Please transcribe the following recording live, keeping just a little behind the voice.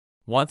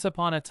Once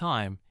upon a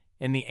time,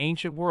 in the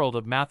ancient world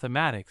of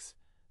mathematics,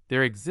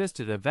 there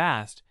existed a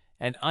vast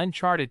and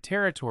uncharted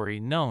territory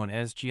known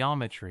as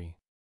geometry.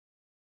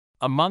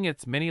 Among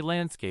its many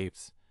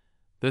landscapes,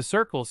 the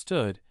circle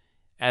stood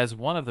as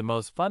one of the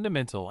most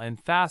fundamental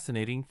and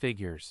fascinating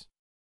figures.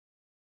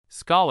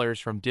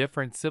 Scholars from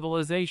different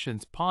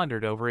civilizations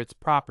pondered over its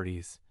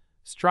properties,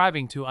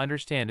 striving to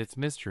understand its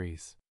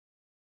mysteries.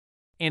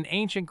 In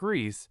ancient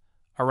Greece,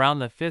 around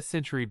the 5th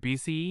century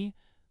BCE,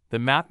 the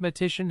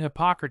mathematician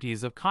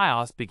Hippocrates of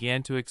Chios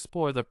began to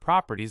explore the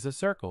properties of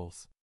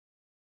circles.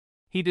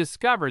 He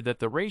discovered that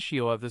the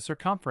ratio of the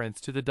circumference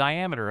to the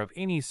diameter of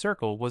any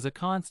circle was a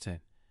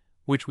constant,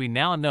 which we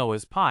now know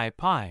as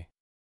pi.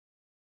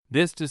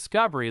 This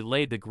discovery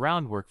laid the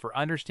groundwork for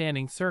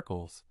understanding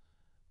circles,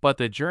 but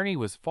the journey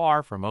was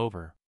far from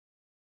over.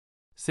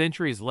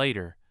 Centuries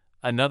later,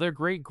 another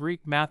great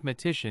Greek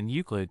mathematician,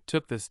 Euclid,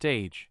 took the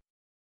stage.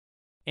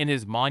 In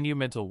his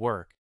monumental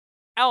work,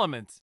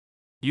 Elements,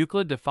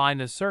 Euclid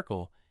defined a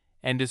circle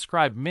and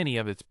described many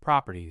of its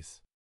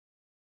properties.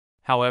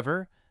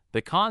 However,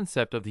 the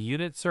concept of the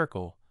unit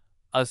circle,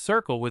 a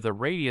circle with a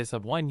radius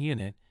of 1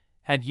 unit,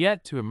 had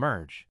yet to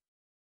emerge.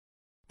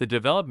 The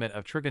development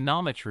of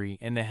trigonometry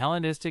in the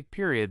Hellenistic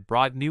period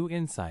brought new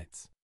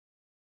insights.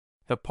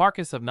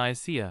 Hipparchus of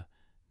Nicaea,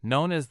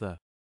 known as the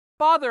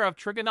father of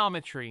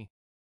trigonometry,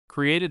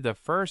 created the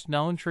first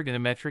known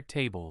trigonometric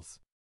tables.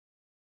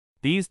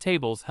 These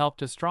tables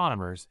helped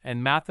astronomers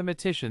and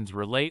mathematicians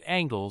relate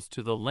angles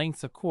to the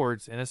lengths of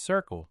chords in a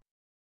circle.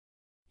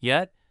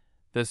 Yet,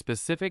 the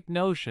specific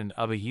notion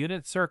of a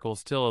unit circle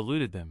still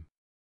eluded them.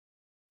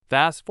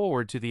 Fast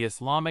forward to the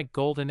Islamic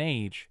Golden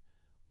Age,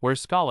 where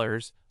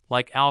scholars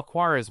like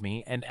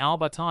al-Khwarizmi and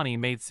al-Battani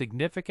made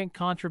significant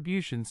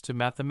contributions to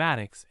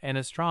mathematics and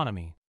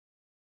astronomy.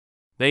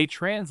 They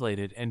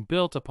translated and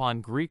built upon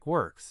Greek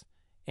works,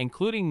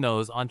 including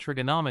those on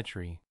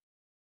trigonometry.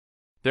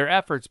 Their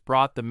efforts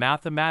brought the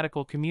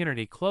mathematical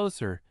community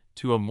closer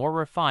to a more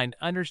refined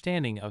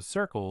understanding of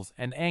circles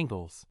and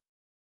angles.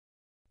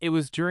 It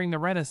was during the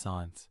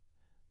Renaissance,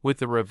 with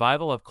the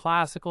revival of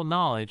classical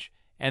knowledge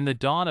and the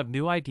dawn of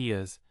new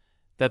ideas,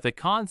 that the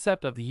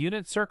concept of the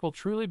unit circle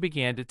truly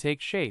began to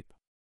take shape.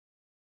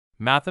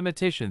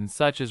 Mathematicians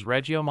such as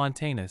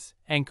Regiomontanus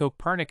and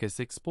Copernicus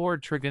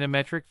explored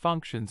trigonometric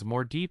functions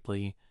more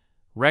deeply,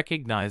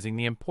 recognizing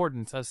the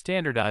importance of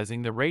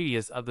standardizing the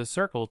radius of the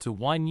circle to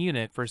 1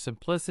 unit for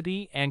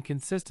simplicity and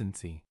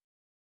consistency.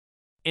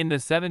 In the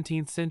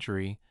 17th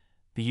century,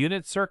 the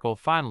unit circle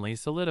finally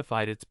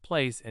solidified its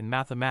place in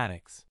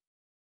mathematics.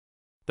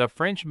 The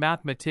French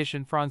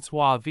mathematician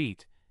François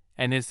Vite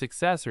and his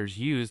successors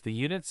used the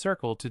unit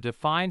circle to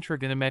define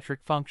trigonometric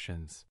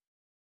functions.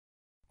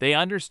 They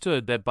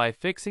understood that by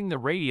fixing the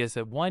radius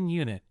at 1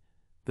 unit,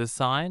 the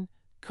sine,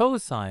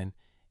 cosine,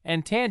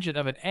 and tangent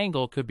of an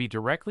angle could be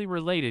directly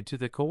related to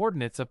the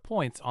coordinates of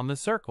points on the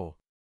circle.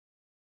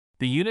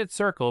 The unit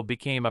circle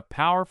became a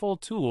powerful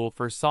tool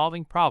for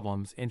solving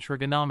problems in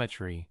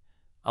trigonometry,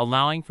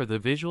 allowing for the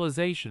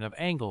visualization of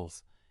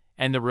angles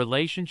and the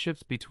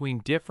relationships between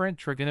different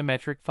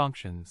trigonometric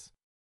functions.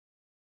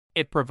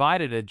 It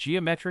provided a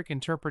geometric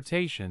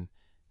interpretation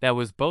that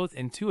was both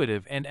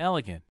intuitive and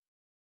elegant.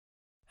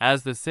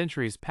 As the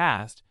centuries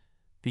passed,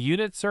 the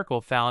unit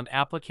circle found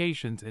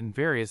applications in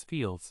various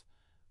fields,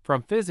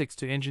 from physics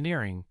to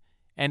engineering,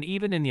 and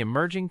even in the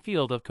emerging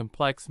field of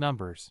complex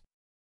numbers.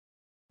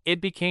 It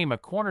became a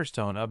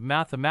cornerstone of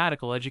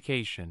mathematical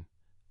education,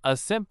 a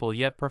simple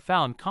yet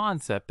profound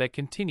concept that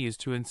continues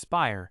to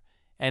inspire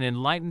and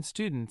enlighten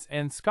students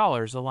and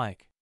scholars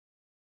alike.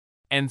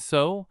 And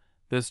so,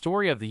 the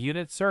story of the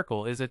unit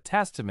circle is a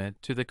testament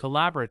to the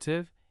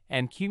collaborative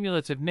and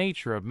cumulative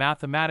nature of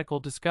mathematical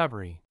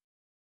discovery.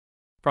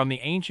 From the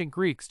ancient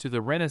Greeks to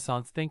the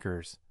Renaissance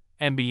thinkers,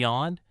 and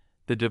beyond,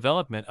 the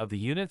development of the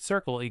unit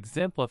circle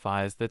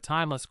exemplifies the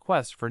timeless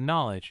quest for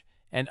knowledge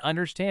and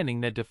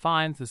understanding that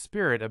defines the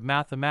spirit of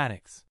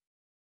mathematics.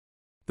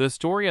 The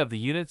story of the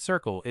unit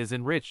circle is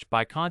enriched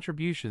by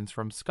contributions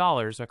from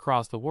scholars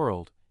across the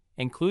world,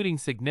 including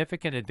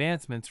significant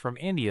advancements from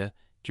India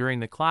during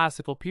the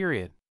classical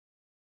period.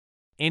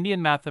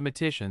 Indian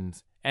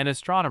mathematicians and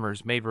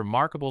astronomers made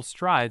remarkable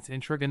strides in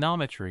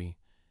trigonometry,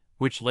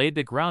 which laid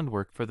the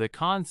groundwork for the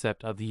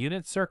concept of the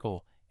unit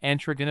circle and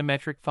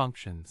trigonometric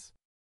functions.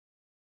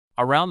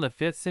 Around the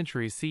 5th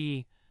century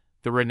CE,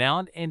 the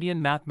renowned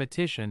Indian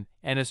mathematician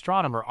and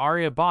astronomer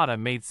Aryabhata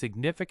made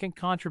significant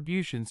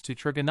contributions to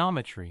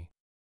trigonometry.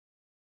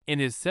 In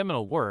his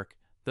seminal work,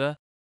 the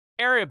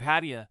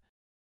Aryabhatiya,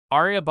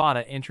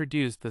 Aryabhata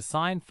introduced the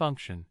sine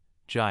function,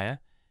 jaya,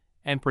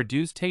 and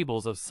produced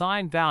tables of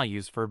sine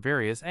values for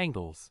various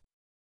angles.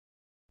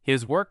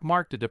 His work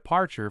marked a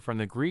departure from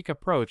the Greek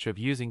approach of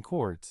using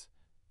chords,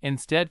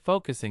 instead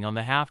focusing on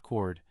the half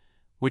chord,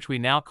 which we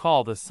now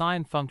call the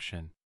sine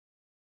function.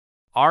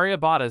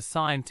 Aryabhata's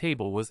sine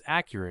table was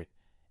accurate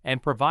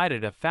and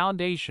provided a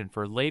foundation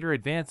for later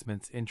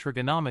advancements in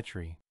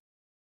trigonometry.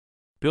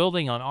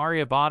 Building on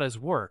Aryabhata's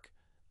work,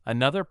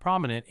 another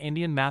prominent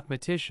Indian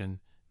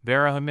mathematician,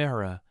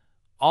 Varahamihira,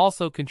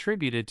 also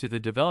contributed to the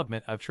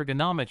development of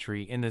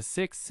trigonometry in the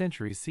 6th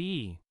century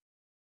CE.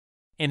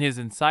 In his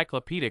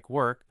encyclopedic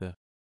work, the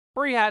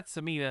Brihat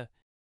Samhita,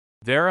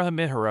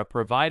 Varahamihara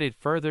provided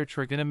further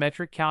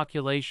trigonometric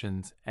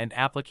calculations and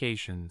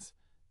applications,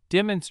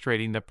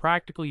 demonstrating the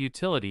practical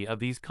utility of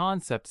these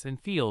concepts in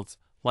fields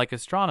like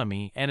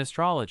astronomy and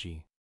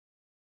astrology.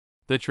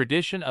 The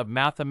tradition of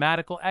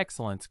mathematical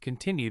excellence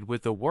continued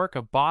with the work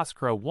of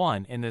Bhaskara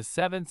I in the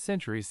 7th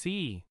century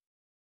CE.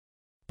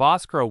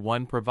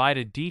 Bhaskara I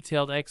provided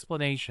detailed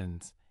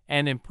explanations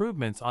and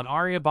improvements on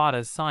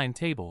Aryabhata's sine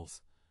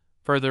tables,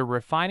 further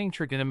refining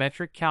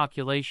trigonometric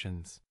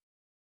calculations.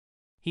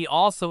 He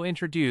also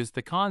introduced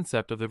the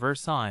concept of the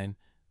versine,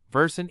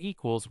 versine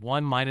equals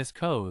 1 minus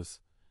cos,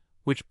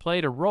 which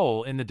played a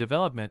role in the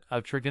development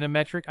of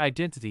trigonometric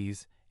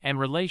identities and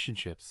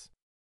relationships.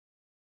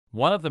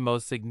 One of the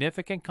most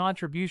significant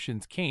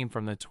contributions came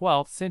from the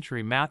 12th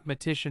century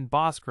mathematician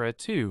Bhaskara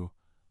II,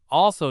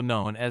 also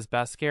known as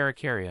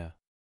Bhaskarakarya.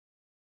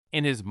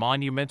 In his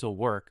monumental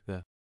work,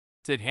 the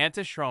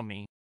Siddhanta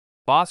Shromi,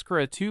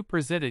 Bhaskara II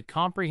presented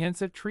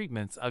comprehensive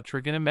treatments of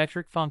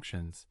trigonometric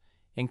functions,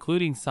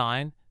 including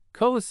sine,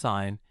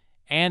 cosine,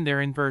 and their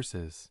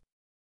inverses.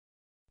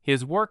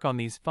 His work on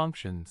these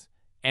functions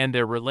and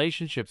their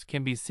relationships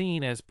can be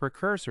seen as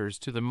precursors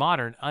to the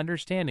modern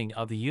understanding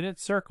of the unit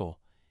circle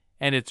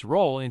and its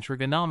role in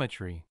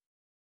trigonometry.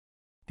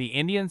 The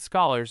Indian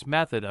scholar's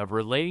method of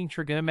relating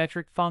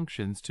trigonometric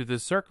functions to the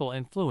circle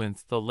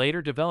influenced the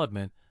later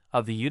development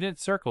of the unit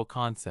circle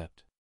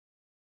concept.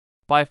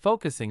 By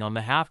focusing on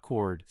the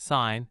half-chord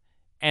sine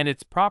and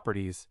its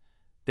properties,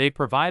 they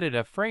provided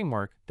a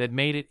framework that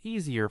made it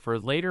easier for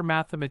later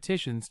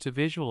mathematicians to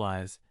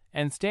visualize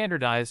and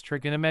standardize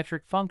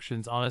trigonometric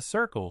functions on a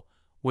circle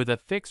with a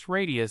fixed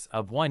radius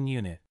of 1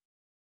 unit.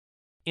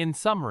 In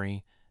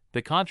summary,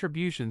 the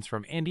contributions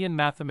from Indian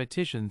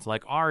mathematicians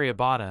like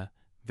Aryabhata,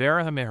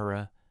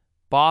 Varahamihara,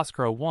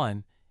 Bhaskara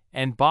I,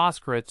 and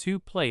Bhaskara II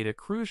played a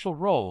crucial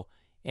role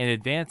in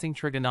advancing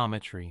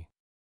trigonometry.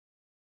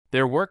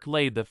 Their work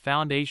laid the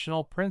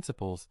foundational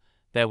principles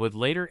that would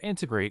later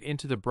integrate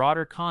into the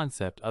broader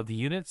concept of the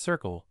unit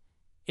circle,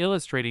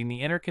 illustrating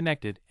the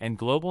interconnected and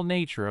global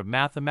nature of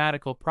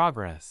mathematical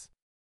progress.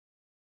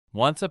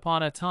 Once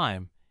upon a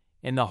time,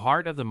 in the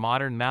heart of the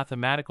modern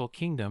mathematical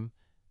kingdom,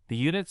 the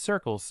unit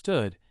circle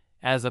stood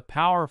as a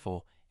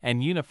powerful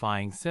and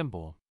unifying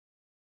symbol.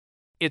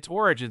 Its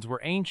origins were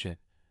ancient,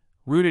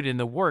 rooted in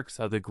the works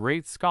of the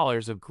great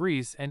scholars of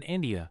Greece and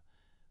India,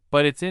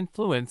 but its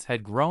influence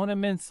had grown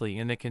immensely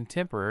in the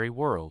contemporary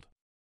world.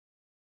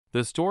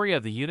 The story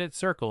of the unit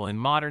circle in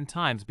modern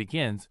times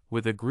begins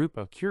with a group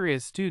of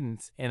curious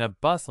students in a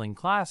bustling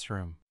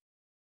classroom.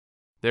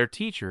 Their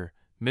teacher,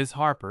 Ms.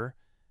 Harper,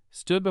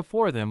 stood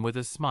before them with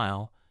a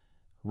smile,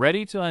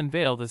 ready to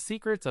unveil the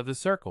secrets of the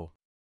circle.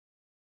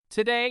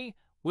 "Today,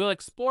 we'll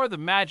explore the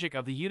magic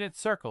of the unit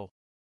circle,"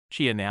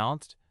 she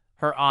announced,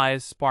 her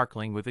eyes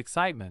sparkling with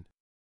excitement.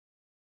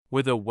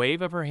 With a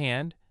wave of her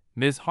hand,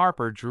 Ms.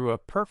 Harper drew a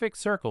perfect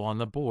circle on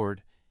the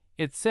board,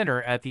 its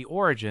center at the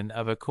origin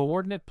of a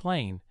coordinate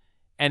plane,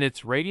 and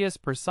its radius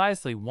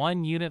precisely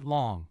 1 unit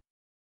long.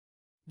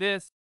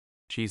 "This,"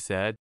 she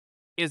said,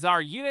 "is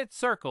our unit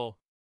circle."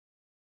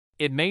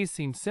 It may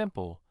seem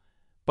simple,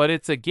 but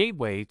it's a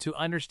gateway to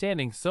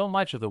understanding so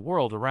much of the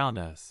world around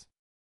us.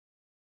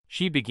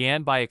 She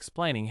began by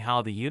explaining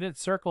how the unit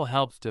circle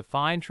helps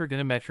define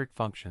trigonometric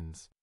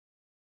functions.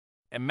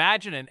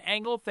 Imagine an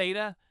angle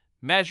theta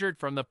measured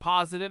from the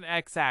positive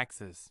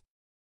x-axis.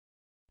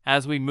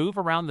 As we move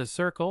around the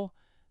circle,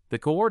 the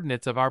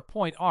coordinates of our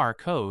point are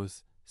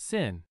cos,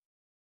 sin.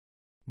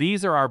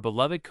 These are our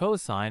beloved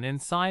cosine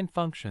and sine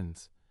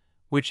functions,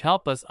 which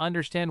help us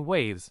understand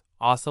waves,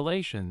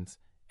 oscillations,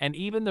 and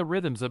even the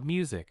rhythms of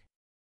music.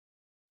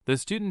 The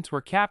students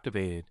were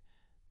captivated,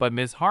 but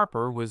Ms.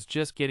 Harper was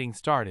just getting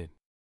started.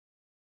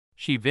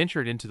 She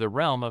ventured into the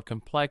realm of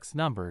complex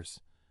numbers,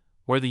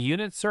 where the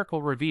unit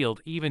circle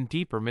revealed even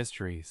deeper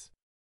mysteries.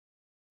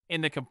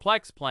 "In the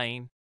complex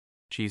plane,"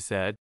 she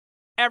said,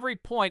 "every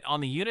point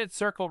on the unit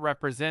circle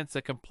represents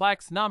a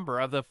complex number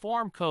of the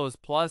form cos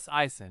plus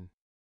isen.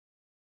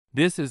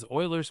 This is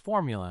Euler's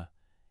formula,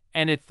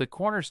 and it's the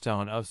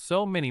cornerstone of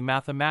so many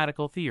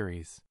mathematical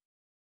theories."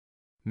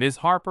 Ms.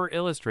 Harper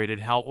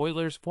illustrated how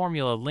Euler's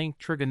formula linked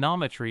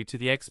trigonometry to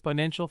the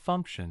exponential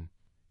function,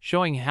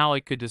 showing how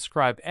it could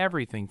describe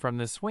everything from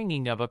the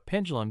swinging of a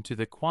pendulum to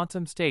the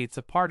quantum states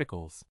of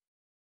particles.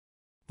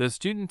 The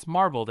students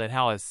marveled at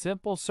how a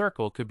simple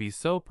circle could be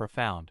so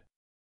profound.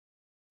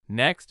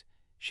 Next,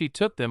 she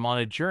took them on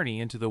a journey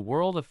into the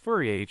world of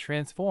Fourier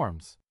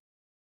transforms.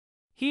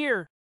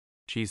 "Here,"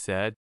 she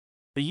said,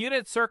 "the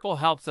unit circle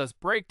helps us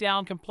break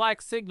down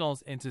complex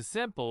signals into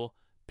simple,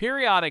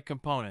 periodic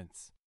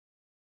components.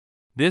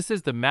 This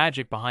is the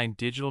magic behind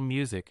digital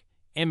music,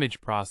 image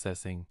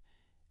processing,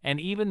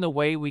 and even the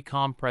way we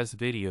compress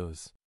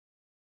videos."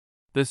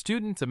 The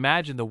students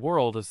imagined the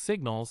world of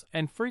signals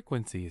and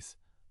frequencies,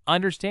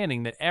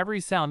 understanding that every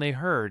sound they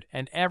heard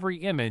and every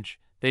image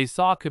they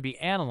saw could be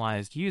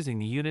analyzed using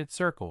the unit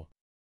circle.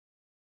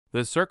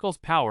 The circle's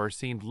power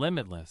seemed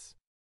limitless.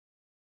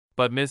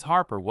 But Ms.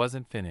 Harper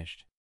wasn't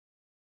finished.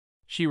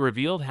 She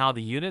revealed how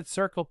the unit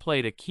circle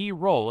played a key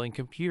role in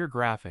computer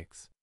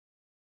graphics.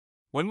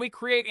 When we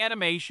create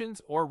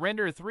animations or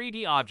render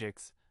 3D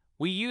objects,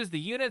 we use the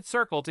unit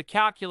circle to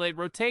calculate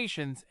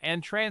rotations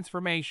and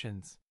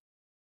transformations.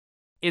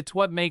 It's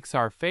what makes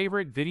our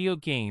favorite video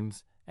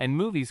games and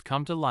movies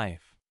come to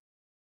life.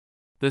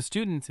 The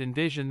students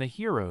envision the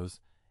heroes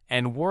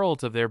and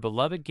worlds of their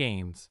beloved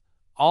games,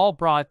 all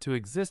brought to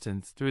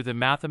existence through the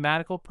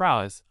mathematical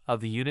prowess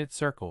of the unit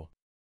circle.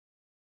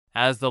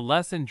 As the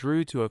lesson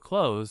drew to a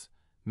close,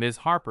 Ms.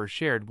 Harper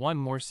shared one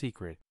more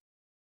secret.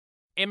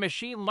 In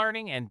machine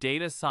learning and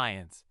data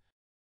science,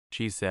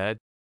 she said,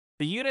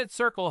 the unit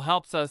circle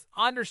helps us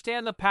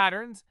understand the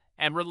patterns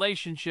and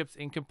relationships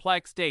in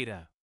complex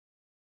data.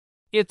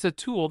 It's a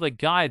tool that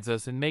guides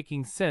us in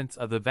making sense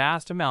of the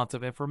vast amounts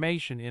of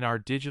information in our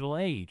digital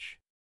age.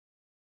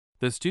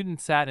 The student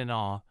sat in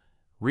awe,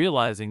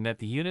 realizing that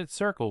the unit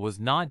circle was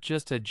not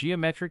just a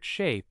geometric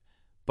shape,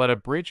 but a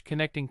bridge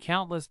connecting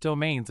countless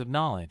domains of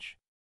knowledge.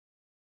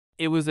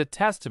 It was a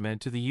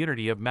testament to the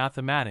unity of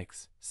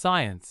mathematics,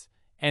 science,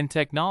 and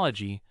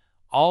technology,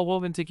 all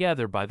woven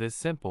together by this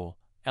simple,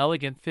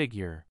 elegant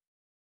figure.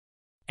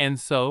 And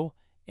so,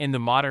 in the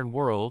modern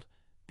world,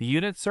 the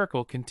unit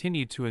circle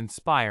continued to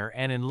inspire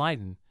and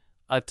enlighten,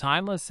 a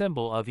timeless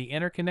symbol of the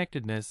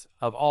interconnectedness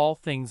of all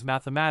things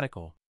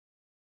mathematical.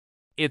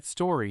 Its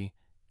story,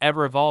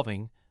 ever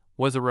evolving,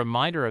 was a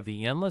reminder of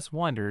the endless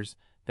wonders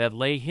that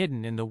lay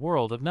hidden in the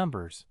world of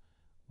numbers,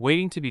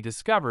 waiting to be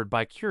discovered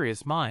by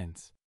curious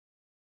minds.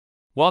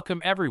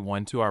 Welcome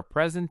everyone to our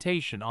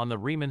presentation on the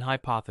Riemann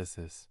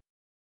hypothesis.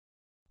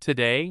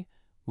 Today,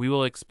 we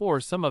will explore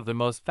some of the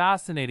most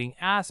fascinating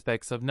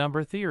aspects of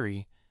number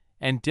theory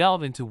and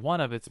delve into one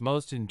of its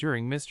most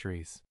enduring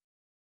mysteries: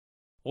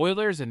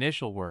 Euler's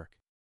initial work.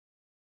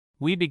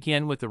 We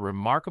begin with the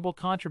remarkable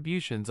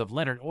contributions of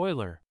Leonhard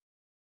Euler.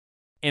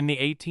 In the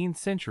 18th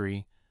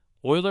century,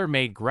 Euler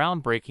made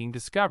groundbreaking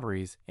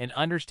discoveries in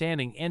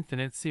understanding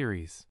infinite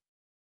series.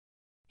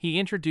 He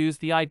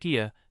introduced the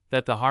idea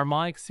that the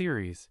harmonic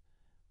series,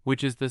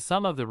 which is the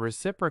sum of the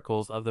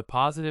reciprocals of the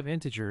positive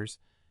integers,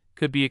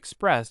 could be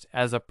expressed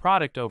as a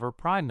product over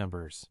prime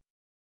numbers.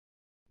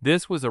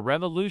 This was a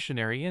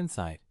revolutionary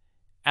insight,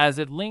 as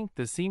it linked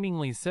the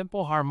seemingly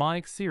simple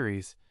harmonic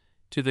series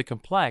to the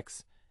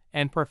complex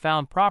and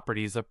profound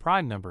properties of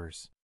prime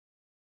numbers.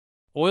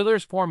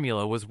 Euler's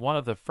formula was one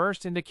of the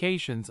first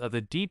indications of the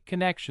deep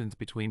connections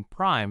between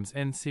primes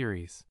and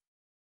series.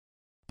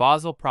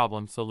 Basel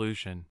problem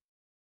solution.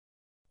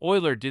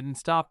 Euler didn't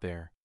stop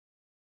there.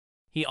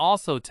 He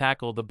also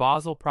tackled the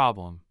Basel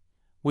problem,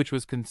 which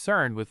was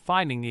concerned with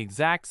finding the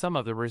exact sum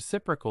of the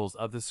reciprocals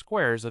of the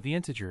squares of the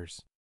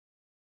integers.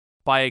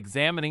 By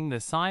examining the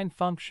sine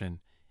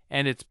function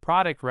and its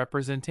product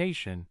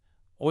representation,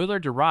 Euler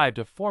derived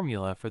a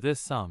formula for this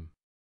sum.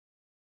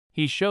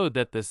 He showed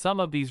that the sum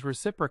of these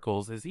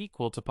reciprocals is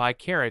equal to pi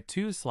caret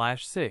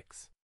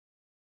 2/6.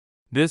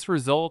 This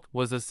result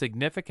was a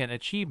significant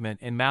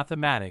achievement in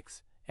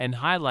mathematics and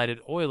highlighted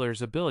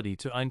Euler's ability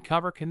to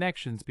uncover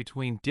connections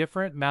between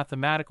different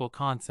mathematical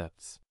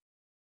concepts.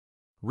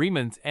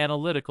 Riemann's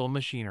analytical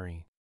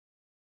machinery.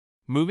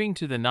 Moving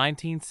to the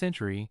 19th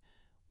century,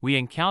 we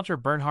encounter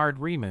Bernhard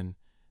Riemann,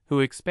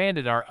 who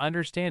expanded our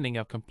understanding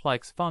of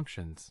complex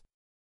functions.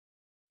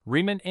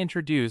 Riemann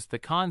introduced the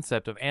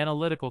concept of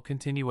analytical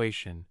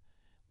continuation,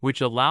 which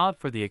allowed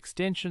for the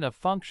extension of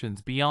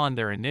functions beyond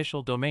their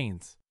initial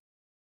domains.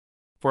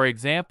 For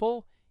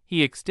example,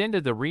 he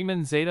extended the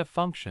Riemann zeta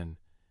function,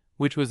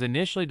 which was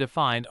initially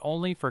defined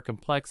only for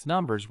complex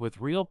numbers with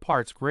real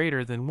parts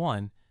greater than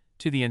 1,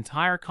 to the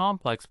entire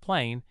complex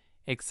plane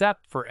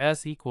except for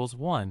s equals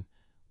 1,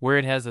 where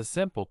it has a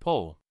simple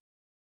pole.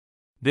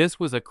 This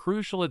was a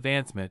crucial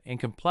advancement in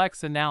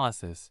complex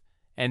analysis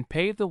and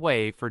paved the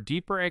way for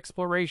deeper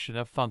exploration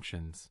of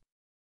functions.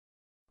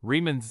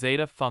 Riemann's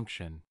zeta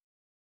function.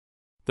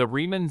 The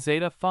Riemann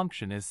zeta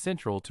function is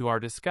central to our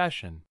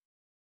discussion.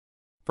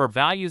 For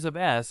values of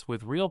s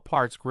with real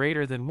parts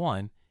greater than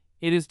 1,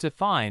 it is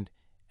defined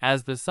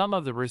as the sum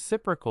of the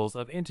reciprocals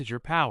of integer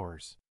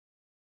powers.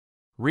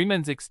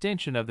 Riemann's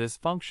extension of this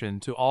function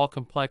to all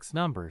complex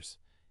numbers,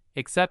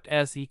 except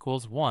s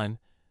equals 1,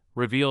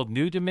 revealed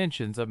new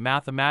dimensions of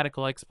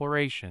mathematical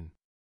exploration.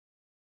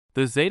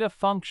 The zeta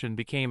function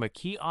became a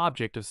key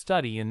object of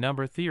study in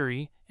number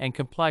theory and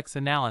complex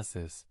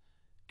analysis,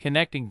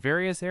 connecting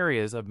various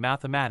areas of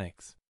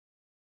mathematics.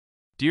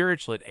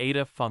 Dirichlet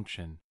eta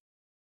function.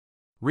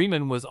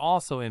 Riemann was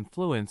also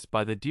influenced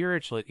by the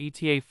Dirichlet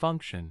eta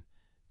function,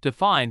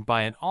 defined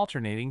by an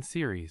alternating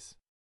series.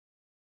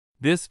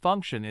 This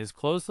function is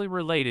closely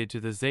related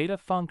to the zeta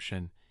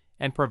function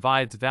and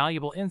provides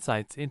valuable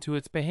insights into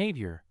its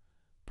behavior,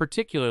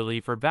 particularly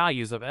for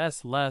values of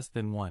s less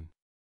than 1.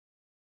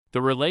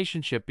 The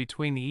relationship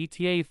between the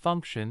eta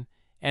function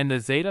and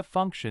the zeta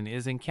function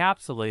is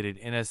encapsulated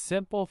in a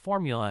simple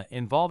formula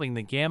involving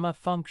the gamma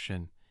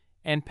function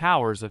and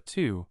powers of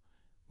 2,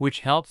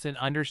 which helps in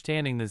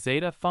understanding the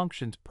zeta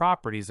function's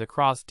properties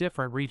across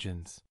different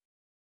regions.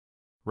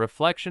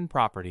 Reflection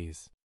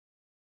properties.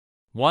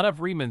 One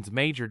of Riemann's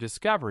major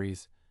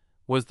discoveries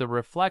was the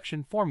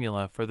reflection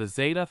formula for the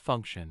zeta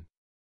function.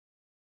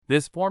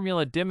 This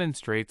formula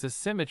demonstrates a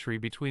symmetry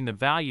between the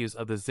values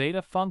of the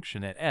zeta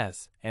function at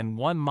s and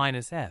 1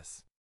 minus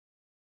s.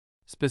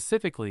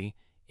 Specifically,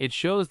 it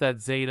shows that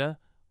zeta,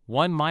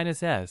 1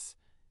 minus s,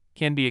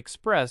 can be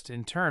expressed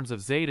in terms of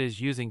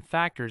zetas using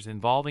factors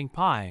involving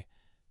pi,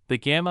 the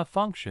gamma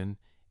function,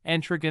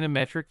 and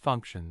trigonometric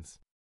functions.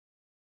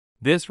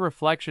 This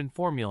reflection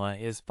formula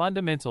is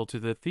fundamental to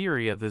the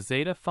theory of the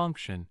zeta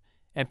function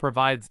and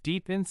provides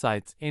deep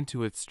insights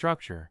into its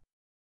structure.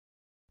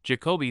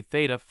 Jacobi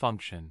theta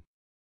function.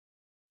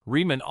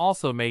 Riemann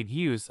also made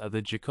use of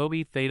the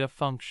Jacobi theta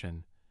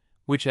function,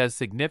 which has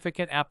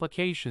significant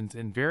applications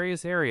in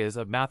various areas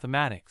of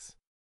mathematics.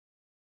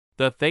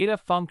 The theta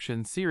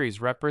function series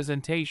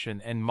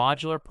representation and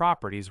modular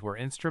properties were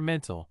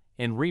instrumental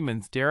in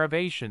Riemann's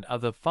derivation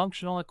of the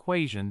functional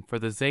equation for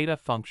the zeta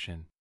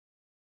function.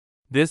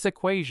 This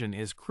equation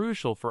is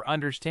crucial for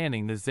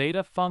understanding the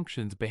zeta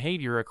function's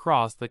behavior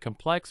across the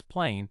complex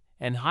plane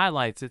and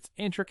highlights its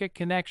intricate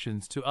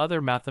connections to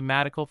other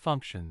mathematical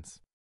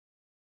functions.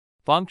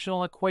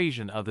 Functional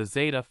equation of the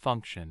zeta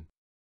function.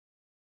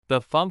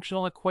 The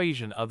functional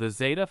equation of the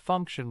zeta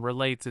function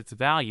relates its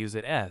values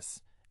at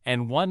s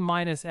and 1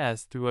 minus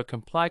s through a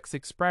complex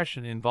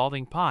expression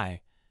involving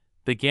pi,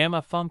 the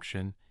gamma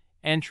function,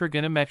 and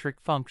trigonometric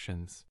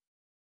functions.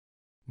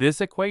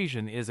 This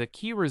equation is a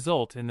key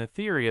result in the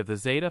theory of the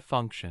zeta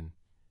function,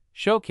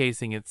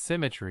 showcasing its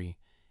symmetry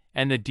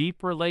and the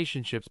deep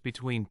relationships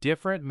between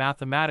different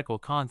mathematical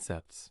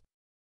concepts.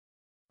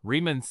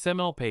 Riemann's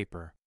seminal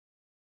paper.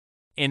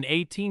 In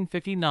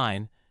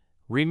 1859,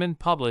 Riemann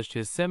published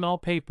his seminal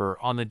paper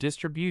on the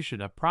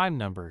distribution of prime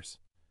numbers,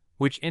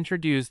 which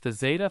introduced the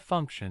zeta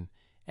function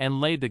and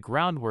laid the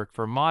groundwork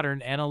for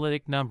modern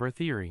analytic number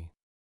theory.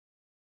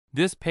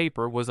 This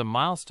paper was a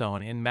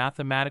milestone in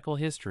mathematical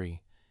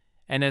history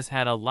and has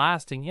had a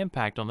lasting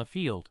impact on the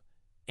field,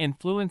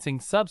 influencing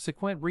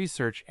subsequent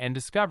research and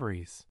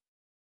discoveries.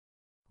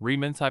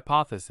 Riemann's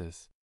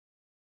hypothesis.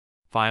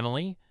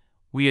 Finally,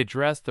 we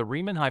address the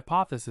Riemann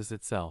hypothesis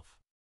itself.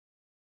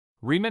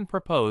 Riemann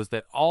proposed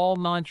that all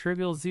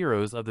non-trivial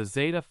zeros of the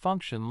zeta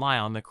function lie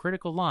on the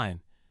critical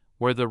line,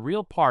 where the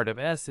real part of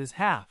s is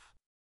half.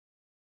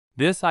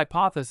 This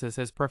hypothesis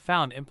has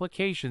profound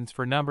implications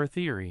for number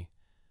theory,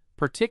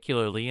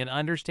 particularly in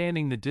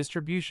understanding the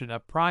distribution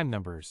of prime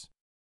numbers.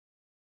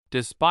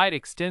 Despite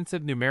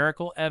extensive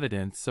numerical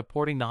evidence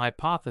supporting the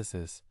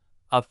hypothesis,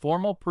 a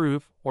formal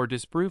proof or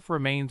disproof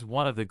remains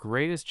one of the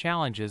greatest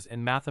challenges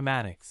in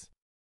mathematics.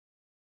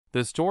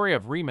 The story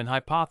of Riemann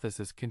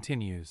hypothesis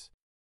continues.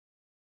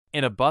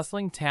 In a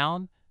bustling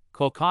town,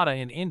 Kolkata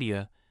in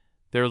India,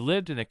 there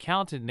lived an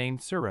accountant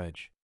named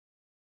Suraj.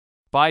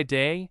 By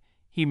day,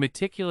 he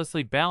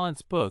meticulously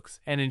balanced books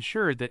and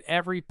ensured that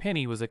every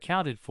penny was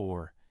accounted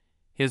for,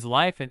 his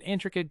life an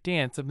intricate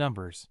dance of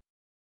numbers.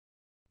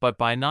 But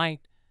by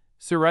night,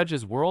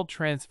 Suraj's world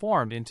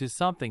transformed into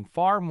something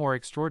far more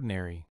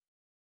extraordinary.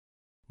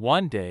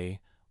 One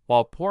day,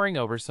 while poring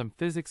over some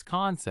physics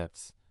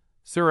concepts,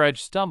 Suraj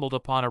stumbled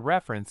upon a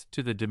reference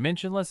to the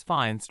dimensionless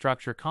fine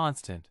structure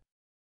constant.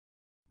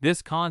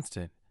 This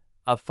constant,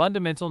 a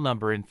fundamental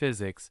number in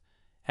physics,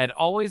 had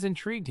always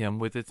intrigued him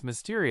with its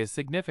mysterious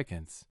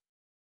significance.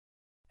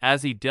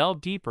 As he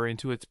delved deeper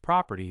into its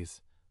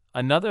properties,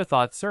 another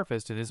thought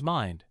surfaced in his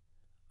mind,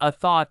 a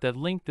thought that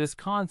linked this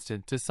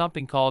constant to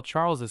something called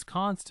Charles's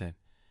constant,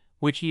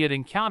 which he had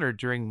encountered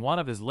during one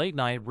of his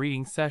late-night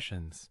reading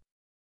sessions.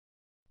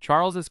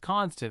 Charles's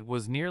constant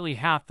was nearly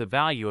half the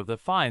value of the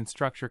fine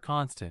structure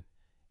constant,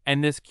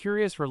 and this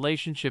curious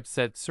relationship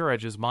set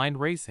Suraj's mind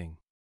racing.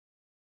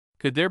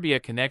 Could there be a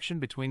connection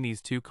between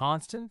these two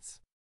constants?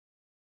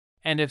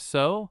 And if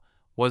so,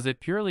 was it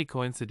purely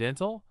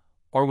coincidental,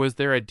 or was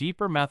there a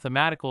deeper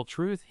mathematical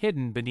truth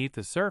hidden beneath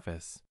the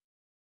surface?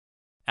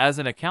 As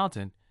an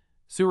accountant,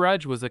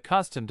 Suraj was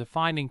accustomed to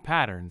finding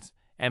patterns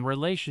and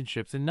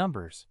relationships in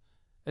numbers,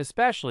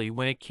 especially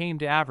when it came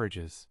to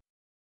averages.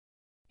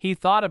 He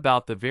thought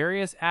about the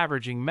various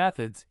averaging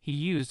methods he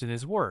used in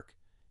his work,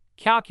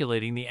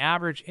 calculating the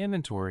average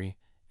inventory,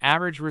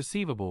 average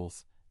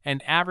receivables,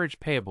 and average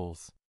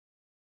payables.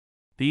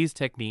 These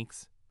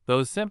techniques,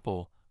 though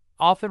simple,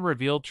 often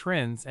revealed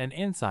trends and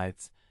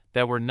insights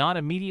that were not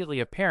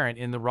immediately apparent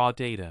in the raw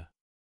data.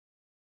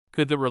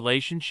 Could the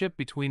relationship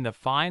between the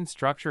fine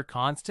structure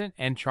constant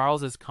and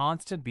Charles's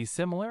constant be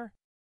similar?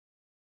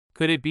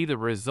 Could it be the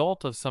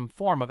result of some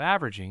form of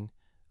averaging,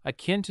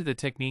 akin to the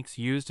techniques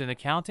used in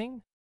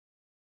accounting?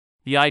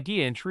 The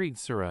idea intrigued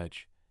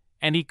Suraj,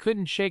 and he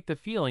couldn't shake the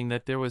feeling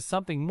that there was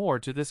something more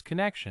to this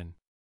connection.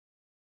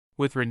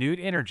 With renewed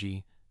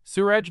energy,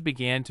 Suraj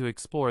began to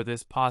explore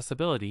this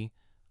possibility,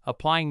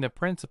 applying the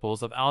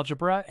principles of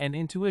algebra and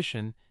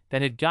intuition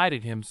that had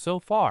guided him so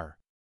far.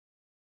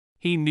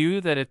 He knew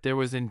that if there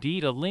was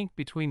indeed a link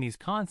between these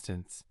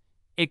constants,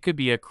 it could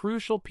be a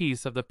crucial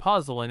piece of the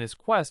puzzle in his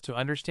quest to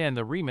understand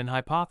the Riemann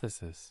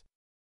hypothesis.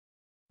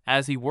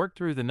 As he worked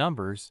through the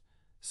numbers,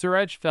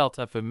 Suraj felt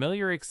a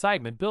familiar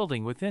excitement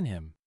building within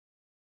him.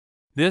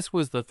 This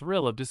was the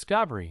thrill of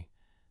discovery,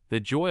 the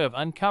joy of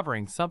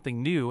uncovering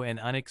something new and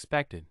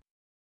unexpected.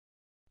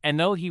 And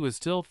though he was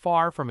still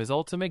far from his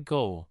ultimate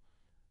goal,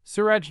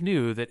 Suraj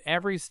knew that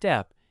every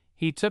step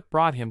he took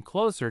brought him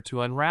closer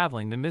to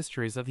unraveling the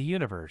mysteries of the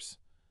universe,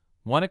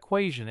 one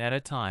equation at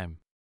a time.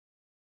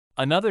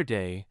 Another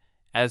day,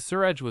 as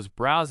Suraj was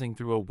browsing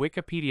through a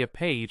Wikipedia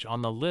page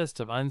on the list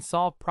of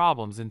unsolved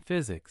problems in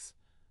physics,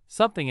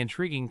 something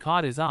intriguing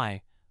caught his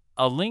eye,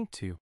 a link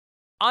to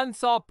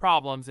Unsolved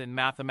Problems in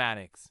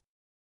Mathematics.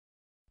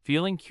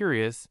 Feeling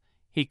curious,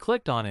 he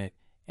clicked on it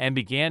and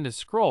began to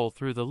scroll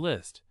through the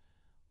list,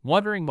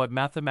 wondering what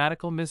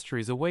mathematical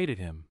mysteries awaited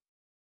him.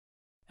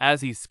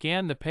 As he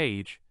scanned the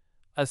page,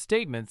 a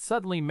statement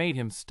suddenly made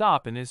him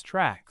stop in his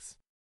tracks.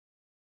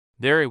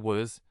 There it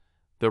was,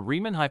 the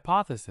Riemann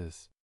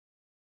hypothesis.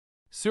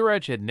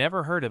 Suraj had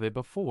never heard of it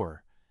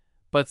before,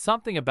 but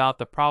something about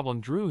the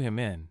problem drew him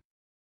in.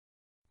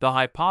 The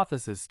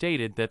hypothesis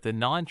stated that the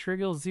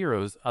non-trivial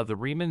zeros of the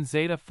Riemann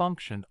zeta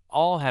function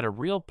all had a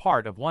real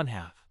part of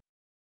 1/2.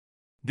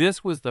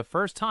 This was the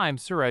first time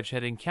Suraj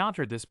had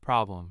encountered this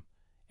problem,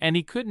 and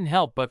he couldn't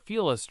help but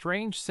feel a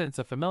strange sense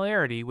of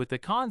familiarity with the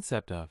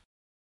concept of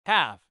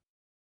half.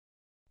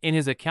 In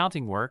his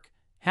accounting work,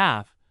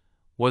 half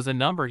was a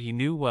number he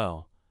knew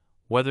well,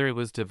 whether it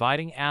was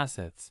dividing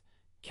assets,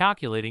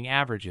 calculating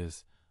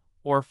averages,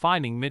 or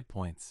finding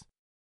midpoints.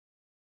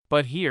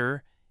 But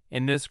here,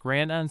 in this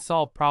grand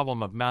unsolved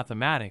problem of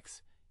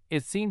mathematics,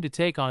 it seemed to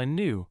take on a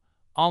new,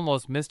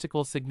 almost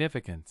mystical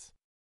significance.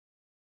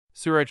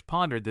 Suraj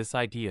pondered this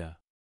idea.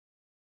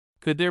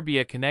 Could there be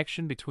a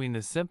connection between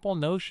the simple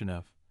notion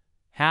of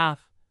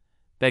half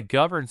that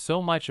governed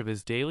so much of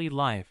his daily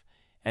life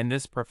and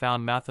this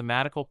profound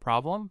mathematical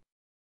problem?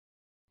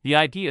 The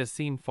idea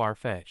seemed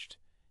far-fetched,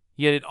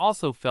 yet it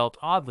also felt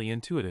oddly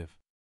intuitive.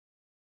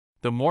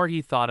 The more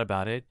he thought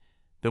about it,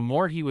 the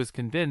more he was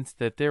convinced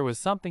that there was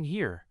something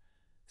here,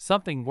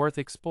 something worth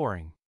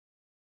exploring.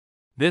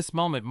 This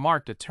moment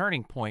marked a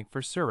turning point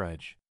for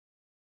Suraj.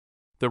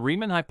 The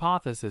Riemann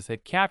hypothesis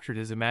had captured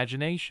his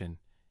imagination,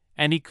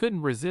 and he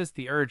couldn't resist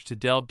the urge to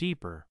delve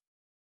deeper.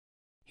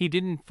 He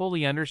didn't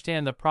fully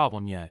understand the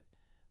problem yet,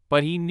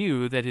 but he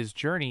knew that his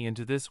journey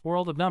into this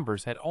world of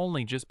numbers had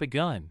only just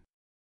begun.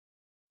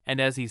 And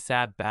as he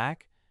sat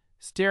back,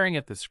 staring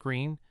at the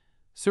screen,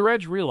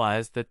 Suraj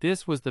realized that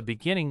this was the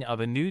beginning of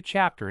a new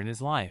chapter in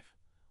his life,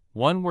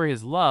 one where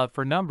his love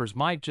for numbers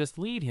might just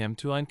lead him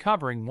to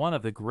uncovering one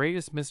of the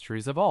greatest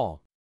mysteries of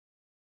all.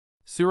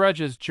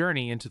 Suraj's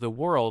journey into the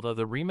world of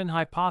the Riemann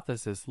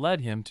hypothesis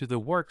led him to the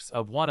works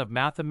of one of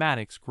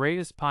mathematics'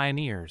 greatest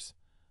pioneers,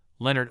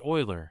 Leonhard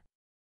Euler.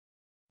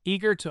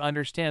 Eager to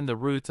understand the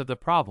roots of the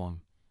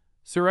problem,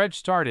 Suraj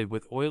started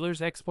with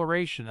Euler's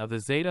exploration of the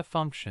zeta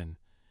function,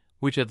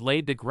 which had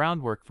laid the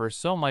groundwork for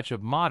so much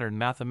of modern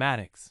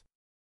mathematics.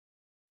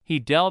 He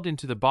delved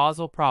into the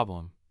Basel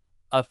problem,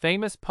 a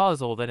famous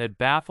puzzle that had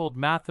baffled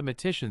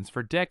mathematicians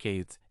for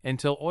decades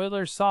until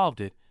Euler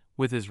solved it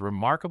with his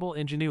remarkable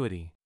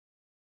ingenuity.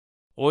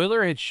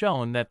 Euler had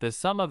shown that the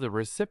sum of the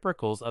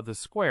reciprocals of the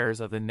squares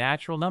of the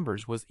natural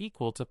numbers was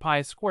equal to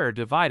pi squared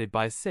divided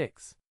by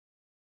 6.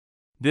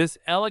 This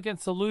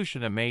elegant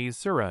solution amazed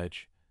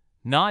Suraj,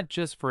 not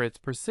just for its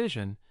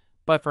precision,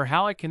 but for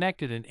how it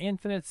connected an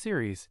infinite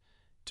series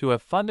to a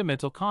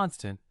fundamental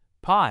constant,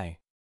 pi.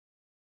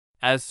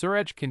 As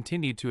Suraj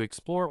continued to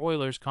explore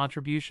Euler's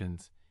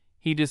contributions,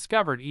 he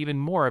discovered even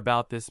more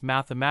about this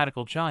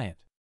mathematical giant.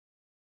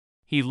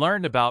 He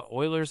learned about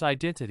Euler's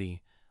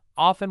identity,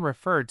 often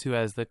referred to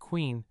as the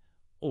queen,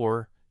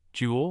 or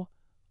jewel,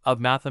 of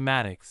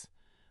mathematics,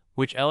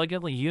 which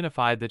elegantly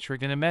unified the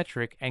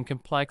trigonometric and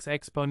complex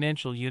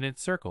exponential unit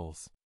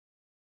circles.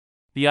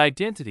 The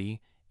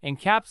identity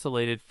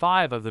encapsulated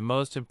 5 of the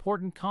most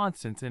important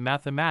constants in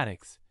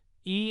mathematics,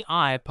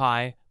 e.i.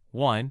 pi,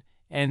 1,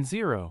 and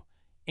 0,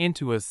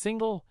 into a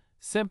single,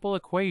 simple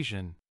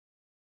equation.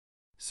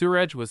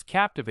 Suraj was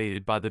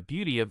captivated by the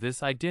beauty of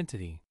this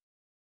identity.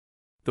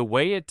 The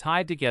way it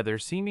tied together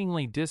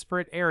seemingly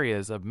disparate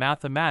areas of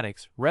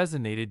mathematics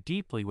resonated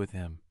deeply with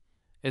him,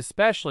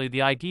 especially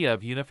the idea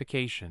of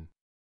unification.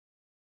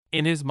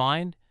 In his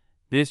mind,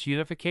 this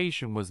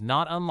unification was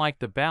not unlike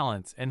the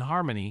balance and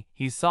harmony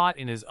he sought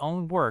in his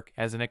own work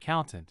as an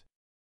accountant.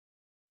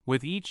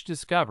 With each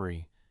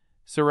discovery,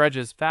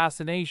 Suraj's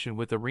fascination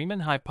with the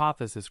Riemann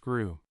hypothesis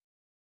grew.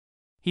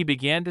 He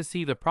began to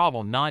see the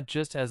problem not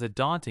just as a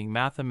daunting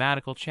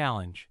mathematical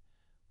challenge,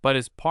 but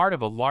as part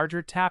of a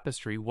larger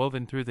tapestry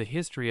woven through the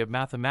history of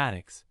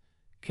mathematics,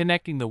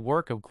 connecting the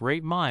work of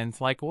great minds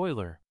like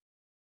Euler.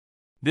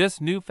 This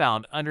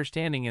newfound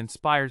understanding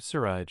inspired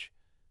Suraj,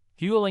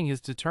 fueling his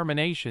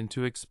determination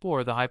to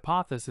explore the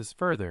hypothesis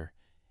further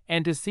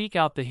and to seek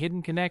out the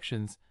hidden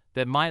connections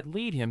that might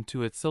lead him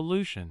to its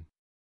solution.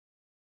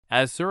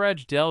 As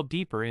Suraj delved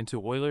deeper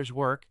into Euler's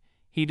work,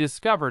 he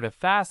discovered a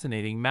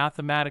fascinating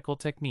mathematical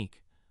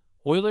technique,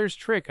 Euler's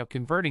trick of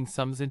converting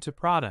sums into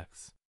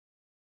products.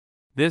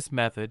 This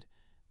method,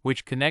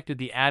 which connected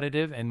the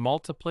additive and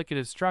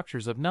multiplicative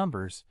structures of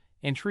numbers,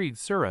 intrigued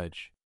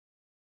Suraj.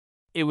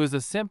 It was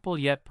a simple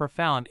yet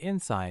profound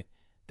insight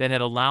that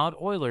had allowed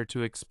Euler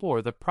to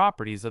explore the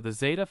properties of the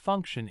zeta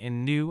function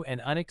in new and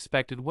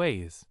unexpected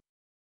ways.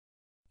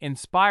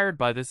 Inspired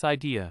by this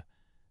idea,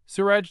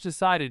 Suraj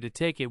decided to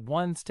take it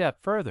one step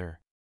further.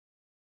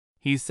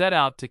 He set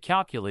out to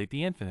calculate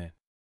the infinite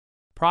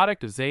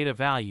product of zeta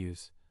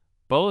values,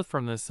 both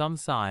from the sum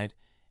side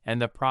and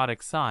the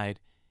product side,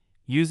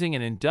 using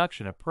an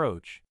induction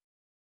approach.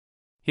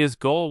 His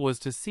goal was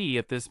to see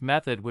if this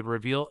method would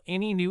reveal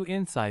any new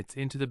insights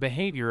into the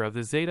behavior of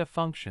the zeta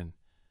function,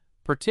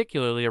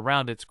 particularly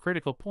around its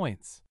critical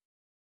points.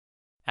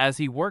 As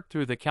he worked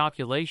through the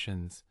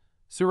calculations,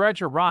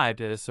 Suraj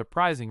arrived at a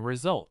surprising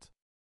result.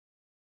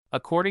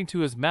 According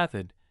to his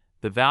method,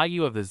 the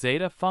value of the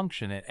zeta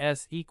function at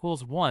s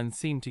equals 1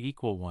 seemed to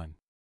equal 1.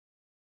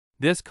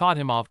 This caught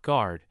him off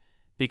guard,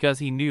 because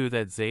he knew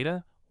that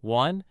zeta,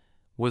 1,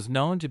 was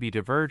known to be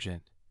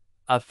divergent,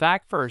 a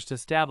fact first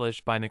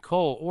established by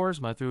Nicole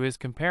Oersma through his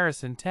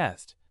comparison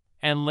test,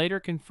 and later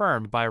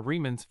confirmed by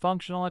Riemann's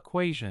functional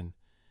equation,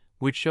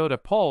 which showed a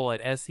pole at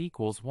s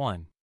equals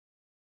 1.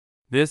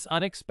 This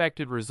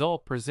unexpected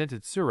result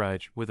presented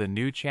Suraj with a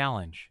new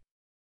challenge.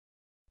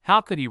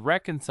 How could he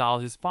reconcile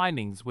his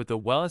findings with the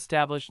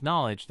well-established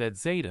knowledge that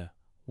zeta,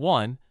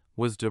 1,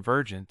 was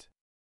divergent?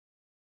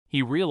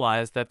 He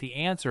realized that the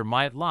answer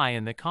might lie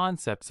in the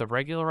concepts of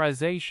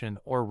regularization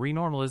or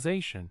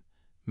renormalization,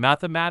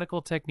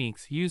 mathematical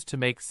techniques used to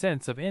make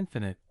sense of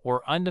infinite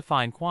or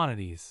undefined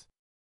quantities.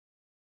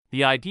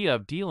 The idea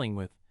of dealing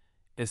with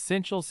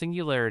essential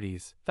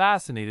singularities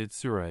fascinated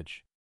Suraj.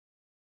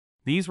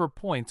 These were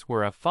points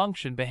where a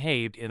function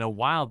behaved in a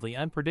wildly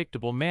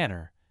unpredictable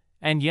manner,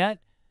 and yet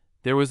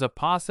there was a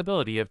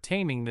possibility of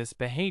taming this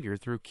behavior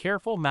through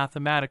careful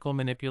mathematical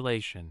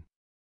manipulation.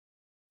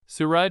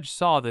 Suraj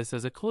saw this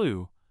as a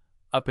clue,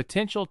 a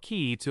potential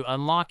key to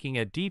unlocking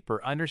a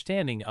deeper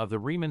understanding of the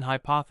Riemann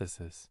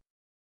hypothesis.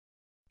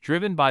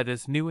 Driven by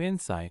this new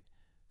insight,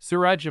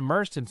 Suraj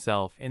immersed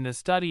himself in the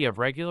study of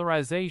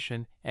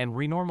regularization and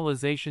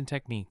renormalization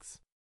techniques.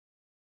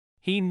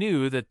 He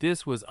knew that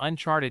this was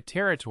uncharted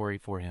territory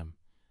for him,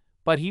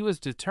 but he was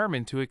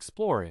determined to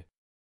explore it.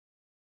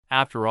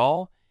 After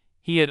all,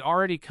 he had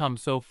already come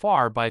so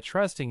far by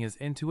trusting his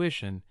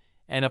intuition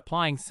and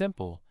applying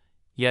simple,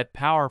 yet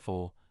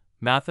powerful,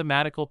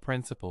 mathematical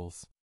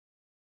principles.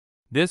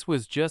 This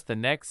was just the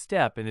next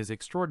step in his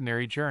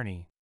extraordinary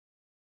journey.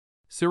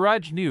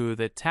 Suraj knew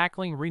that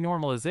tackling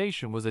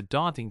renormalization was a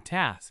daunting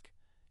task,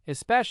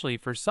 especially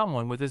for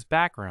someone with his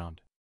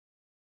background.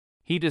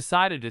 He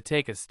decided to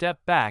take a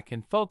step back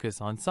and focus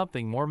on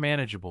something more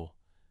manageable,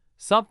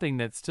 something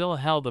that still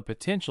held the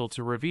potential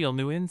to reveal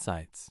new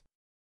insights.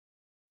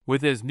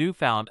 With his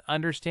newfound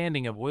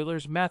understanding of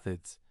Euler's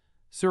methods,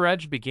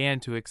 Suraj began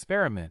to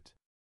experiment.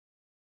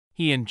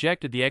 He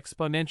injected the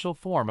exponential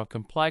form of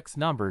complex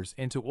numbers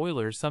into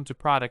Euler's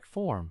sum-to-product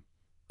form,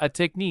 a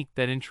technique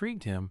that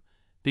intrigued him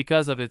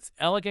because of its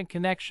elegant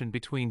connection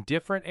between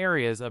different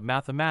areas of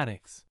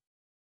mathematics.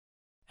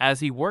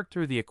 As he worked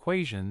through the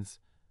equations,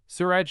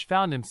 Suraj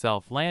found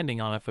himself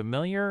landing on a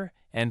familiar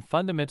and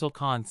fundamental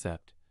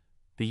concept: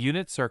 the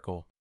unit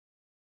circle.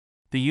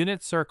 The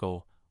unit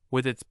circle,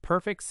 with its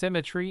perfect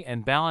symmetry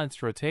and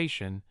balanced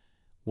rotation,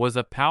 was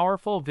a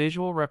powerful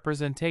visual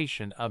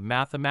representation of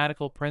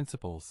mathematical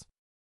principles.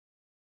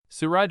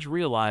 Suraj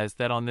realized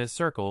that on this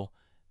circle,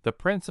 the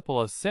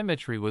principle of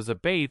symmetry was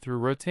obeyed through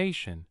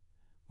rotation,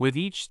 with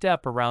each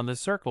step around the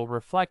circle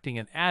reflecting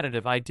an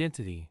additive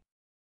identity.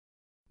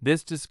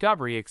 This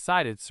discovery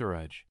excited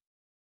Suraj.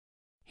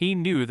 He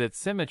knew that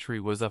symmetry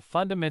was a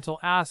fundamental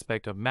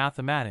aspect of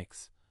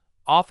mathematics,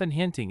 often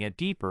hinting at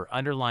deeper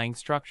underlying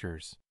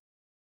structures.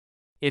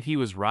 If he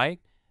was right,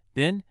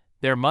 then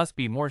there must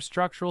be more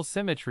structural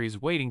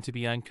symmetries waiting to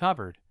be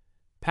uncovered,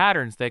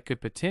 patterns that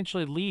could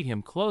potentially lead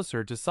him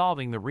closer to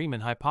solving the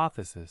Riemann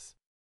hypothesis.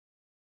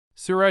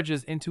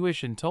 Suraj's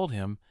intuition told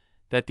him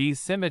that these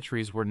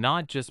symmetries were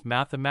not just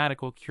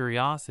mathematical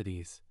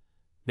curiosities,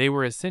 they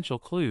were essential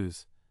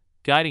clues,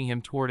 guiding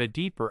him toward a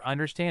deeper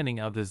understanding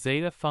of the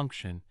zeta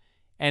function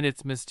and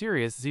its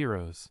mysterious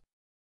zeros.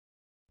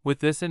 With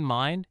this in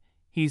mind,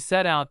 he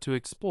set out to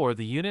explore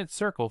the unit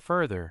circle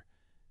further,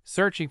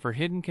 searching for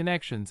hidden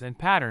connections and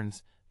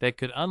patterns that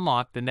could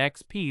unlock the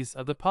next piece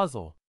of the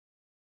puzzle.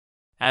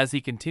 As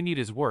he continued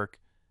his work,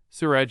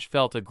 Suraj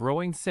felt a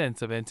growing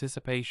sense of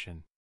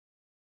anticipation.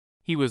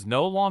 He was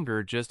no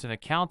longer just an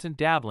accountant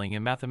dabbling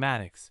in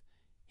mathematics.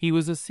 He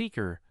was a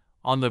seeker,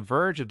 on the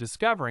verge of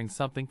discovering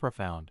something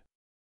profound.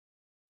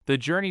 The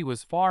journey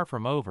was far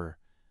from over,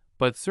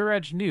 but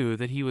Suraj knew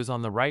that he was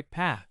on the right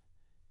path,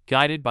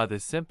 guided by the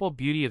simple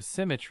beauty of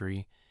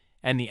symmetry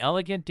and the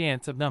elegant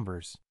dance of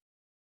numbers.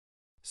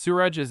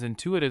 Suraj's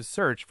intuitive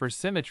search for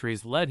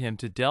symmetries led him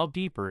to delve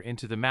deeper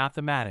into the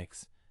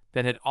mathematics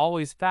that had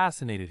always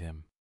fascinated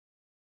him.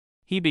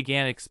 He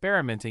began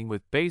experimenting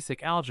with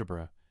basic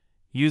algebra,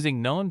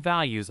 using known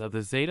values of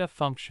the zeta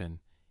function,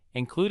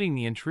 including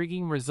the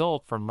intriguing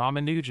result from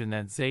Ramanujan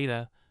that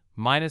zeta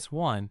minus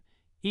 1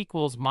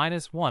 equals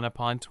minus 1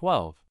 upon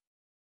 12.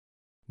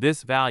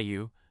 This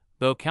value,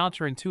 though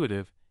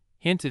counterintuitive,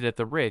 hinted at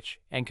the rich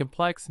and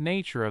complex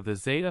nature of the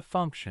zeta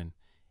function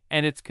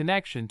and its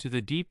connection to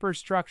the deeper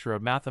structure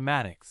of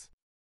mathematics.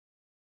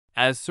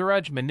 As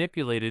Suraj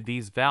manipulated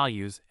these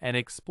values and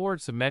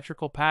explored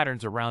symmetrical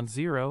patterns around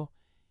zero,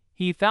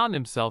 he found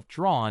himself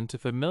drawn to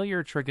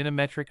familiar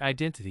trigonometric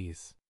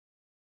identities.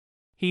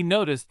 He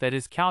noticed that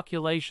his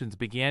calculations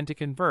began to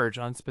converge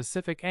on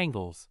specific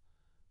angles,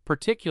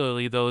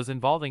 particularly those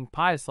involving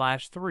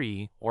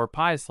pi/3 or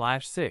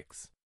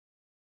pi/6.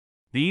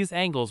 These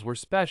angles were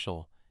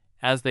special,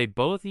 as they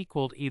both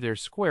equaled either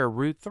square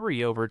root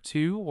 3 over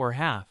 2 or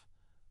half,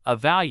 a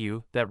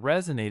value that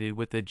resonated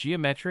with the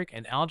geometric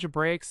and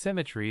algebraic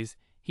symmetries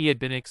he had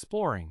been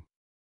exploring.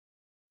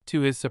 To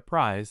his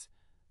surprise,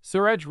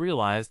 Suraj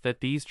realized that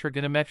these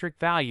trigonometric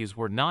values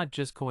were not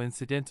just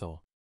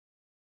coincidental.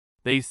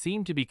 They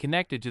seemed to be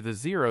connected to the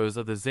zeros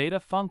of the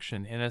zeta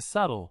function in a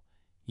subtle,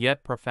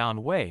 yet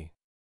profound way.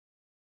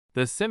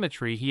 The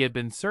symmetry he had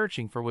been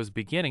searching for was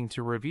beginning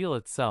to reveal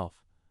itself,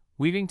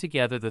 weaving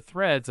together the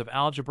threads of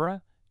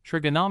algebra,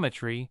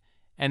 trigonometry,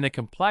 and the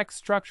complex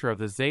structure of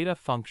the zeta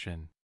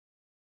function.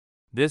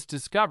 This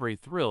discovery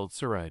thrilled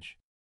Suraj.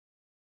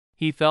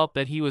 He felt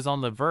that he was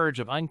on the verge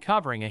of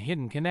uncovering a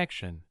hidden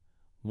connection,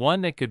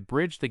 one that could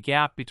bridge the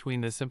gap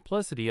between the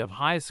simplicity of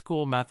high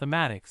school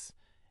mathematics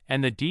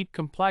and the deep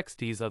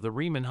complexities of the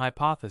Riemann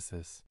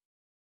hypothesis.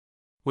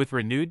 With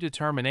renewed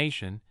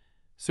determination,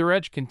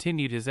 Suraj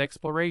continued his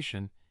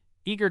exploration,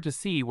 eager to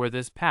see where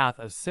this path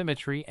of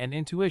symmetry and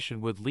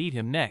intuition would lead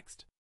him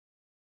next.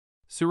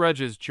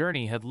 Suraj's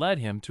journey had led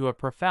him to a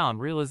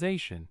profound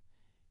realization.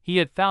 He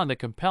had found a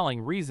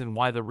compelling reason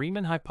why the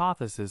Riemann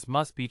hypothesis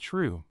must be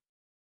true.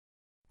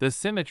 The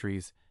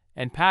symmetries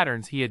and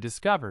patterns he had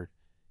discovered,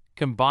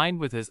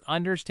 combined with his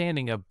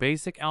understanding of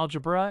basic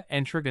algebra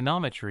and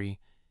trigonometry,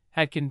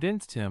 had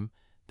convinced him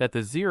that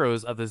the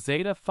zeros of the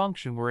zeta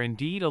function were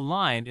indeed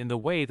aligned in the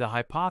way the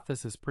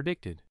hypothesis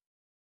predicted.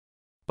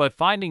 But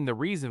finding the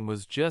reason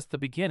was just the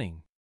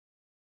beginning.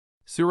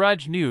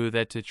 Suraj knew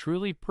that to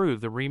truly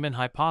prove the Riemann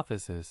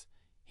hypothesis,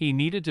 he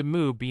needed to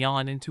move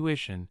beyond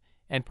intuition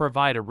and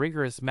provide a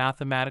rigorous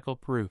mathematical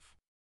proof.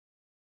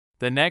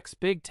 The next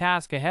big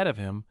task ahead of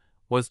him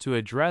was to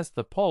address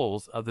the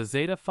poles of the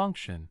zeta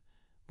function,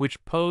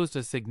 which posed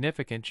a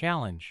significant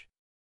challenge.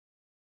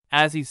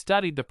 As he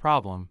studied the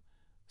problem,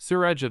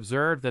 Suraj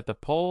observed that the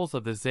poles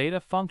of the zeta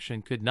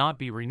function could not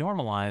be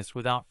renormalized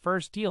without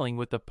first dealing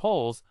with the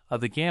poles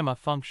of the gamma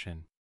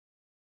function.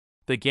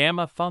 The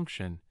gamma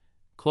function,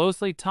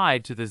 closely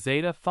tied to the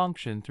zeta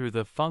function through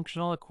the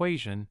functional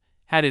equation,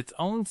 had its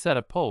own set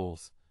of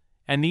poles,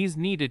 and these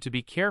needed to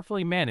be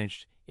carefully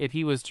managed if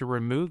he was to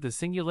remove the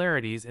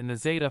singularities in the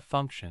zeta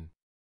function.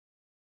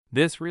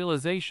 This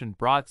realization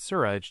brought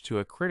Suraj to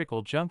a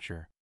critical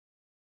juncture.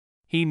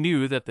 He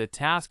knew that the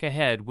task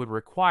ahead would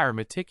require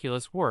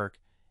meticulous work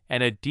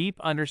and a deep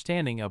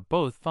understanding of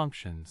both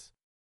functions.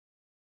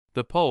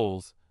 The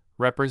poles,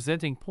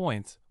 representing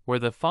points where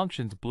the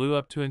functions blew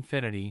up to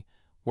infinity,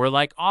 were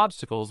like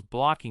obstacles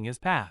blocking his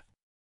path.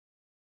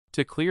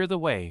 To clear the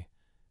way,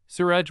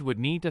 Suraj would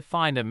need to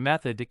find a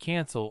method to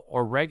cancel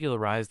or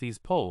regularize these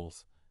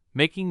poles,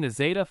 making the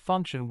zeta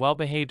function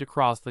well-behaved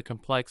across the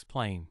complex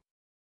plane.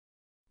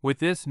 With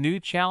this new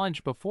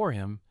challenge before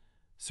him,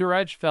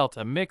 Suraj felt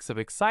a mix of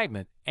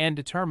excitement and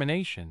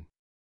determination.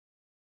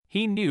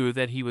 He knew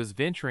that he was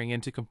venturing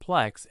into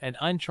complex and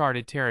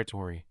uncharted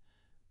territory,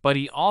 but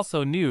he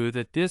also knew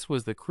that this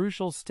was the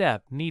crucial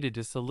step needed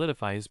to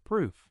solidify his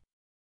proof.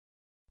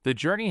 The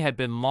journey had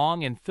been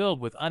long and filled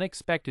with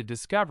unexpected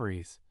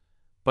discoveries,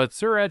 but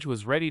Suraj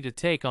was ready to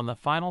take on the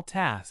final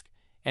task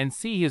and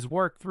see his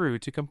work through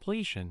to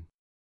completion.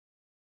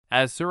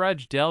 As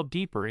Suraj delved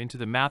deeper into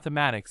the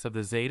mathematics of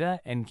the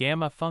zeta and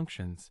gamma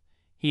functions,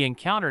 he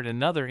encountered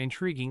another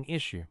intriguing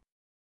issue.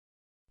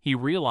 He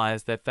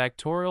realized that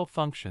factorial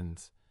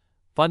functions,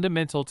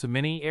 fundamental to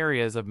many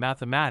areas of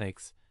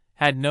mathematics,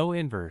 had no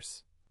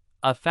inverse,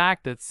 a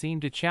fact that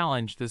seemed to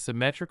challenge the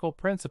symmetrical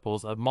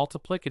principles of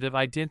multiplicative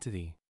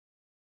identity.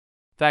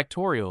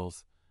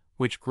 Factorials,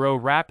 which grow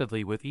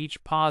rapidly with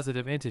each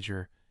positive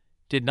integer,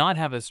 did not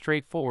have a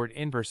straightforward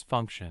inverse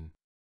function.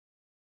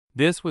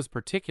 This was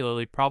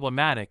particularly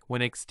problematic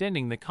when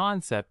extending the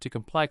concept to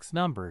complex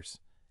numbers,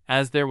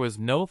 as there was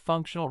no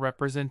functional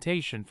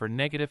representation for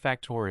negative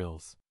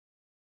factorials.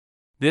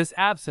 This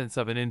absence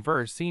of an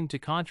inverse seemed to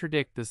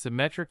contradict the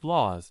symmetric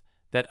laws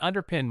that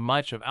underpin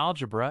much of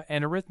algebra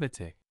and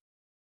arithmetic.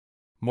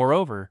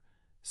 Moreover,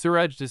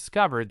 Suraj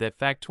discovered that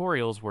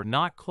factorials were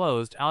not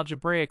closed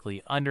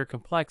algebraically under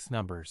complex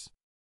numbers.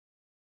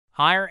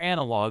 Higher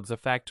analogues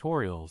of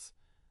factorials,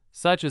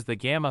 such as the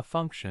gamma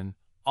function,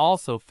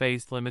 also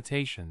faced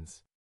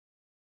limitations.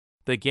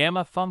 The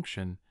gamma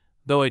function,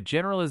 though a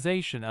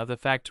generalization of the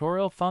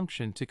factorial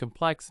function to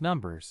complex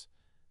numbers,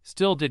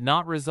 still did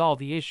not resolve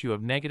the issue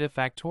of negative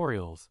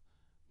factorials,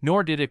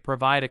 nor did it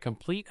provide a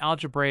complete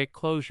algebraic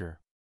closure.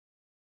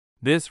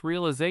 This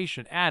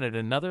realization added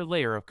another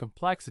layer of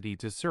complexity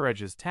to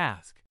Suraj's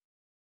task.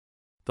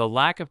 The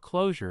lack of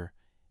closure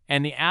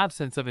and the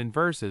absence of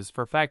inverses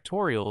for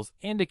factorials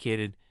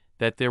indicated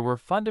that there were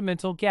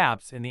fundamental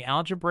gaps in the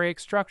algebraic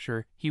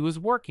structure he was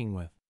working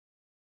with.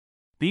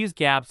 These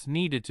gaps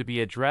needed to be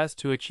addressed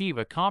to achieve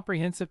a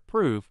comprehensive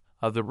proof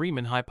of the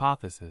Riemann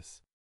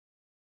hypothesis.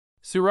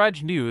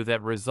 Suraj knew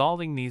that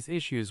resolving these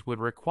issues would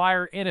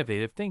require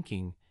innovative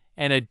thinking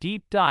and a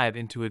deep dive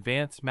into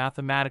advanced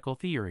mathematical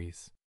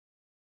theories.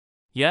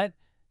 Yet,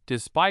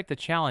 despite the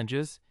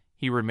challenges,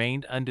 he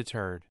remained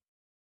undeterred.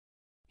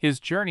 His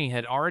journey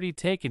had already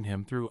taken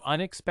him through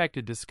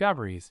unexpected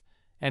discoveries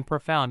and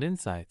profound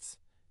insights,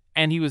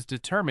 and he was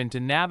determined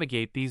to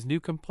navigate these new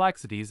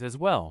complexities as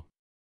well.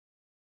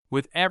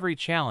 With every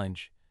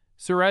challenge,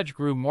 Suraj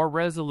grew more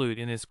resolute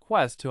in his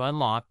quest to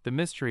unlock the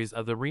mysteries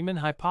of the Riemann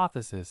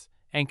hypothesis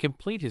and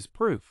complete his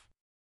proof.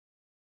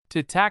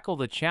 To tackle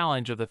the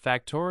challenge of the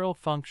factorial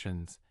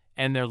functions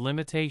and their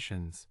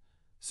limitations,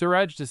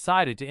 Suraj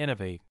decided to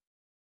innovate.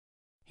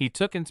 He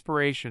took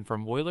inspiration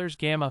from Euler's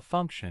gamma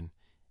function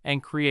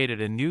and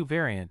created a new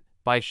variant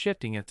by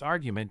shifting its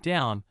argument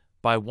down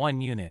by 1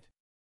 unit.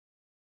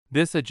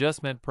 This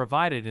adjustment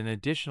provided an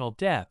additional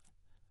depth,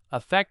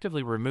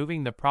 effectively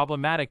removing the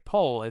problematic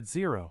pole at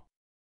 0.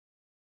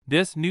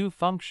 This new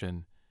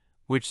function,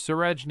 which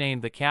Suraj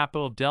named the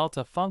capital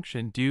delta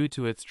function due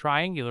to its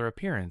triangular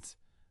appearance,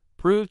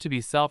 proved to be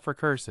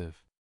self-recursive.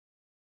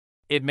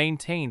 It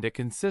maintained a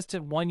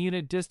consistent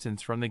 1-unit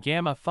distance from the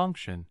gamma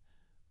function,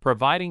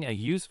 providing a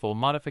useful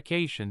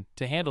modification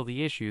to handle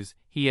the issues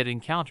he had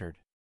encountered.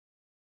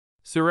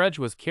 Suraj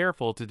was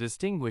careful to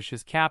distinguish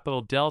his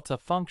capital delta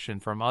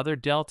function from other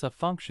delta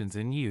functions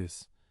in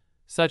use,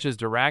 such as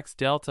Dirac's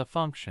delta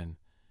function,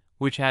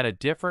 which had a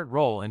different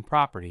role and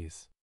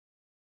properties.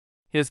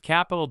 His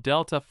capital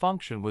delta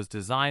function was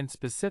designed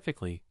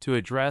specifically to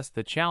address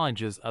the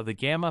challenges of the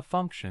gamma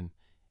function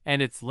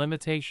and its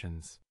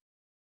limitations.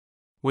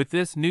 With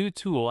this new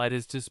tool at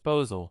his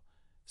disposal,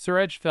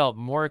 Suraj felt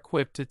more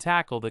equipped to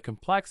tackle the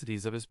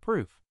complexities of his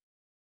proof.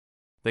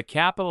 The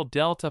capital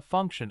delta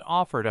function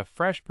offered a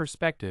fresh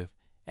perspective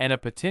and a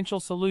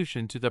potential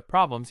solution to the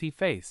problems he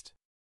faced.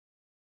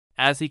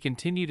 As he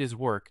continued his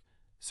work,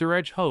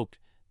 Suraj hoped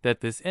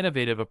that this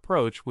innovative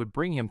approach would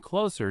bring him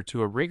closer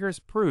to a rigorous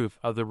proof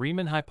of the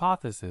Riemann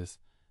hypothesis,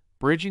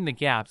 bridging the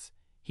gaps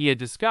he had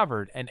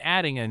discovered and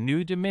adding a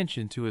new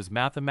dimension to his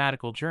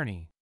mathematical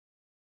journey.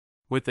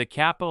 With the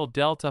capital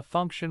delta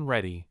function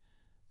ready,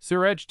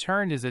 Suraj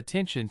turned his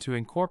attention to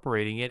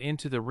incorporating it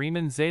into the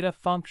Riemann zeta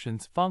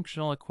function's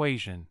functional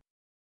equation.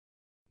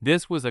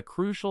 This was a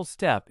crucial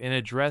step in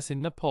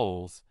addressing the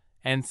poles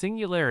and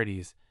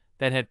singularities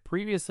that had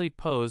previously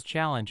posed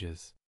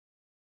challenges.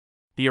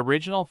 The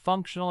original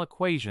functional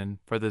equation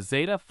for the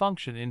zeta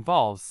function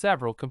involves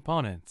several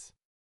components.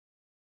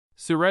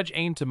 Suraj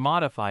aimed to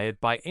modify it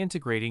by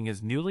integrating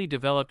his newly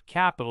developed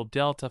capital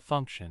delta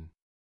function.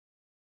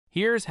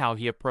 Here's how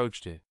he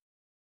approached it.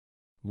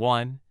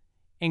 1.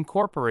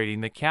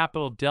 Incorporating the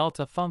capital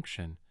delta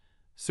function,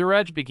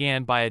 Suraj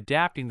began by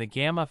adapting the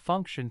gamma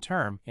function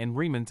term in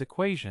Riemann's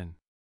equation.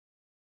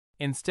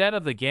 Instead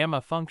of the gamma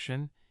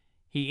function,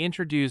 he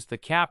introduced the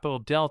capital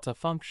delta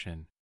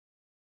function.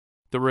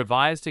 The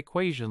revised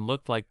equation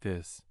looked like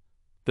this.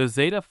 The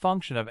zeta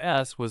function of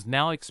s was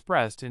now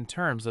expressed in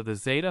terms of the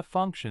zeta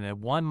function at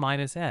 1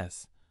 minus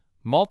s,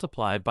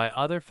 multiplied by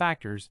other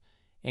factors,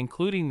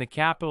 including the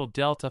capital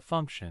delta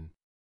function.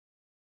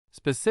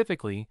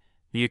 Specifically,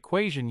 the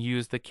equation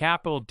used the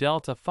capital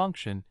delta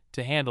function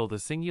to handle the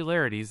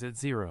singularities at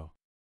 0.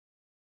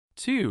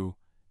 2.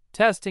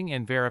 Testing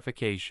and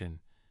verification.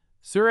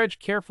 Suraj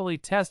carefully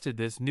tested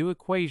this new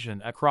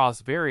equation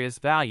across various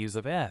values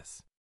of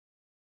s.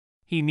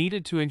 He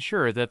needed to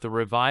ensure that the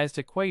revised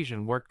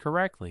equation worked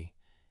correctly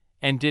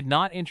and did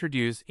not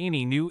introduce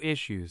any new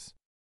issues.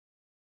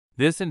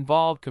 This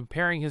involved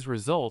comparing his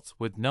results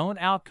with known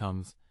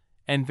outcomes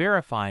and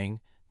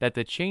verifying that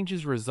the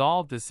changes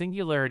resolved the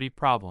singularity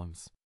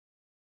problems.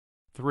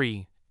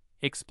 3.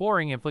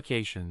 Exploring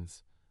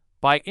implications.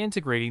 By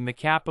integrating the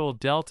capital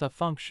delta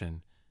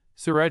function,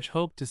 Suraj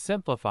hoped to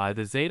simplify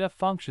the zeta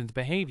function's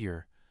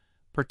behavior,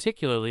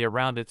 particularly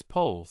around its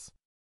poles.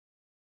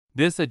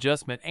 This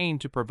adjustment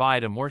aimed to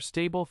provide a more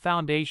stable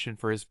foundation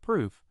for his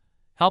proof,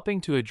 helping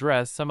to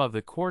address some of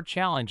the core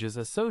challenges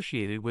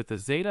associated with the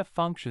zeta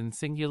function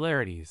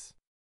singularities.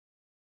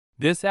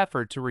 This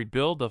effort to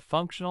rebuild the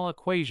functional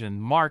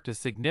equation marked a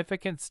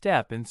significant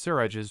step in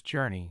Suraj's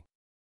journey.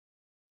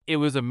 It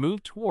was a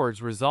move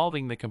towards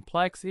resolving the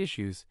complex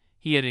issues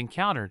he had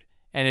encountered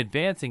and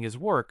advancing his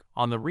work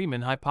on the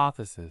Riemann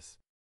hypothesis.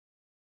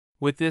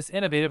 With this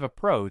innovative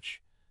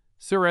approach,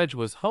 Suraj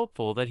was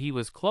hopeful that he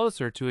was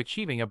closer to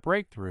achieving a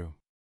breakthrough.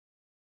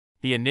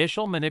 The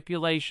initial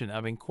manipulation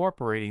of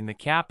incorporating the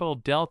capital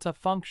delta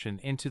function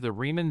into the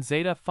Riemann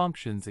zeta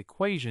function's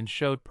equation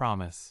showed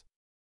promise.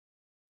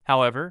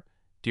 However,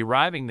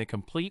 deriving the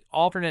complete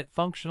alternate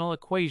functional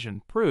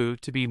equation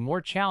proved to be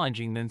more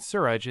challenging than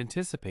Suraj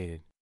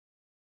anticipated.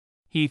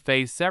 He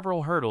faced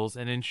several hurdles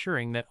in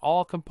ensuring that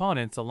all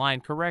components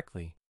aligned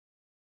correctly.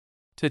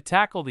 To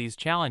tackle these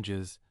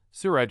challenges,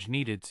 Suraj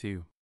needed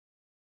to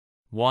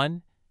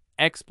 1.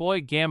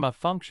 Exploit gamma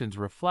functions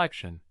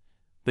reflection.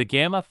 The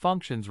gamma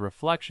functions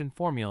reflection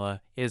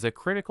formula is a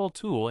critical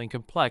tool in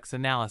complex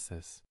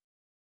analysis.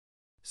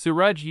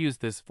 Suraj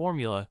used this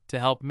formula to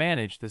help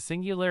manage the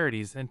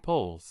singularities and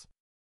poles.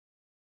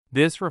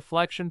 This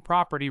reflection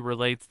property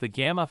relates the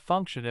gamma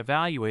function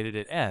evaluated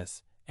at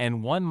s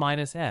and 1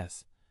 minus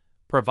s,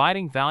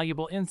 providing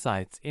valuable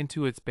insights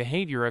into its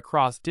behavior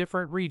across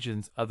different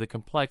regions of the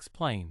complex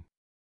plane.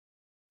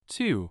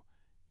 2.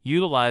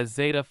 Utilize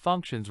zeta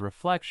functions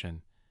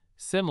reflection.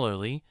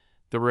 Similarly,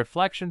 the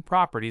reflection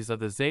properties of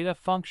the zeta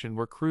function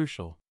were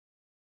crucial.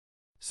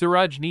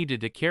 Suraj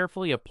needed to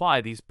carefully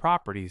apply these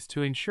properties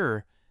to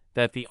ensure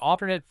that the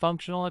alternate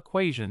functional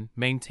equation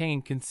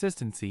maintained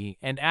consistency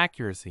and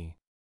accuracy.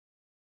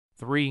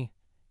 3.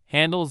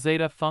 Handle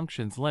zeta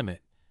function's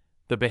limit.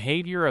 The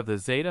behavior of the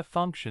zeta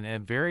function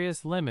at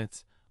various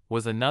limits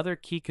was another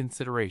key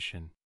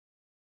consideration.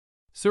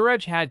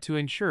 Suraj had to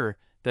ensure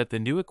that the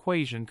new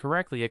equation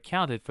correctly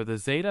accounted for the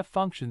zeta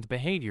function's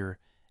behavior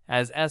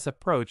as s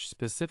approached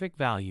specific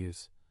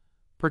values,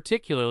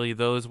 particularly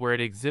those where it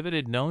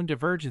exhibited known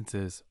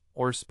divergences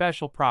or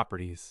special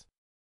properties.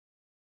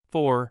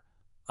 4.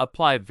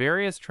 Apply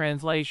various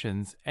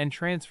translations and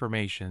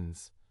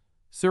transformations.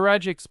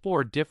 Suraj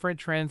explored different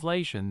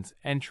translations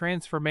and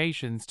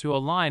transformations to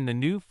align the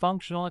new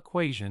functional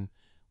equation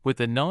with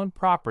the known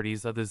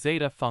properties of the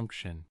zeta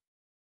function.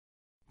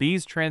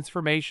 These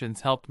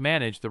transformations helped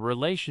manage the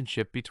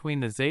relationship between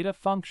the zeta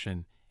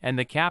function and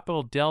the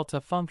capital delta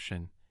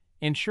function,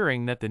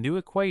 ensuring that the new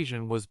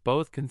equation was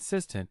both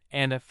consistent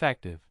and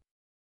effective.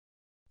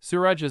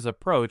 Suraj's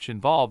approach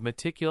involved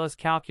meticulous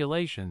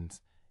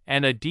calculations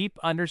and a deep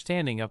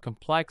understanding of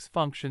complex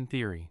function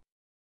theory.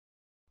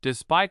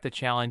 Despite the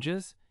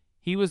challenges,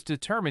 he was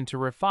determined to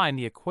refine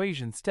the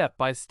equation step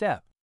by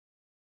step.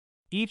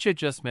 Each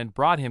adjustment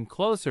brought him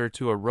closer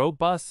to a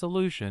robust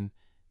solution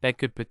that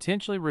could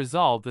potentially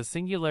resolve the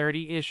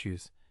singularity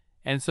issues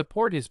and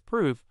support his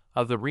proof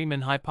of the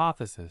Riemann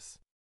hypothesis.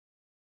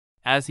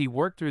 As he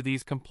worked through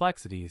these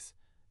complexities,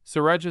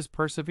 Suraj's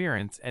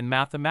perseverance and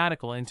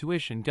mathematical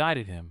intuition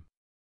guided him.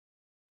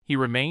 He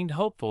remained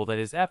hopeful that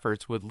his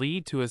efforts would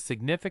lead to a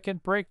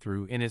significant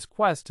breakthrough in his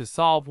quest to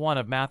solve one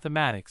of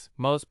mathematics'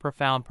 most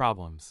profound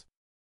problems.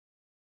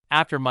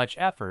 After much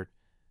effort,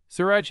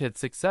 Suraj had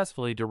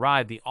successfully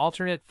derived the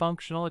alternate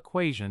functional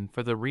equation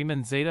for the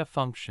Riemann zeta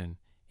function,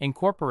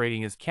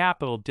 incorporating his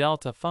capital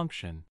delta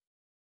function.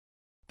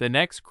 The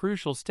next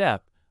crucial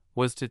step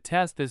was to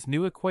test this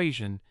new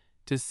equation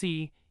to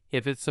see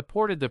if it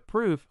supported the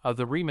proof of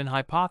the Riemann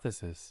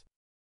hypothesis.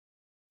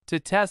 To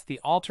test the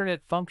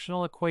alternate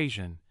functional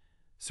equation,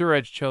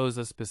 Suraj chose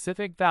a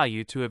specific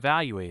value to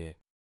evaluate it.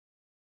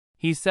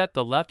 He set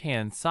the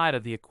left-hand side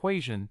of the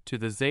equation to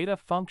the zeta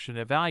function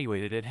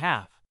evaluated at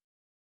half.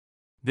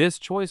 This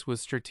choice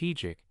was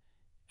strategic,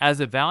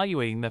 as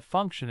evaluating the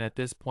function at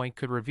this point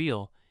could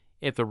reveal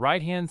if the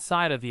right-hand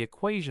side of the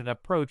equation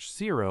approached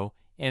zero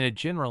in a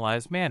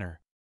generalized manner.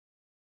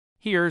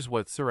 Here's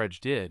what Suraj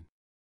did.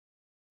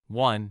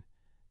 1.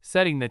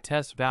 Setting the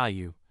test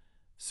value,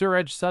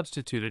 Suraj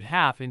substituted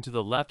half into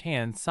the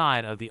left-hand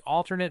side of the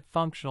alternate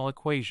functional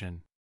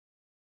equation.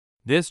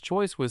 This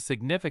choice was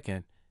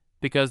significant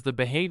because the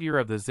behavior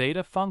of the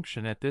zeta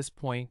function at this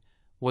point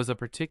was of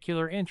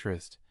particular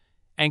interest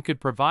and could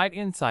provide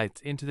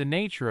insights into the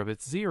nature of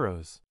its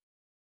zeros.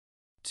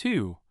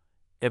 2.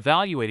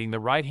 Evaluating the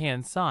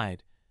right-hand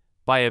side.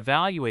 By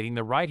evaluating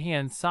the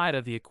right-hand side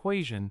of the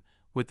equation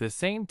with the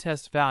same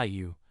test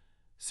value,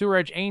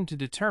 Suraj aimed to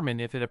determine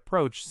if it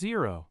approached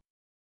zero.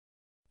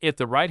 If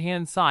the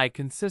right-hand side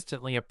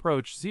consistently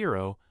approached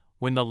zero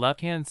when the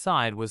left-hand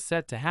side was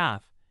set to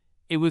half,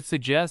 it would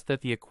suggest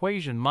that the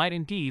equation might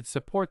indeed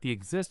support the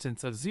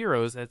existence of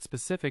zeros at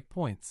specific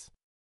points.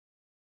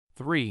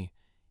 3.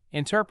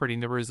 Interpreting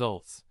the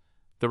results.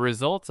 The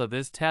results of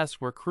this test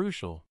were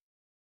crucial.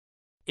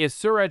 If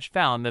Suraj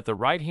found that the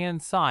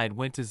right-hand side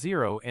went to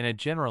zero in a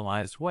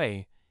generalized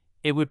way,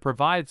 it would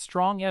provide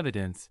strong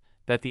evidence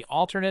that the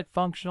alternate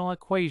functional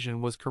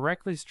equation was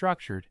correctly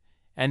structured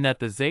and that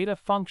the zeta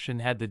function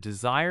had the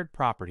desired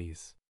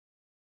properties.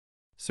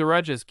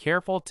 Suraj's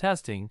careful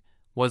testing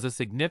was a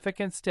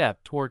significant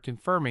step toward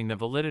confirming the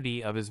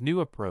validity of his new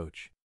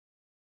approach.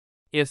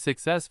 If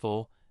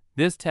successful,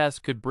 this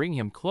test could bring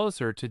him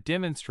closer to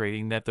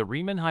demonstrating that the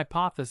Riemann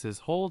hypothesis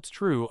holds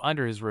true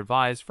under his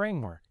revised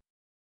framework.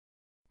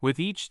 With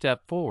each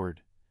step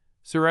forward,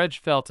 Suraj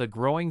felt a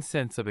growing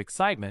sense of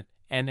excitement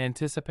and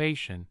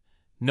anticipation,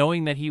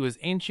 knowing that he was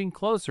inching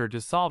closer to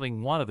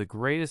solving one of the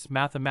greatest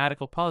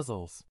mathematical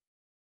puzzles.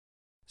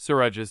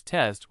 Suraj's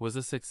test was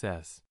a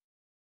success.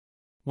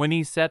 When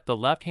he set the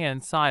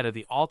left-hand side of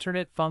the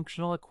alternate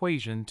functional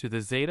equation to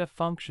the zeta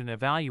function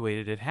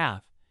evaluated at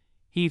half,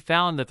 he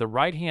found that the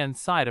right-hand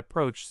side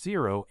approached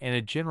zero in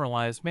a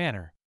generalized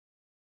manner.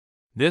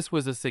 This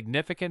was a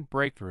significant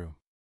breakthrough.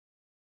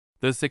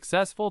 The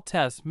successful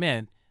test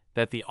meant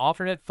that the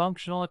alternate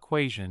functional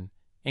equation,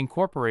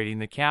 incorporating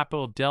the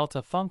capital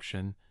delta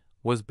function,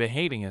 was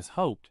behaving as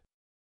hoped.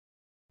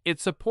 It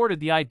supported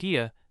the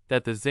idea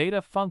that the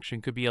zeta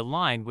function could be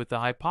aligned with the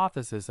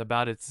hypothesis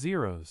about its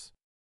zeros.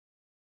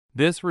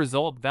 This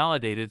result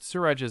validated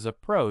Suraj's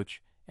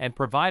approach and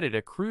provided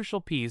a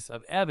crucial piece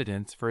of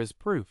evidence for his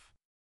proof.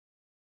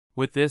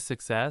 With this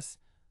success,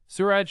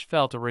 Suraj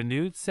felt a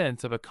renewed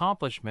sense of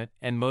accomplishment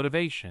and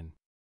motivation.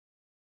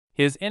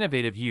 His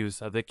innovative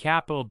use of the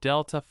capital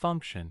delta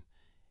function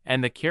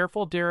and the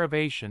careful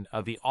derivation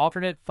of the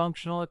alternate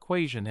functional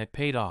equation had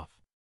paid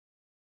off.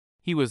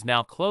 He was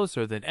now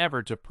closer than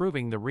ever to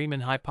proving the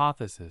Riemann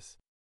hypothesis.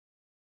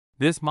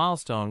 This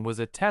milestone was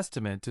a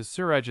testament to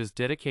Suraj's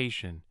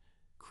dedication,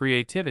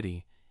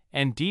 creativity,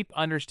 and deep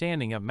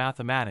understanding of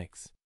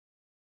mathematics.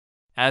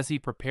 As he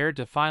prepared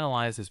to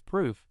finalize his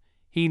proof,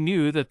 he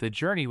knew that the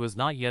journey was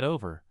not yet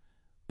over,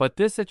 but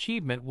this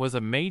achievement was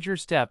a major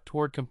step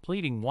toward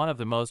completing one of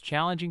the most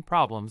challenging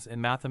problems in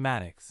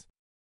mathematics.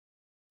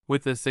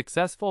 With the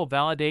successful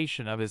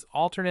validation of his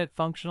alternate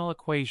functional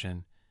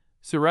equation,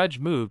 Suraj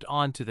moved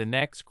on to the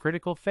next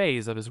critical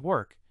phase of his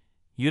work,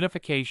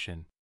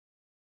 unification.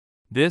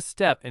 This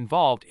step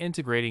involved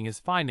integrating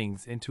his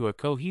findings into a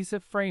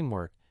cohesive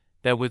framework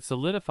that would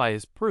solidify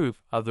his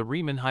proof of the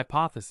Riemann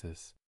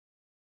hypothesis.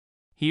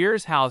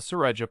 Here's how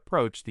Suraj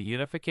approached the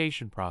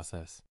unification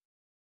process.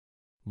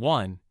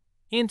 1.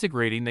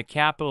 Integrating the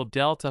capital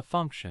delta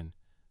function.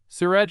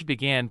 Suraj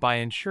began by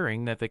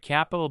ensuring that the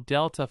capital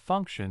delta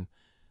function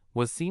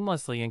was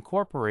seamlessly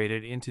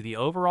incorporated into the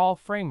overall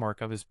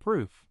framework of his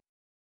proof.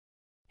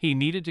 He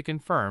needed to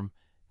confirm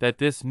that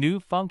this new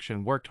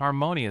function worked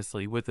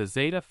harmoniously with the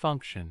zeta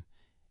function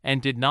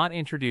and did not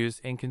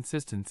introduce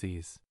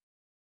inconsistencies.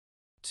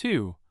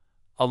 2.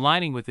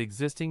 Aligning with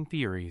existing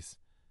theories.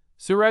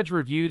 Suraj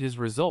reviewed his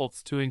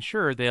results to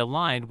ensure they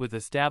aligned with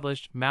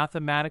established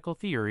mathematical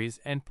theories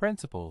and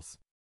principles.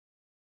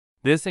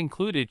 This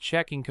included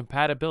checking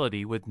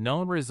compatibility with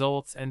known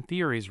results and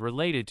theories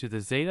related to the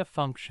zeta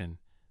function,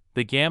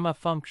 the gamma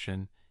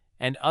function,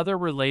 and other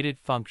related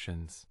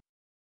functions.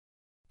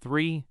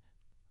 3.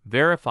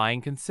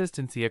 Verifying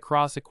consistency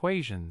across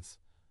equations.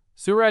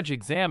 Suraj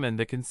examined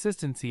the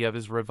consistency of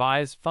his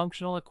revised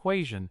functional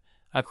equation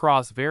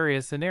across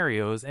various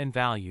scenarios and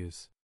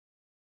values.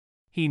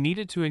 He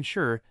needed to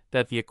ensure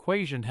that the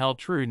equation held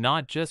true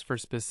not just for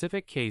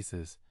specific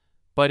cases,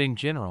 but in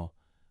general,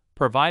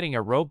 providing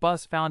a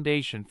robust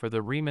foundation for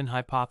the Riemann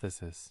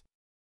hypothesis.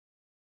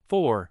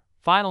 4.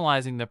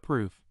 Finalizing the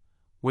proof.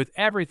 With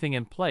everything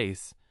in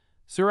place,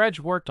 Suraj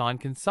worked on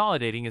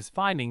consolidating his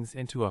findings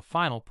into a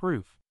final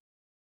proof.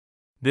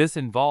 This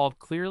involved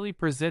clearly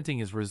presenting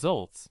his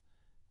results,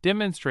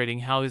 demonstrating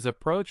how his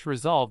approach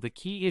resolved the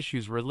key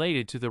issues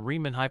related to the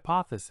Riemann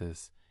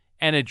hypothesis,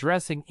 and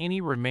addressing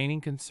any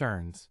remaining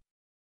concerns.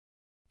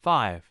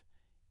 5.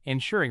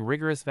 Ensuring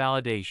rigorous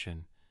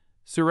validation.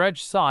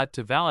 Suraj sought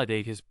to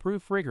validate his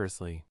proof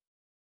rigorously.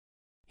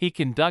 He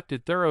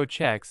conducted thorough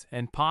checks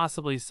and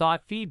possibly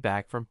sought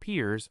feedback from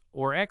peers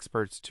or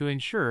experts to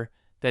ensure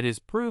that his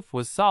proof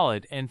was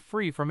solid and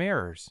free from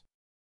errors.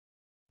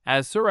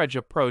 As Suraj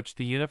approached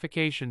the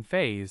unification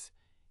phase,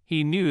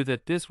 he knew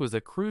that this was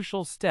a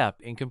crucial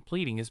step in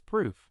completing his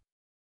proof.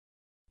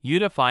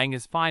 Unifying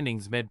his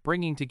findings meant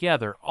bringing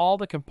together all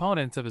the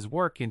components of his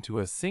work into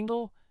a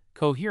single,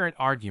 coherent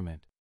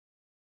argument.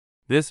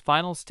 This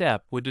final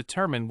step would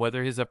determine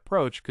whether his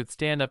approach could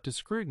stand up to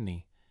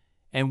scrutiny,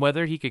 and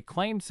whether he could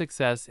claim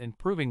success in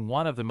proving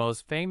one of the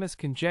most famous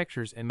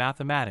conjectures in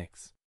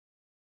mathematics.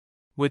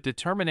 With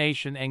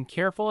determination and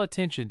careful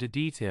attention to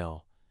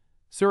detail,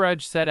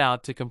 Suraj set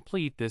out to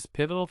complete this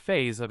pivotal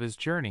phase of his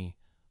journey,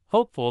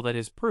 hopeful that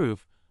his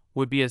proof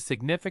would be a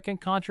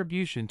significant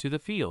contribution to the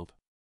field.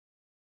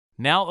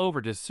 Now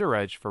over to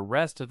Suraj for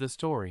rest of the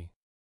story.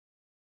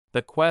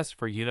 The quest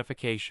for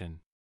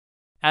unification.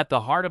 At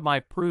the heart of my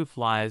proof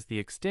lies the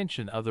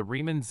extension of the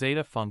Riemann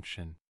zeta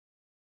function.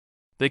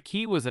 The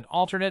key was an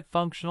alternate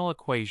functional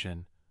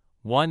equation,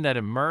 one that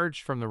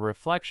emerged from the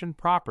reflection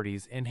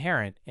properties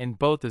inherent in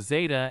both the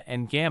zeta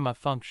and gamma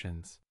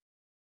functions.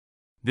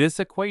 This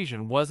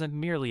equation wasn't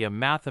merely a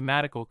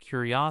mathematical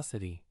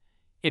curiosity,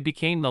 it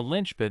became the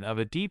linchpin of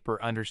a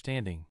deeper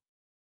understanding.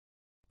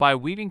 By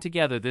weaving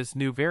together this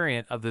new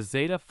variant of the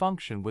zeta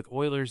function with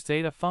Euler's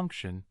zeta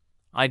function,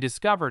 I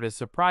discovered a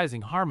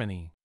surprising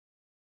harmony.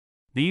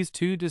 These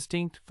two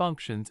distinct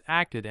functions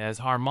acted as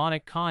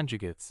harmonic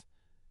conjugates,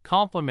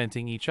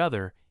 complementing each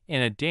other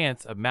in a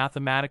dance of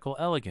mathematical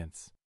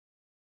elegance.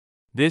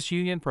 This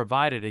union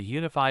provided a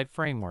unified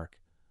framework,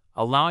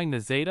 allowing the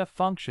zeta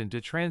function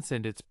to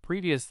transcend its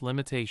previous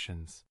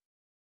limitations.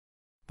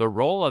 The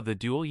role of the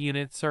dual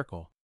unit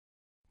circle.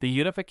 The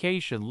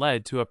unification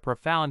led to a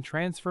profound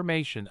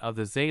transformation of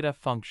the zeta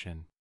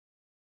function.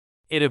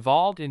 It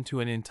evolved into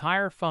an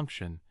entire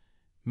function,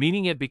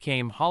 meaning it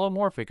became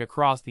holomorphic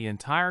across the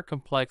entire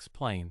complex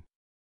plane.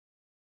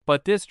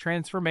 But this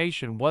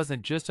transformation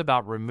wasn't just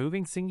about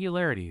removing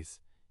singularities,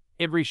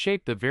 it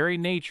reshaped the very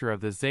nature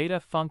of the zeta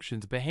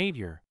function's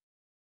behavior.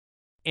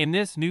 In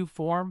this new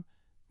form,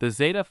 the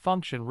zeta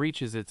function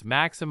reaches its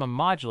maximum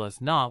modulus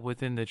not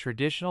within the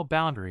traditional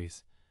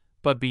boundaries,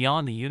 but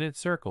beyond the unit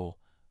circle,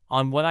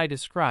 on what I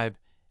describe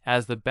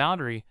as the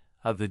boundary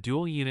of the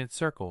dual unit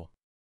circle.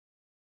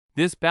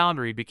 This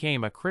boundary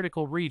became a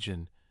critical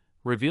region,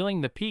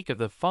 revealing the peak of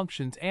the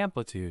function's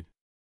amplitude.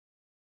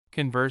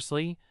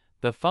 Conversely,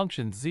 the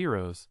function's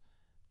zeros,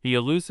 the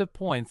elusive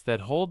points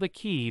that hold the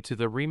key to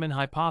the Riemann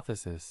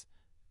hypothesis,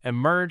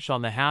 emerged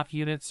on the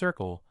half-unit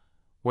circle,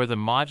 where the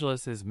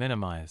modulus is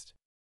minimized.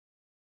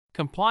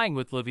 Complying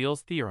with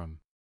Leveille's theorem.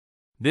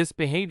 This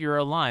behavior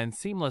aligns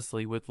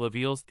seamlessly with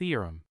Leveille's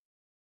theorem.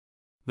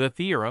 The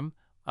theorem,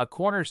 a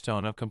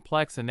cornerstone of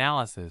complex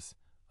analysis,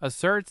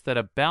 asserts that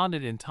a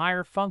bounded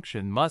entire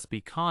function must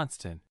be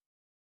constant.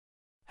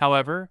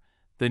 However,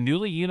 the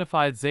newly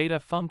unified zeta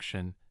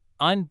function,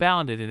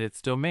 unbounded in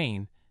its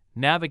domain,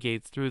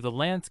 navigates through the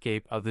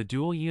landscape of the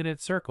dual unit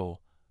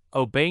circle,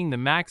 obeying the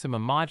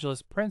maximum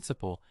modulus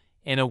principle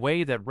in a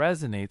way that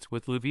resonates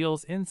with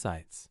Leveille's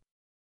insights.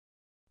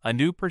 A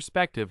new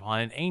perspective on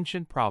an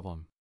ancient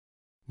problem.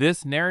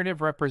 This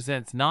narrative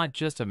represents not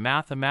just a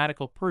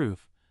mathematical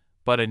proof,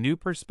 but a new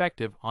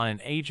perspective on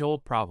an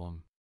age-old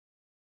problem.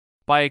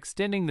 By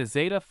extending the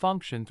zeta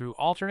function through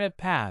alternate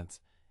paths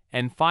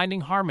and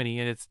finding harmony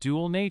in its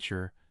dual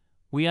nature,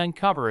 we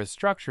uncover a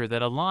structure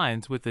that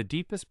aligns with the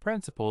deepest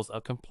principles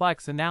of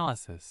complex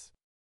analysis.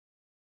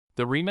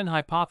 The Riemann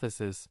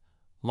hypothesis,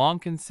 long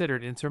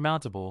considered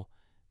insurmountable,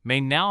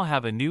 may now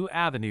have a new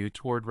avenue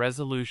toward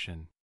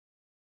resolution.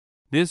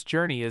 This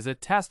journey is a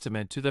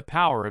testament to the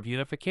power of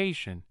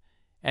unification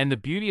and the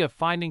beauty of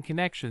finding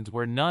connections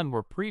where none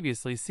were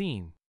previously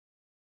seen.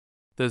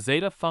 The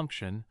zeta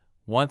function,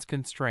 once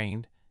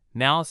constrained,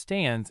 now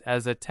stands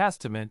as a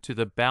testament to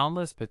the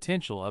boundless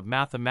potential of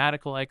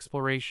mathematical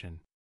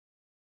exploration.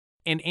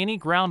 In any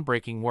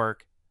groundbreaking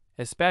work,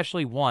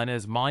 especially one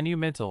as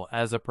monumental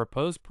as a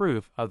proposed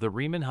proof of the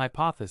Riemann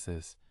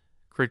hypothesis,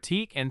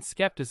 critique and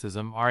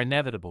skepticism are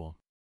inevitable.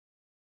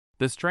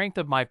 The strength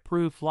of my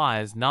proof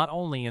lies not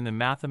only in the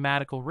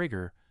mathematical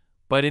rigor,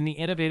 but in the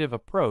innovative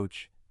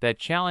approach that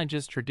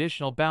challenges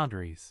traditional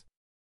boundaries.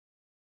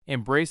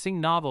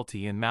 Embracing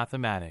novelty in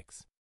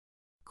mathematics.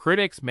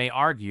 Critics may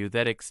argue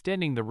that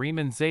extending the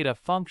Riemann zeta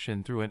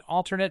function through an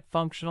alternate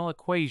functional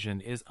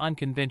equation is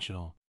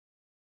unconventional.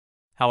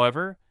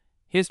 However,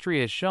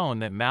 history has shown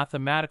that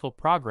mathematical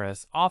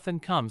progress often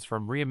comes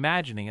from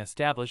reimagining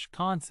established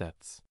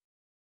concepts.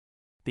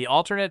 The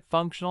alternate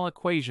functional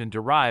equation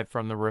derived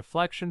from the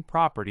reflection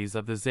properties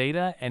of the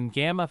zeta and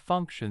gamma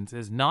functions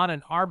is not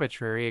an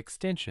arbitrary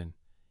extension.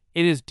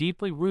 It is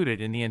deeply rooted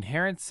in the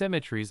inherent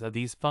symmetries of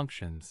these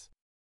functions.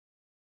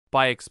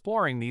 By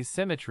exploring these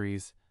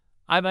symmetries,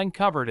 I've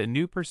uncovered a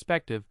new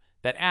perspective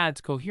that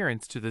adds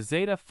coherence to the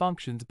zeta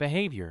function's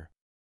behavior.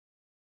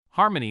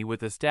 Harmony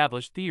with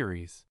established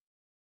theories.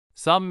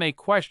 Some may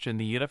question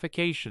the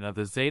unification of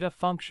the zeta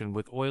function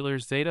with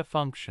Euler's zeta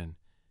function,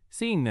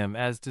 seeing them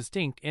as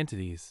distinct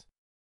entities.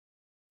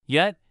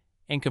 Yet,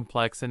 in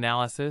complex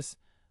analysis,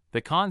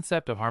 the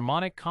concept of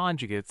harmonic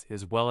conjugates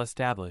is well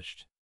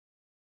established.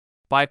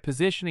 By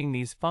positioning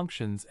these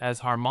functions as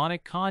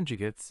harmonic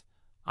conjugates,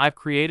 I've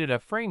created a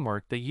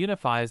framework that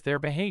unifies their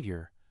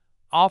behavior,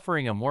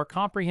 offering a more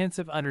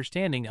comprehensive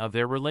understanding of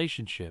their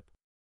relationship.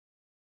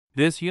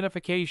 This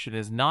unification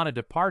is not a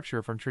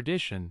departure from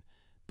tradition,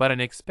 but an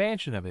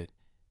expansion of it,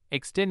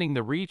 extending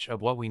the reach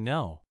of what we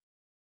know.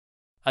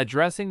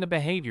 Addressing the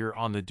behavior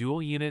on the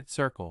dual unit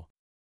circle.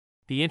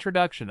 The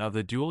introduction of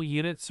the dual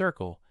unit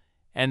circle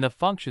and the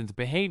function's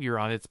behavior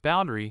on its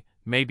boundary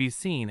may be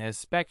seen as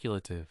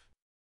speculative.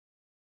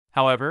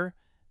 However,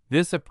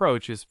 this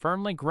approach is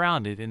firmly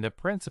grounded in the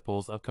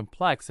principles of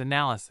complex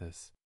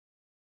analysis.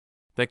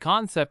 The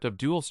concept of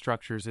dual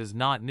structures is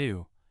not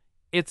new.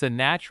 It's a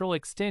natural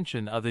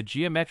extension of the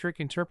geometric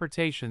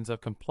interpretations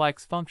of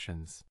complex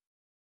functions.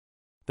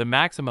 The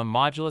maximum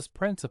modulus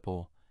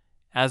principle,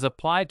 as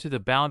applied to the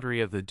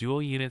boundary of the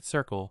dual unit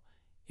circle,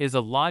 is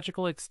a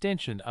logical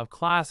extension of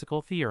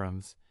classical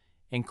theorems,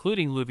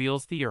 including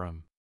Leveille's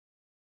theorem.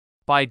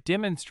 By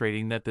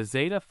demonstrating that the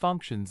zeta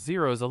function's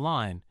zeros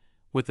align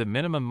with the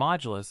minimum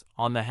modulus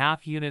on the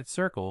half-unit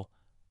circle,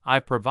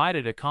 I've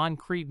provided a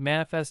concrete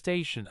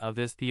manifestation of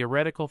this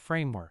theoretical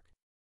framework.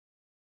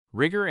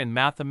 Rigor and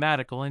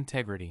mathematical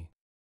integrity.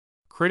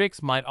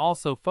 Critics might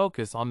also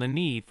focus on the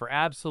need for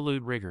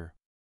absolute rigor.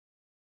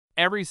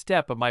 Every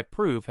step of my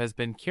proof has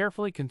been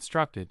carefully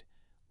constructed,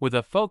 with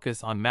a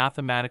focus on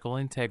mathematical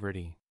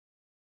integrity.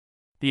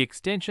 The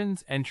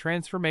extensions and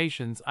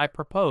transformations I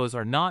propose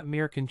are not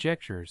mere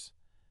conjectures.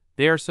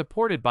 They are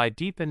supported by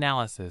deep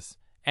analysis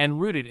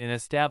and rooted in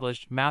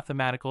established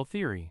mathematical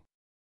theory.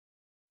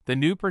 The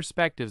new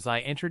perspectives I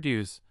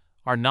introduce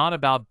are not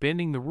about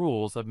bending the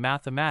rules of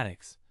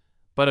mathematics,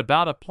 but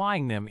about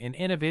applying them in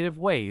innovative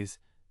ways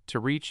to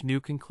reach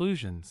new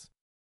conclusions.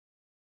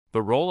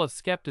 The role of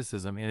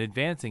skepticism in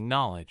advancing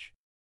knowledge.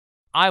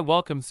 I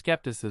welcome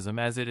skepticism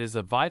as it is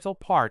a vital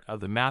part of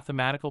the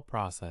mathematical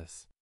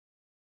process.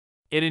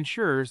 It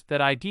ensures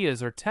that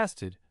ideas are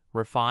tested,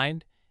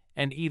 refined,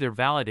 and either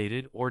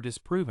validated or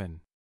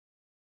disproven.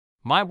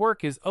 My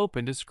work is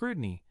open to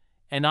scrutiny,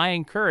 and I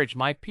encourage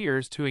my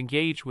peers to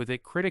engage with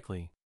it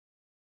critically.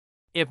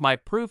 If my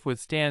proof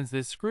withstands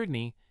this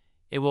scrutiny,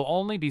 it will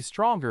only be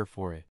stronger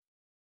for it.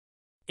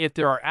 If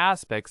there are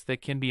aspects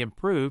that can be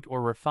improved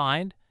or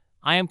refined,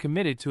 I am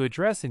committed to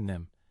addressing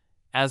them,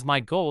 as my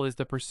goal is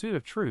the pursuit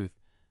of truth,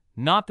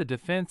 not the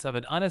defense of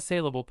an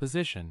unassailable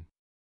position.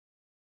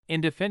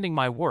 In defending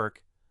my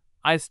work,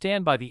 I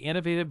stand by the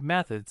innovative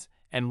methods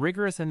and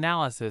rigorous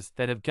analysis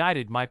that have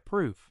guided my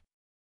proof.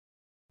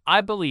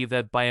 I believe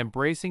that by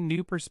embracing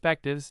new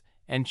perspectives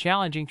and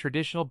challenging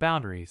traditional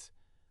boundaries,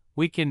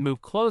 we can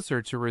move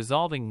closer to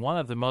resolving one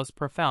of the most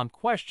profound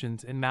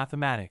questions in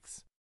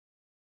mathematics.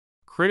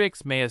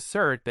 Critics may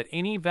assert that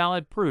any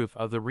valid proof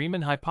of the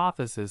Riemann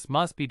hypothesis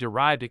must be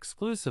derived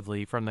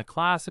exclusively from the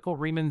classical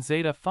Riemann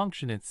zeta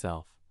function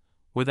itself,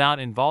 without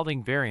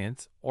involving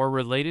variance or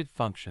related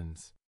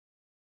functions.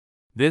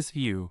 This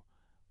view,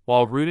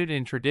 while rooted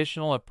in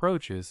traditional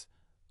approaches,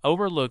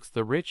 overlooks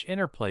the rich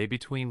interplay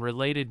between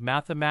related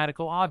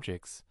mathematical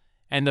objects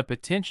and the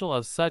potential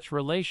of such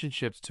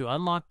relationships to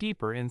unlock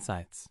deeper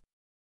insights.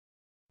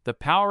 The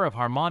power of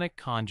harmonic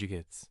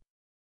conjugates.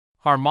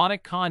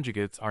 Harmonic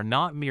conjugates are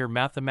not mere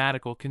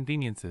mathematical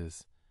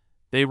conveniences.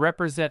 They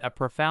represent a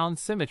profound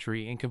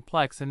symmetry in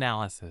complex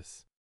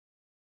analysis.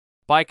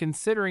 By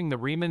considering the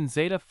Riemann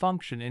zeta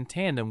function in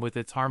tandem with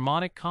its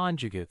harmonic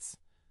conjugates,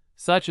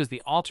 such as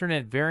the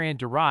alternate variant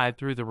derived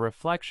through the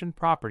reflection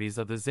properties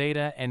of the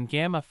zeta and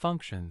gamma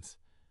functions,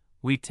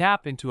 we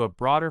tap into a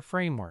broader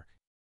framework.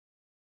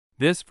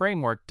 This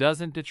framework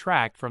doesn't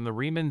detract from the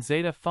Riemann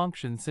zeta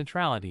function's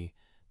centrality,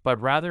 but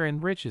rather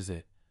enriches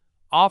it,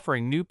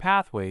 offering new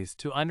pathways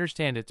to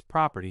understand its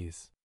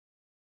properties.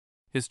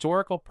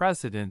 Historical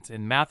precedents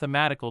in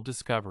mathematical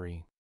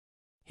discovery.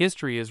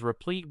 History is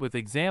replete with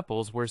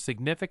examples where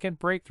significant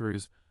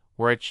breakthroughs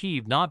were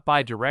achieved not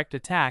by direct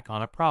attack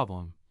on a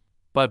problem,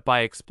 but by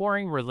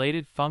exploring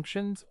related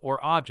functions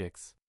or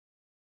objects.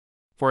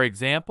 For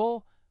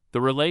example,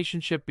 the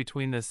relationship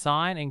between the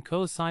sine and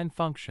cosine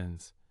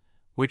functions,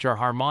 which are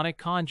harmonic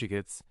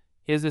conjugates,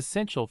 is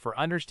essential for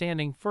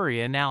understanding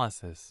Fourier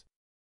analysis.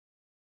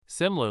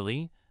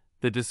 Similarly,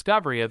 the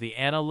discovery of the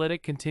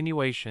analytic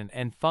continuation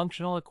and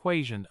functional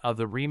equation of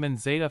the Riemann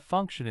zeta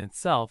function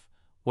itself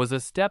was a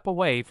step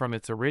away from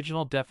its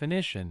original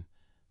definition,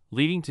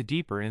 leading to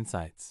deeper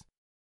insights.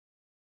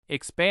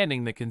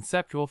 Expanding the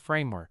conceptual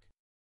framework.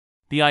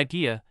 The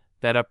idea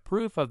that a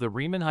proof of the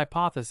Riemann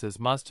hypothesis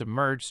must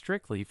emerge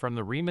strictly from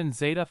the Riemann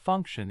zeta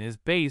function is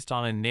based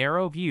on a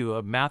narrow view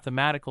of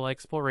mathematical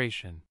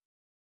exploration.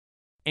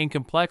 In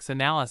complex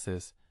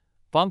analysis,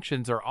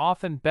 functions are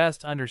often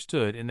best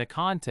understood in the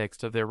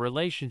context of their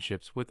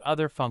relationships with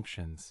other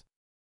functions.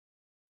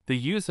 The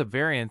use of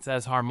variants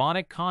as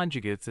harmonic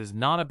conjugates is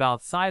not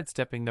about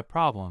sidestepping the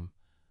problem,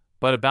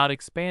 but about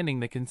expanding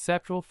the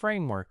conceptual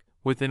framework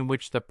within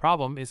which the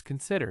problem is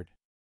considered.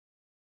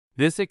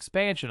 This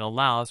expansion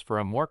allows for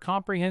a more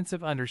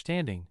comprehensive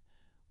understanding,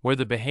 where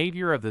the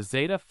behavior of the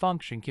zeta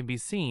function can be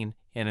seen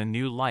in a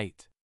new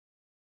light.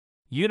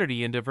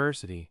 Unity in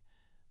diversity.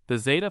 The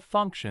zeta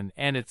function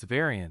and its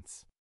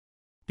variants.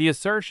 The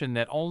assertion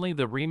that only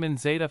the Riemann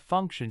zeta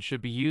function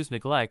should be used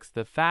neglects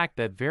the fact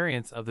that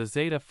variants of the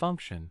zeta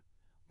function,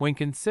 when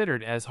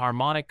considered as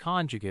harmonic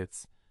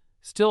conjugates,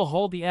 still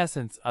hold the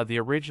essence of the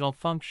original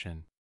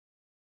function.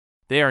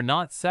 They are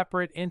not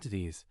separate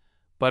entities,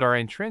 but are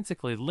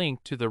intrinsically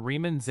linked to the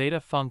Riemann zeta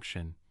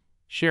function,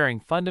 sharing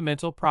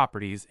fundamental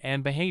properties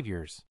and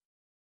behaviors.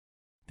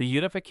 The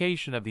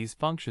unification of these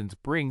functions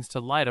brings to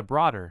light a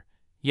broader,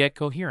 yet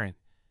coherent,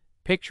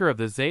 picture of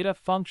the zeta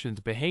function's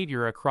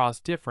behavior across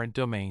different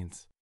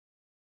domains.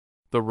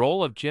 The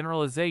role of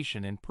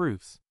generalization in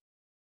proofs.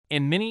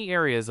 In many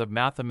areas of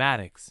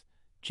mathematics,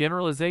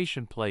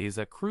 generalization plays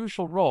a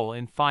crucial role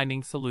in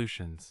finding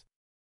solutions.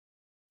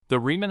 The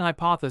Riemann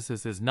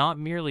hypothesis is not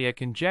merely a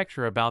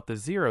conjecture about the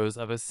zeros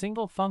of a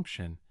single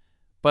function,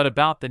 but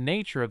about the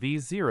nature of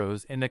these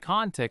zeros in the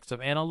context of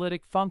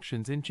analytic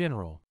functions in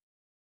general.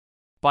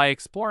 By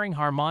exploring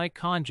harmonic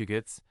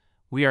conjugates,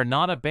 we are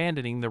not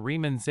abandoning the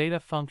Riemann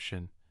zeta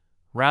function.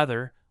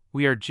 Rather,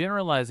 we are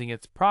generalizing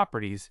its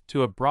properties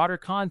to a broader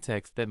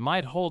context that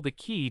might hold the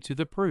key to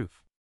the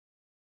proof.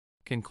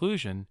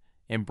 Conclusion: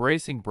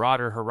 embracing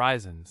broader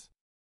horizons.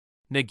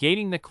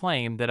 Negating the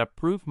claim that a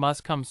proof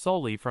must come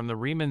solely from the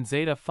Riemann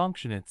zeta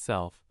function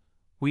itself,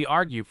 we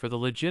argue for the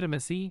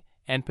legitimacy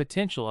and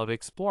potential of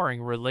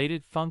exploring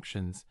related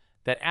functions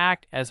that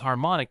act as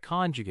harmonic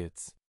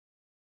conjugates.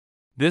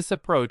 This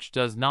approach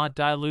does not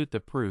dilute the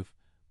proof,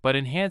 but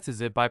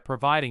enhances it by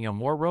providing a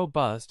more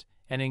robust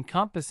and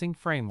encompassing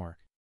framework.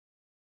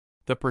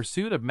 The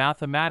pursuit of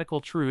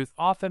mathematical truth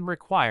often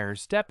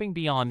requires stepping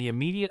beyond the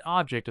immediate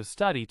object of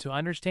study to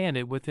understand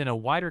it within a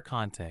wider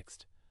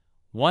context,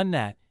 one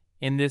that,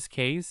 in this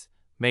case,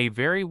 may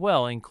very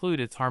well include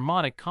its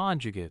harmonic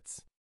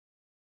conjugates.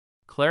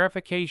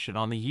 Clarification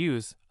on the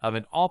use of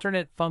an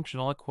alternate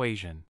functional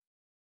equation.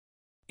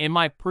 In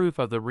my proof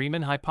of the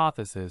Riemann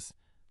hypothesis,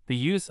 the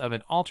use of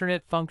an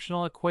alternate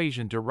functional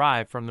equation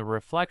derived from the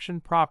reflection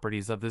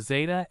properties of the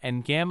zeta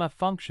and gamma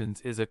functions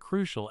is a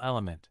crucial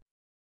element.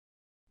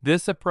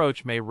 This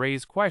approach may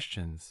raise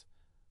questions,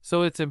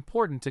 so it's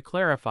important to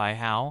clarify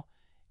how,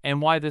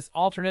 and why this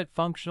alternate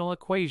functional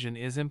equation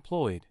is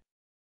employed.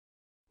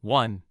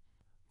 1.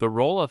 The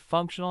role of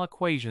functional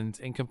equations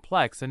in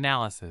complex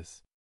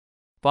analysis.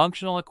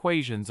 Functional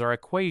equations are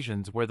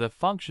equations where the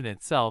function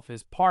itself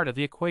is part of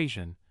the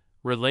equation,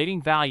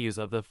 relating values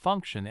of the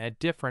function at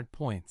different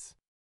points.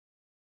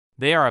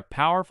 They are a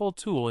powerful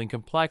tool in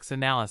complex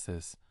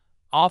analysis,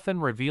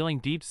 often revealing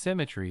deep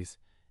symmetries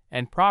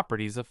and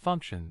properties of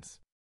functions.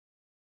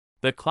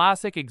 The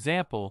classic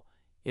example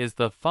is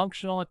the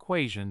functional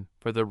equation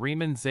for the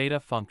Riemann zeta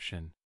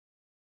function.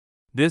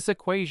 This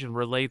equation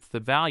relates the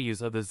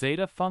values of the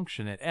zeta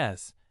function at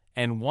s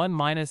and 1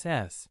 minus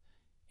s,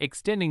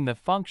 extending the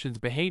function's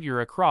behavior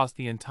across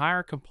the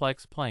entire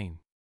complex plane.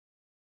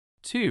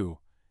 2.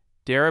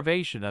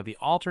 Derivation of the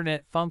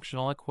alternate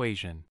functional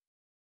equation.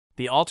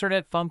 The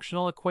alternate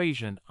functional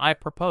equation I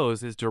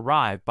propose is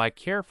derived by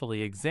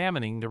carefully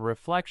examining the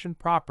reflection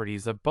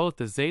properties of both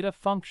the zeta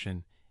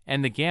function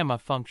and the gamma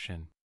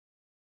function.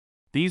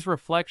 These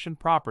reflection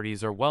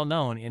properties are well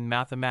known in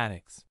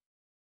mathematics.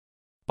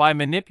 By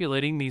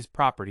manipulating these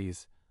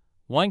properties,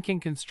 one can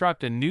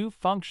construct a new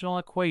functional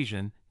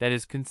equation that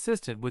is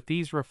consistent with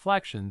these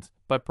reflections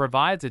but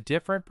provides a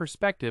different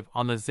perspective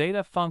on the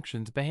zeta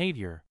function's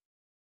behavior.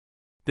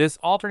 This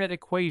alternate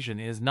equation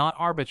is not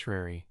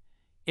arbitrary.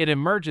 It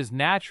emerges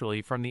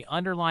naturally from the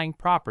underlying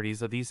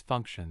properties of these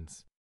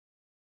functions.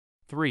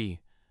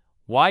 3.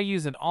 Why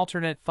use an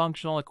alternate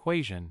functional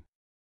equation?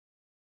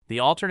 The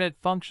alternate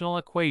functional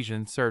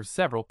equation serves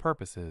several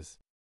purposes.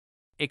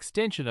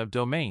 Extension of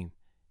domain.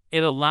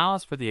 It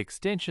allows for the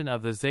extension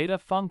of the zeta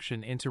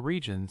function into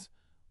regions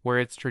where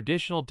its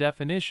traditional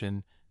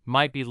definition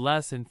might be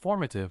less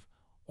informative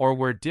or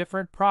where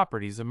different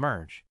properties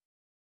emerge.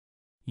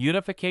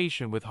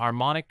 Unification with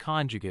harmonic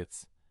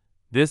conjugates.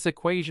 This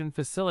equation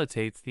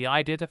facilitates the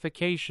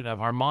identification of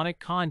harmonic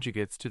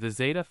conjugates to the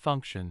zeta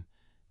function,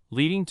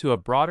 leading to a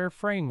broader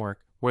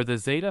framework where the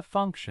zeta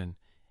function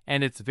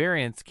and its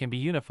variants can be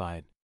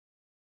unified.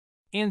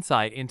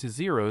 Insight into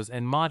zeros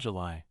and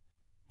moduli.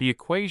 The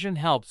equation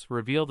helps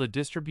reveal the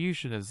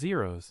distribution of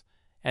zeros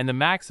and the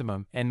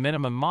maximum and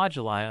minimum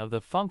moduli of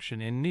the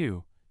function in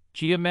new,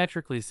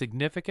 geometrically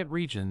significant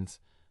regions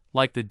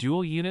like the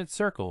dual unit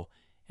circle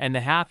and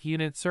the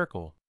half-unit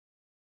circle.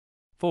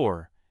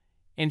 4.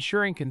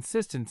 Ensuring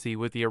consistency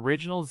with the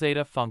original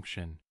zeta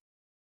function.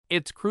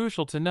 It's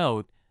crucial to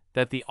note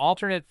that the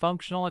alternate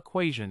functional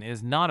equation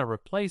is not a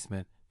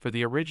replacement for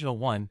the original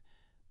one,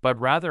 but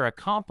rather a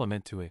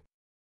complement to it.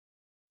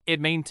 It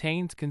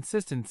maintains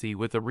consistency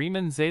with the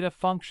Riemann zeta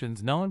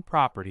function's known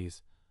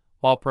properties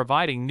while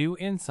providing new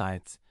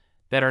insights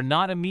that are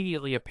not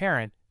immediately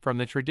apparent from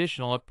the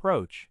traditional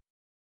approach.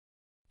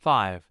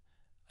 5.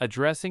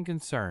 Addressing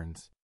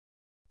concerns.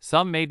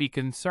 Some may be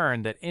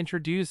concerned that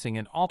introducing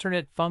an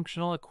alternate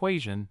functional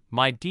equation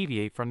might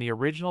deviate from the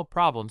original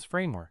problem's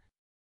framework.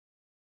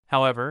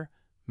 However,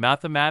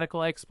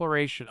 mathematical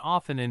exploration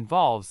often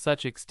involves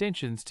such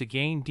extensions to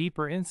gain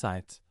deeper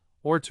insights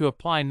or to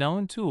apply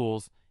known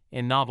tools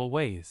in novel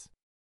ways.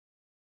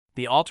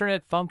 The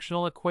alternate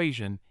functional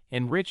equation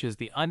enriches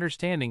the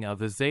understanding of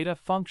the zeta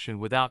function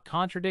without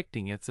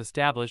contradicting its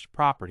established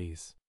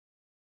properties.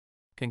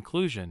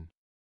 Conclusion.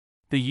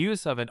 The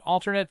use of an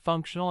alternate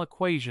functional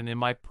equation in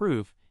my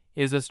proof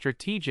is a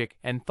strategic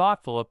and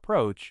thoughtful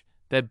approach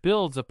that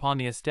builds upon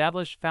the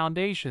established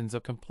foundations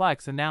of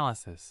complex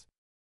analysis.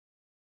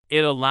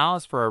 It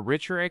allows for a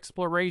richer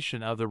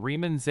exploration of the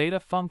Riemann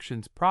zeta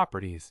function's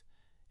properties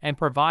and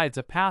provides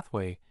a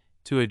pathway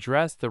to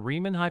address the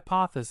Riemann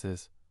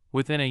hypothesis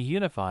within a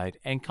unified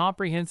and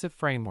comprehensive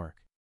framework.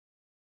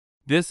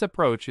 This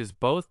approach is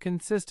both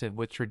consistent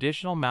with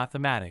traditional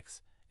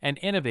mathematics and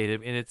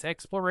innovative in its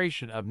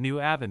exploration of new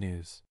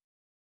avenues.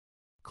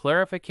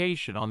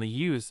 Clarification on the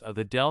use of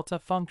the delta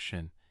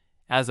function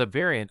as a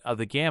variant of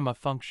the gamma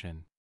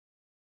function.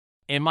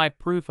 In my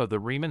proof of the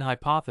Riemann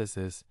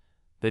hypothesis,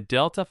 the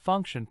delta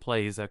function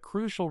plays a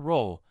crucial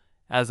role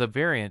as a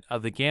variant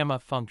of the gamma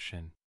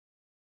function.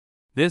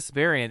 This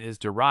variant is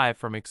derived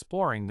from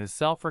exploring the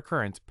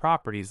self-recurrence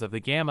properties of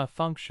the gamma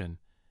function,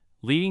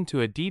 leading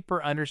to a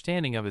deeper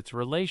understanding of its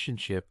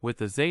relationship with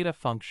the zeta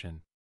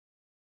function.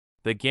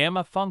 The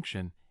gamma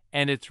function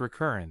and its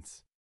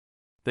recurrence.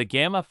 The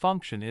gamma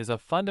function is a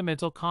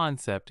fundamental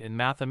concept in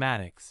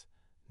mathematics,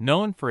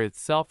 known for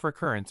its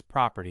self-recurrence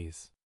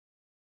properties.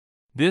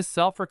 This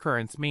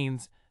self-recurrence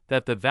means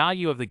that the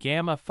value of the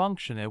gamma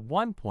function at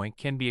one point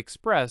can be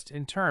expressed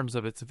in terms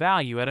of its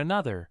value at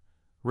another,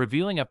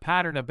 revealing a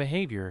pattern of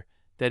behavior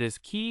that is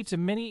key to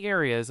many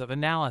areas of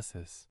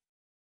analysis.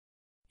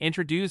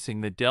 Introducing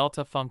the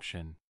delta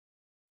function.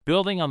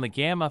 Building on the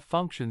gamma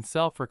function's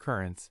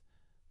self-recurrence,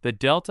 the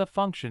delta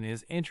function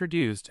is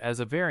introduced as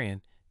a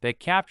variant that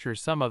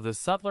captures some of the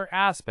subtler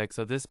aspects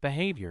of this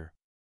behavior.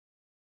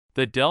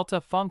 The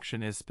delta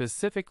function is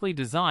specifically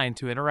designed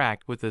to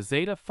interact with the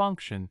zeta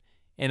function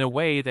in a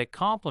way that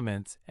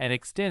complements and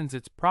extends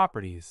its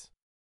properties.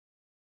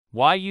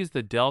 Why use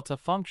the delta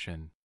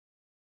function?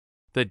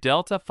 The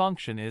delta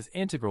function is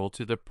integral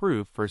to the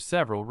proof for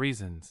several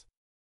reasons.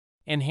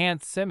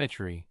 Enhanced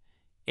symmetry.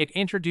 It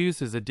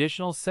introduces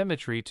additional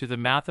symmetry to the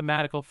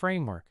mathematical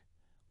framework,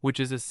 which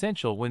is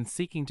essential when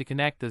seeking to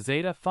connect the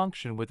zeta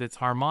function with its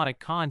harmonic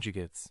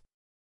conjugates.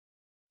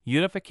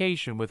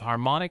 Unification with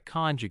harmonic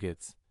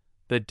conjugates.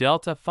 The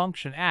delta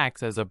function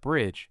acts as a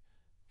bridge,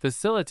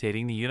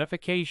 facilitating the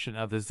unification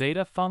of the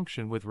zeta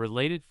function with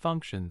related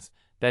functions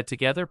that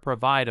together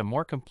provide a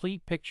more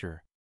complete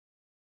picture.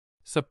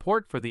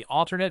 Support for the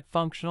alternate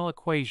functional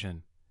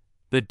equation.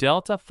 The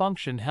delta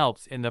function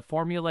helps in the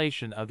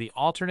formulation of the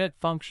alternate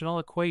functional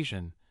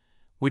equation,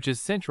 which is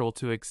central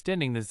to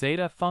extending the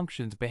zeta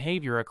function's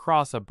behavior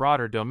across a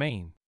broader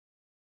domain.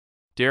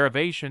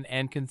 Derivation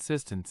and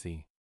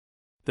consistency.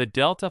 The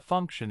delta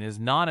function is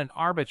not an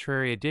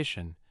arbitrary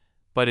addition,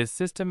 but is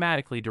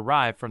systematically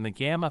derived from the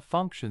gamma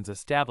function's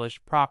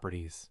established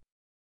properties.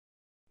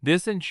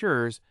 This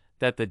ensures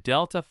that the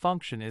delta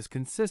function is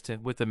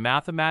consistent with the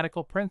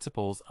mathematical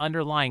principles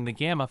underlying the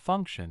gamma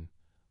function,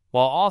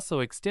 while also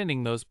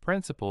extending those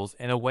principles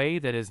in a way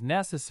that is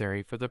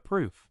necessary for the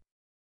proof.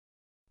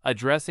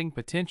 Addressing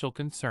potential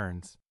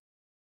concerns.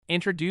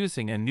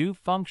 Introducing a new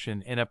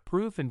function in a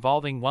proof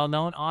involving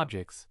well-known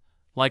objects,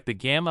 like the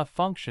gamma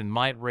function,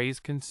 might raise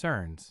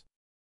concerns.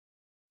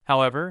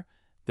 However,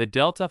 the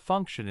delta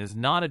function is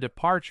not a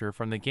departure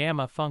from the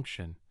gamma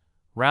function.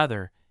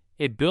 Rather,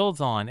 it builds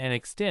on and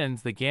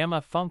extends the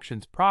gamma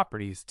function's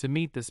properties to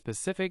meet the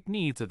specific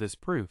needs of this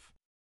proof.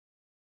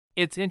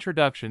 Its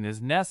introduction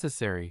is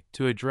necessary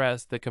to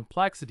address the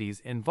complexities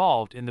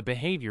involved in the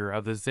behavior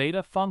of the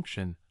zeta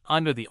function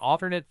under the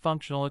alternate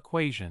functional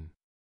equation.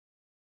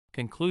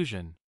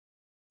 Conclusion.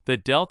 The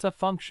delta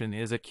function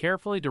is a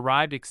carefully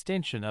derived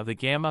extension of the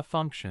gamma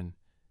function,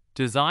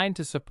 designed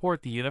to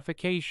support the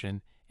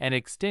unification and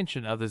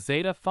extension of the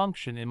zeta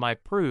function in my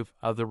proof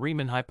of the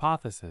Riemann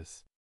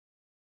hypothesis.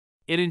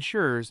 It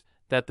ensures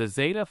that the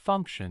zeta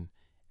function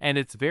and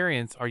its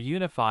variants are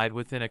unified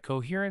within a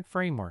coherent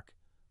framework,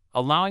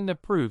 allowing the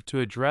proof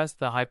to address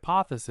the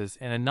hypothesis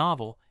in a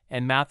novel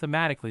and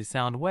mathematically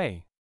sound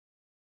way.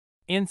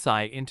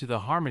 Insight into the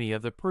harmony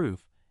of the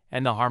proof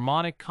and the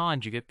harmonic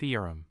conjugate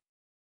theorem.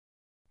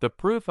 The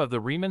proof of the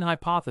Riemann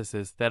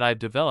hypothesis that I've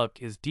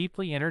developed is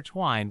deeply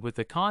intertwined with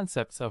the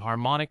concepts of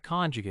harmonic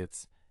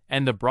conjugates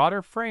and the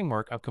broader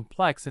framework of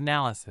complex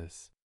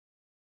analysis.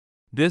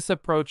 This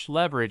approach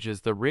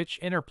leverages the rich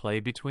interplay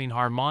between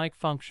harmonic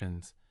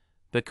functions,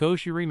 the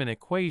Cauchy-Riemann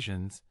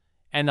equations,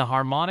 and the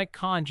harmonic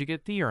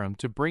conjugate theorem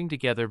to bring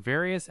together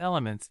various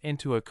elements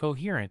into a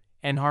coherent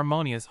and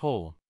harmonious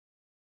whole.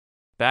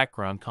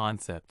 Background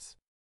concepts.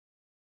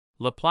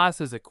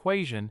 Laplace's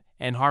equation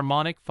and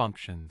harmonic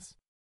functions.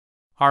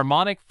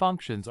 Harmonic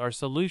functions are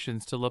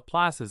solutions to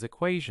Laplace's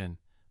equation,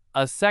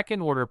 a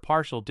second-order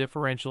partial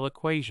differential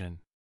equation.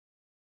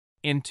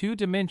 In two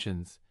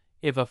dimensions,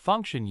 if a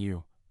function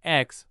u,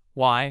 x,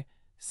 y,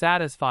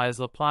 satisfies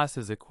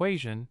Laplace's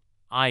equation,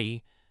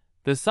 i.e.,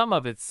 the sum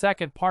of its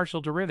second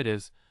partial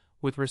derivatives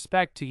with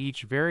respect to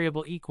each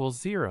variable equals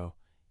 0,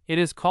 it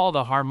is called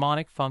a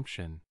harmonic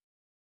function.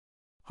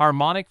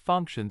 Harmonic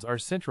functions are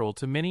central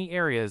to many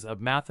areas of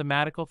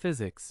mathematical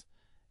physics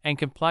and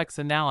complex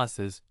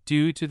analysis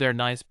due to their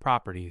nice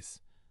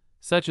properties,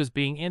 such as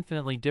being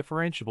infinitely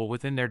differentiable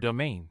within their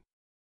domain.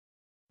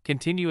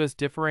 Continuous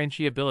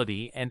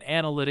differentiability and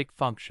analytic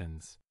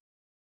functions.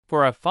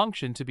 For a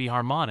function to be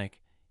harmonic,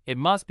 it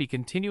must be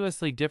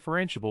continuously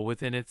differentiable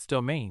within its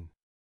domain.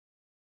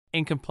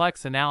 In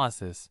complex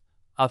analysis,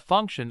 a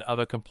function of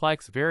a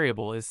complex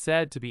variable is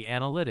said to be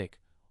analytic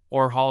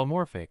or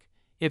holomorphic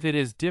if it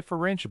is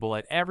differentiable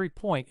at every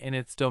point in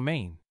its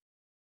domain.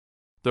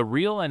 The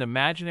real and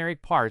imaginary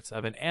parts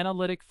of an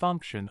analytic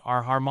function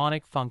are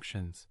harmonic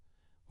functions,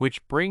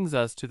 which brings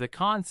us to the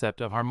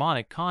concept of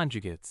harmonic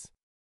conjugates.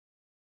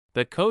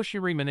 The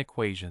Cauchy-Riemann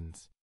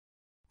equations.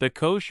 The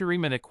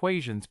Cauchy-Riemann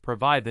equations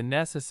provide the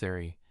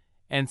necessary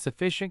and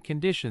sufficient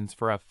conditions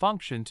for a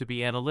function to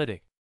be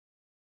analytic.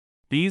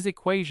 These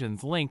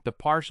equations link the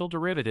partial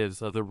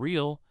derivatives of the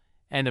real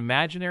and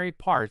imaginary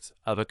parts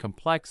of a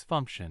complex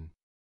function.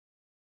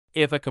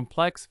 If a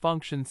complex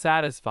function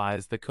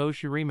satisfies the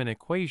Cauchy-Riemann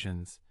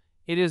equations,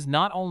 it is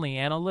not only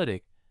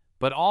analytic,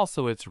 but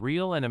also its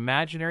real and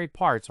imaginary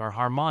parts are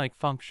harmonic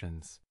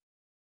functions.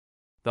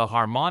 The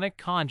harmonic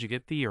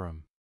conjugate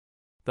theorem.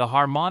 The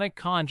harmonic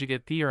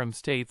conjugate theorem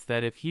states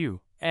that if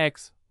u,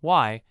 x,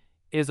 y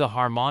is a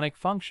harmonic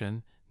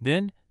function,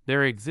 then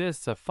there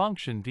exists a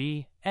function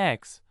v,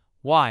 x,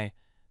 y,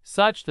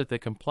 such that the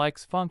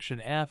complex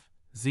function f,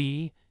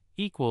 z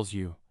equals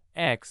u,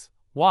 x,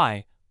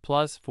 y,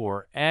 plus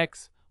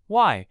 4x,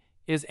 y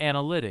is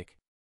analytic.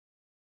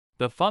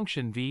 The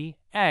function v,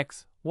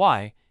 x,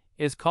 y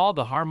is called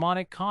the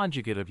harmonic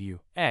conjugate of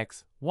u,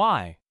 x,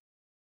 y.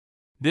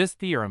 This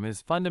theorem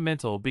is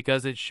fundamental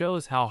because it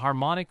shows how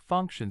harmonic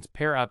functions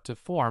pair up to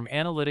form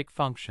analytic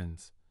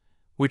functions,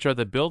 which are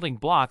the building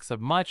blocks of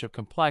much of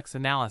complex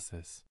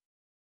analysis.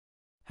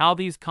 How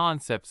these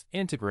concepts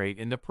integrate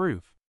in the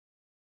proof.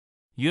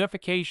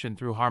 Unification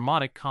through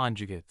harmonic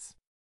conjugates.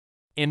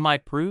 In my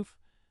proof,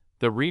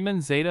 the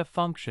Riemann zeta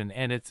function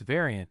and its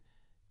variant,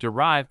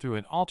 derived through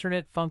an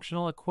alternate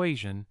functional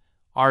equation,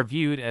 are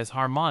viewed as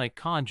harmonic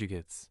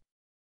conjugates.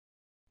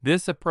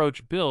 This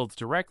approach builds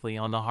directly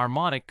on the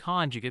harmonic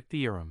conjugate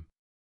theorem.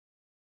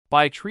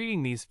 By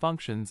treating these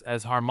functions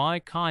as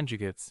harmonic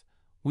conjugates,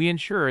 we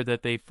ensure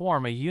that they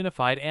form a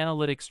unified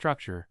analytic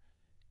structure,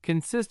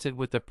 consistent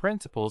with the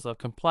principles of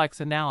complex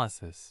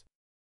analysis.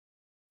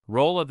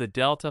 Role of the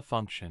delta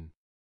function.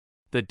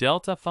 The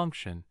delta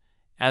function,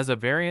 as a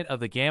variant of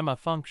the gamma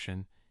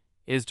function,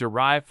 is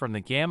derived from the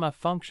gamma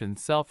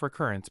function's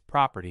self-recurrence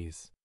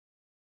properties.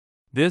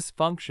 This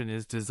function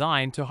is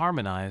designed to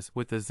harmonize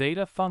with the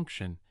zeta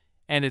function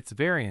and its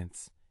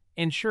variants,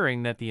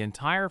 ensuring that the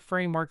entire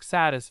framework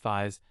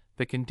satisfies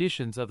the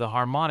conditions of the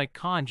harmonic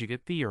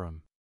conjugate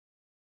theorem.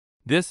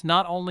 This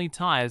not only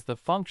ties the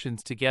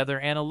functions together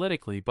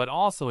analytically but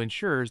also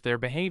ensures their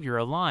behavior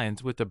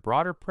aligns with the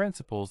broader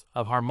principles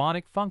of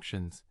harmonic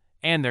functions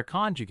and their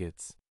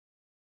conjugates.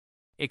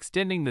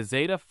 Extending the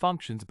zeta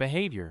function's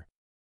behavior.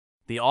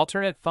 The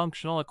alternate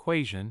functional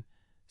equation,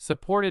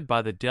 supported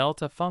by the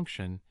delta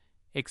function,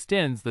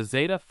 extends the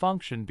zeta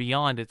function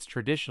beyond its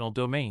traditional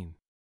domain.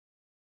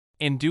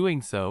 In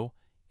doing so,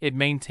 it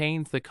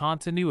maintains the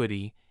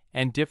continuity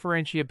and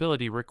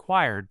differentiability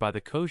required by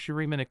the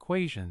Cauchy-Riemann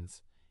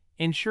equations,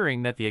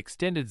 ensuring that the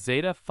extended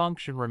zeta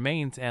function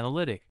remains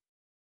analytic.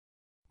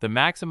 The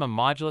maximum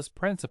modulus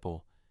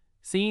principle,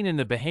 seen in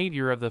the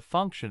behavior of the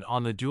function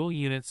on the dual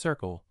unit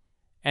circle,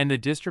 and the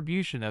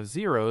distribution of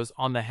zeros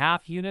on the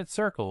half-unit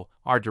circle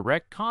are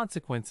direct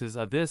consequences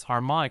of this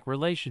harmonic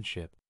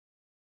relationship.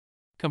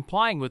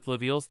 Complying with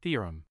Liouville's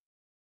theorem.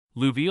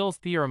 Liouville's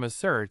theorem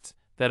asserts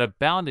that a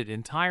bounded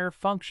entire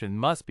function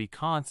must be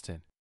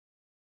constant.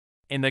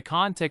 In the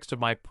context of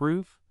my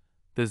proof,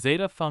 the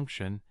zeta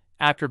function,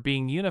 after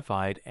being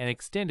unified and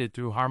extended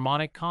through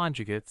harmonic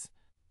conjugates,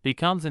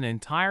 becomes an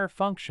entire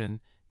function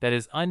that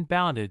is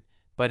unbounded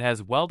but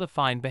has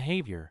well-defined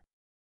behavior.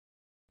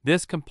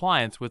 This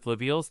compliance with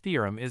Liouville's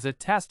theorem is a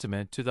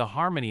testament to the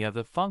harmony of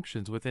the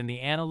functions within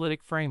the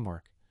analytic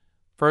framework,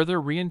 further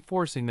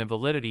reinforcing the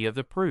validity of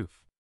the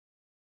proof.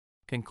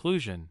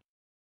 Conclusion.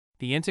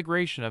 The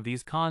integration of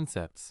these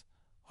concepts,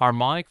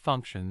 harmonic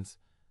functions,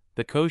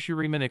 the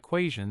Cauchy-Riemann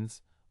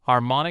equations,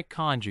 harmonic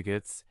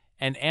conjugates,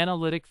 and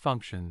analytic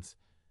functions,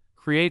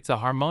 creates a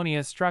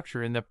harmonious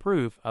structure in the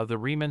proof of the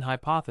Riemann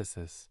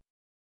hypothesis.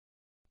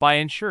 By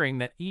ensuring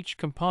that each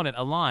component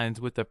aligns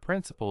with the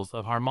principles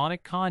of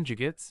harmonic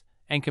conjugates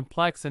and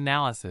complex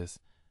analysis,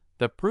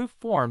 the proof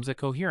forms a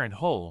coherent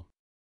whole.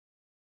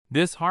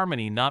 This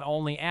harmony not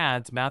only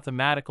adds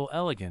mathematical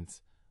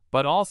elegance,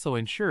 but also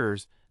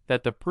ensures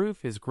that the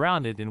proof is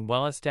grounded in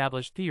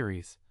well-established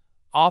theories,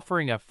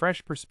 offering a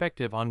fresh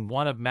perspective on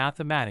one of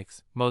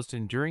mathematics' most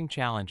enduring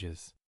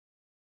challenges.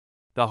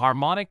 The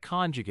harmonic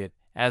conjugate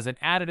as an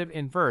additive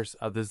inverse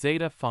of the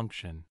zeta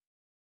function.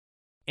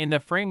 In the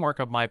framework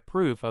of my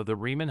proof of the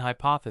Riemann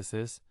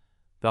hypothesis,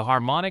 the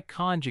harmonic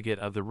conjugate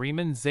of the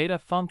Riemann zeta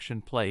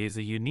function plays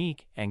a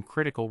unique and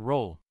critical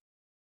role.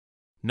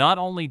 Not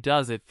only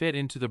does it fit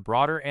into the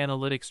broader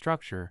analytic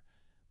structure,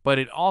 but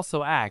it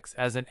also acts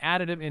as an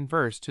additive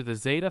inverse to the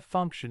zeta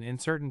function in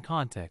certain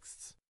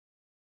contexts.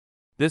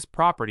 This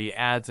property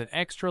adds an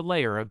extra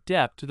layer of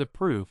depth to the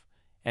proof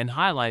and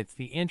highlights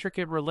the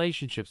intricate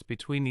relationships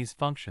between these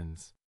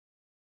functions.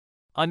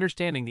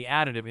 Understanding the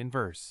additive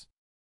inverse.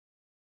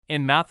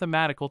 In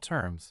mathematical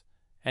terms,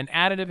 an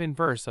additive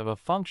inverse of a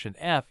function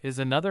f is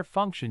another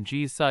function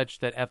g such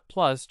that f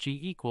plus g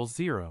equals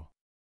 0.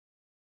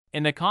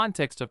 In the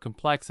context of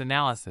complex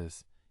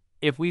analysis,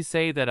 if we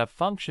say that a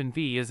function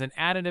v is an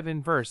additive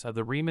inverse of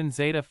the Riemann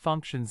zeta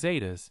function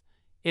zetas,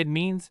 it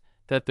means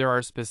that there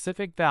are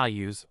specific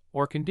values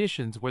or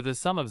conditions where the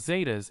sum of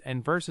zetas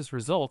and versus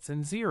results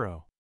in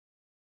 0.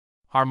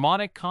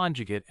 Harmonic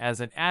conjugate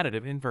as an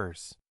additive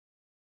inverse.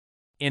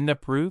 In the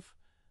proof,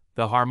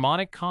 the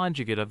harmonic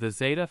conjugate of the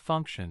zeta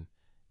function,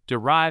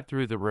 derived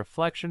through the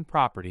reflection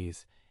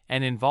properties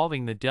and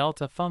involving the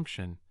delta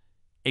function,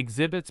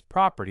 exhibits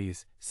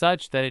properties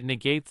such that it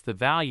negates the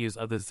values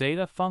of the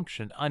zeta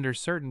function under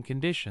certain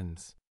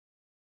conditions.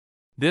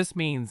 This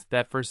means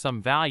that for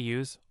some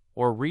values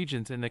or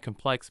regions in the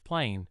complex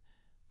plane,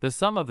 the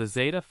sum of the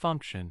zeta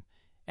function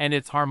and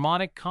its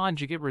harmonic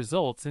conjugate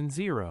results in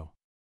 0.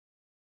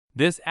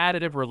 This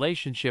additive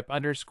relationship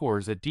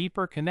underscores a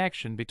deeper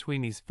connection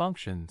between these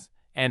functions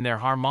and their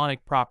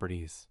harmonic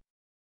properties.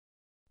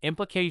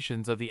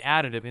 Implications of the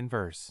additive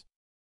inverse.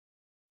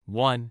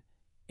 1.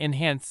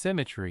 Enhanced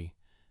symmetry.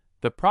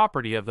 The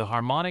property of the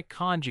harmonic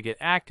conjugate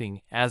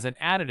acting as an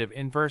additive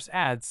inverse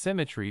adds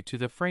symmetry to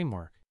the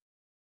framework.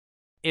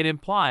 It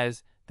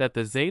implies that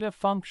the zeta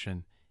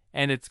function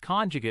and its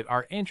conjugate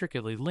are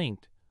intricately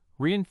linked,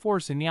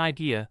 reinforcing the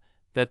idea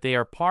that they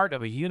are part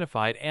of a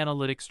unified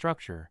analytic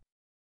structure.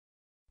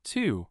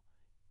 2.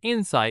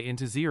 Insight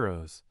into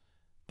zeros.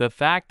 The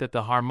fact that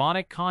the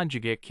harmonic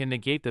conjugate can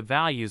negate the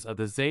values of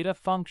the zeta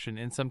function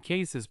in some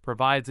cases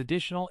provides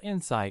additional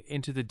insight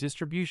into the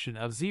distribution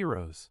of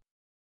zeros.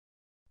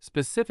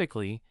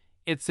 Specifically,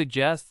 it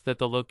suggests that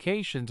the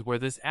locations where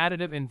this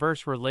additive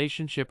inverse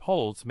relationship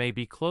holds may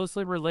be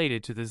closely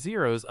related to the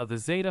zeros of the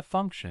zeta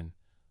function,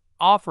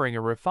 offering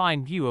a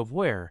refined view of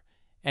where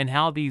and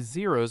how these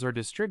zeros are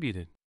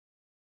distributed.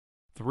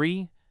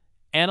 3.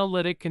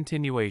 Analytic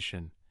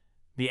continuation.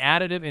 The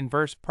additive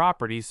inverse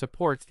property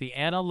supports the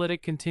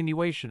analytic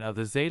continuation of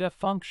the zeta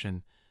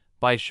function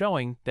by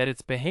showing that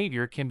its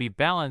behavior can be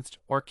balanced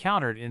or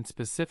countered in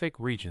specific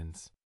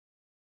regions.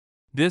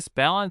 This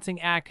balancing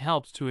act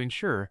helps to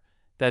ensure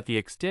that the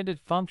extended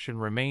function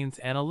remains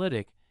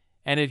analytic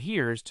and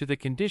adheres to the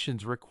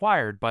conditions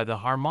required by the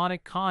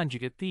harmonic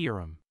conjugate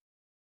theorem.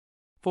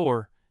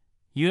 4.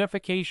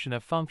 Unification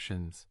of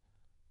functions.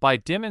 By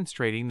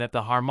demonstrating that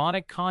the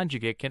harmonic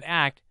conjugate can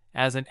act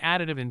as an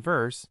additive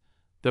inverse,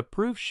 the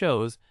proof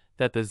shows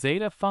that the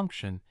zeta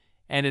function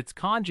and its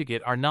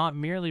conjugate are not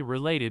merely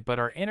related but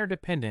are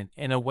interdependent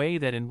in a way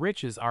that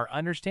enriches our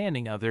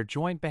understanding of their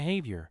joint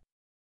behavior.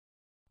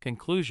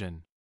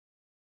 Conclusion.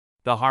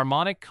 The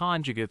harmonic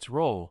conjugate's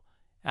role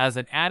as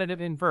an additive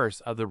inverse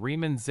of the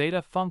Riemann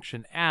zeta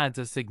function adds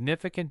a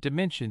significant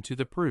dimension to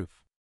the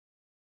proof.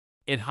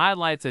 It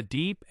highlights a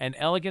deep and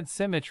elegant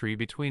symmetry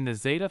between the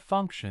zeta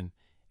function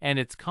and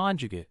its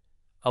conjugate,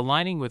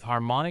 aligning with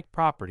harmonic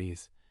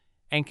properties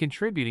and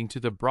contributing to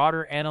the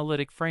broader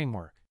analytic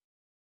framework.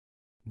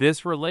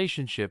 This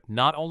relationship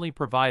not only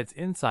provides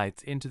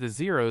insights into the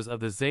zeros of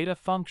the zeta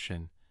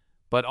function,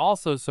 but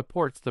also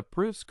supports the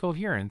proof's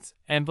coherence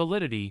and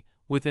validity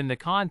within the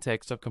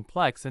context of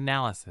complex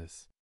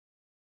analysis.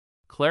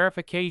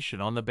 Clarification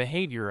on the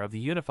behavior of the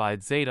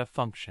unified zeta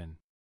function.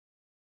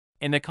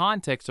 In the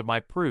context of my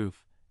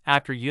proof,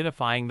 after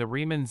unifying the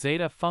Riemann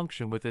zeta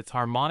function with its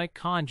harmonic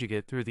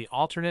conjugate through the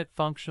alternate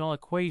functional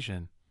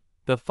equation,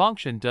 the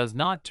function does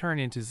not turn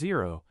into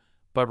zero,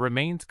 but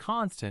remains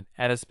constant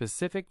at a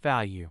specific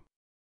value.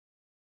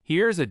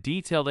 Here's a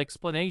detailed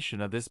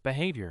explanation of this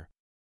behavior.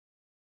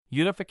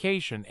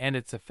 Unification and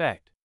its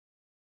effect.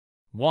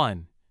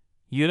 1.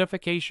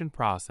 Unification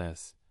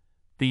process.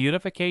 The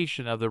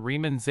unification of the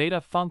Riemann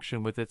zeta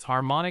function with its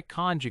harmonic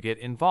conjugate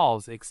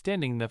involves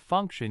extending the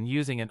function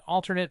using an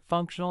alternate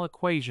functional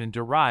equation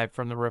derived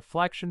from the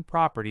reflection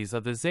properties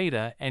of the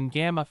zeta and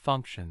gamma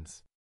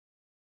functions.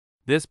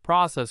 This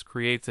process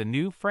creates a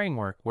new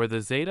framework where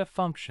the zeta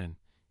function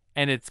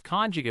and its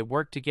conjugate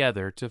work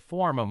together to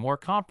form a more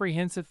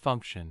comprehensive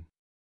function.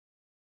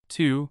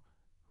 2.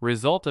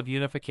 Result of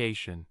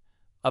unification.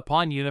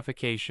 Upon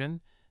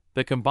unification,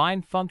 the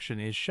combined function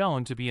is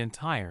shown to be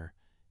entire,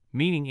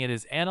 meaning it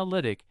is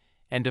analytic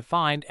and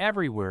defined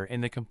everywhere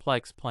in the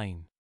complex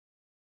plane.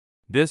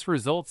 This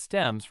result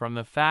stems from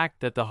the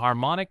fact that the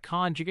harmonic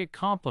conjugate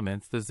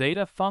complements the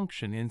zeta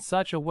function in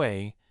such a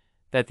way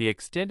that the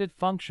extended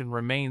function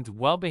remains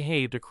well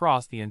behaved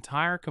across the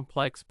entire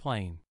complex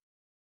plane.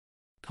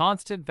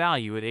 Constant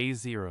value at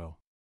a0.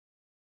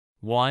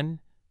 1.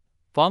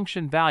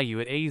 Function value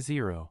at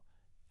a0.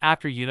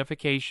 After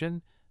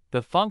unification,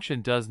 the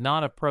function does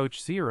not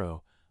approach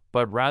 0,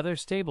 but rather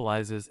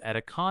stabilizes at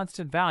a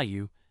constant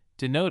value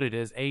denoted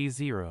as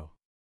a0.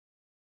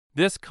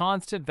 This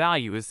constant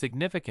value is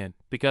significant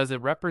because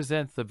it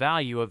represents the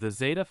value of the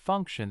zeta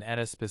function at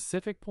a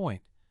specific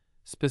point,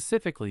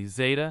 specifically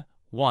zeta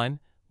 1,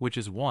 which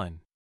is 1.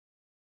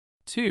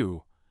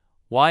 2.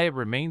 Why it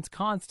remains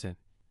constant.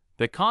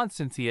 The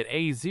constancy at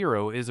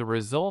a0 is a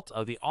result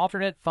of the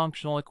alternate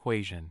functional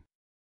equation.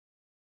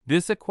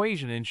 This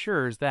equation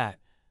ensures that,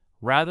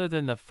 rather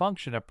than the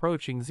function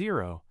approaching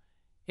 0,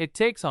 it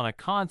takes on a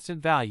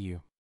constant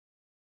value.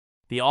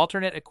 The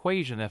alternate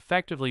equation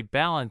effectively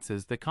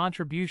balances the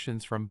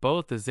contributions from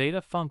both the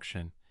zeta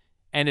function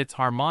and its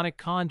harmonic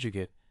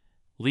conjugate,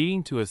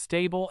 leading to a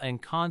stable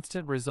and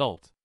constant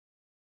result.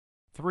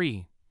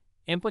 3.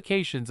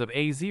 Implications of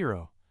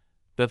a0.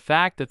 The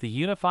fact that the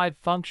unified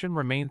function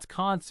remains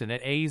constant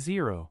at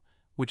a0,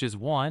 which is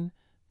 1,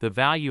 the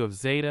value of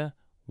zeta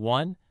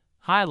 1,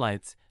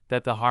 highlights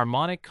that the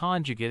harmonic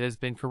conjugate has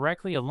been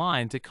correctly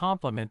aligned to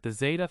complement the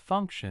zeta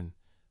function,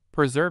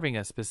 preserving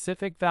a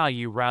specific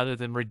value rather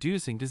than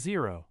reducing to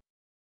 0.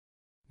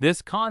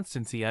 This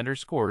constancy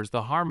underscores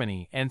the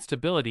harmony and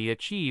stability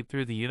achieved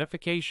through the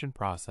unification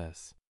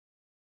process.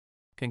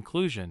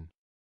 Conclusion.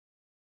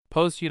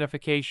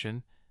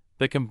 Post-unification,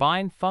 the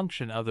combined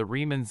function of the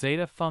Riemann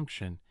zeta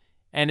function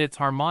and its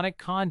harmonic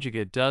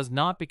conjugate does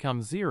not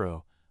become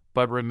 0,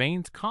 but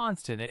remains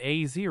constant at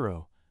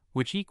a0,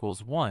 which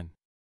equals 1.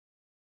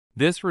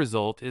 This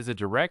result is a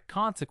direct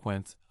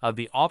consequence of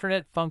the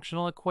alternate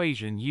functional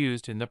equation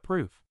used in the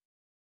proof.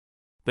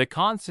 The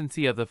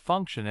constancy of the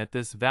function at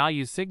this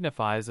value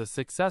signifies a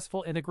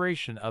successful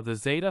integration of the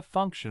zeta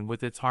function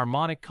with its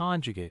harmonic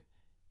conjugate,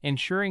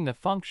 ensuring the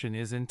function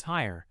is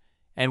entire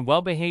and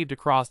well behaved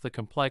across the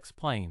complex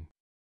plane.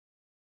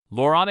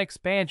 Laurent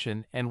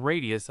expansion and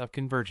radius of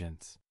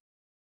convergence.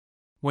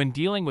 When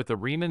dealing with the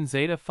Riemann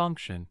zeta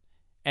function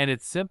and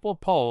its simple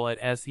pole at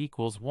s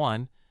equals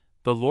 1,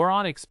 the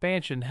Laurent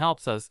expansion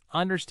helps us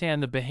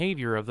understand the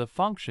behavior of the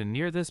function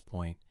near this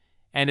point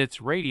and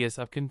its radius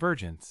of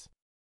convergence.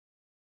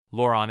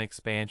 Laurent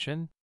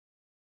expansion.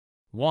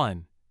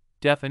 1.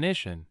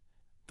 Definition.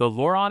 The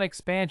Laurent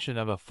expansion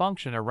of a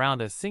function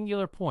around a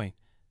singular point,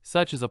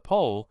 such as a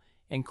pole,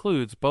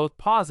 includes both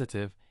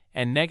positive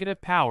and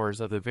negative powers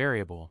of the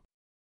variable.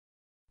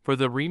 For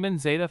the Riemann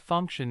zeta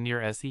function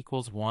near s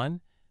equals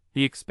 1,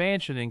 the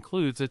expansion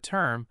includes a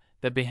term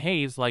that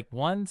behaves like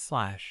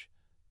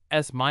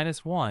 1/s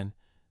minus 1,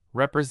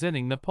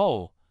 representing the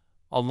pole,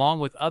 along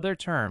with other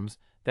terms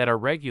that are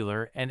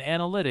regular and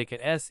analytic at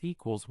s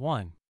equals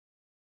 1.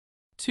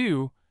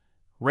 2.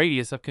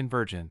 Radius of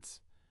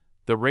convergence.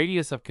 The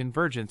radius of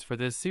convergence for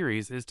this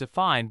series is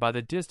defined by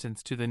the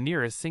distance to the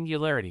nearest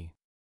singularity.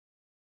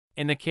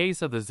 In the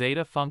case of the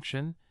zeta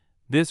function,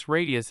 this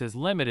radius is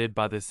limited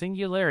by the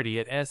singularity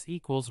at s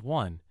equals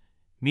 1,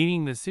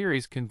 meaning the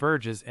series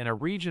converges in a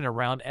region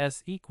around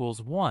s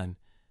equals 1,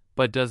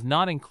 but does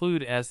not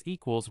include s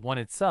equals 1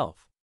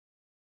 itself.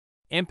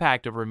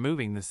 Impact of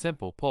removing the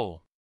simple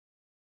pole.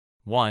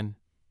 1.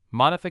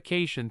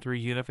 Modification through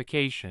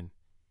unification.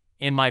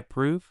 In my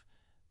proof,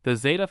 the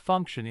zeta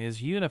function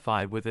is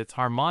unified with its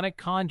harmonic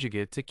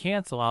conjugate to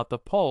cancel out the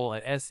pole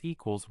at s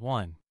equals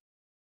 1.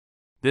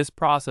 This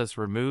process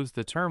removes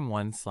the term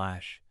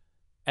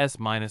 1/s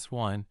minus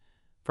 1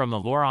 from the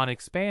Laurent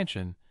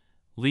expansion,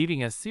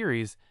 leaving a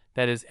series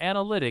that is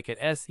analytic at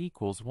s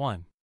equals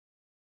 1.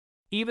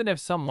 Even if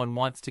someone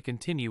wants to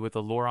continue with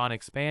the Laurent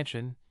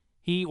expansion,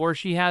 he or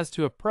she has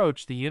to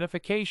approach the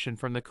unification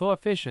from the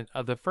coefficient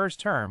of the first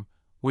term,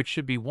 which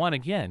should be 1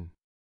 again.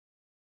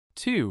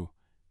 2.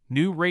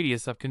 New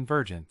radius of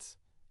convergence.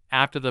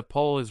 After the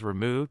pole is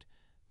removed,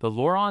 the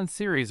Laurent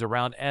series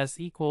around s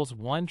equals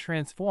 1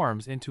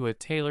 transforms into a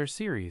Taylor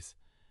series,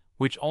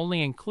 which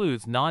only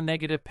includes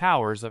non-negative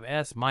powers of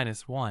s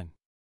minus 1.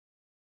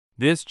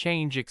 This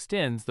change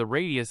extends the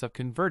radius of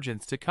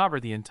convergence to cover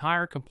the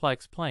entire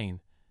complex plane,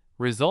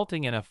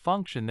 resulting in a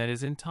function that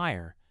is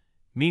entire,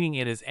 meaning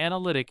it is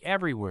analytic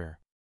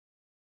everywhere.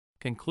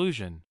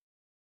 Conclusion.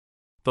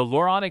 The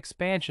Laurent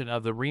expansion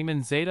of the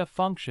Riemann zeta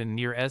function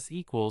near s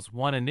equals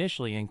 1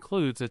 initially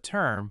includes a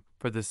term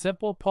for the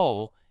simple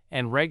pole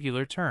and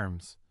regular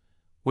terms,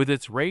 with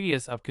its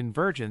radius of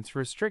convergence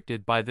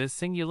restricted by this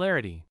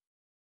singularity.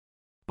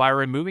 By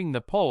removing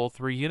the pole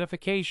through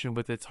unification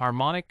with its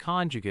harmonic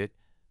conjugate,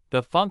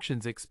 the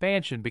function's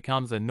expansion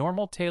becomes a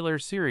normal Taylor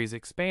series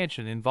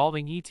expansion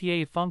involving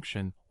eta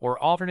function or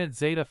alternate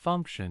zeta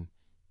function,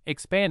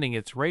 expanding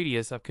its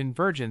radius of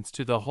convergence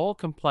to the whole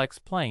complex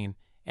plane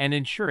and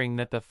ensuring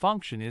that the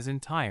function is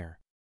entire.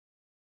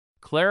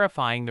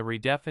 Clarifying the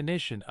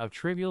redefinition of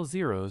trivial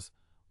zeros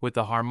with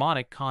the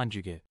harmonic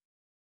conjugate.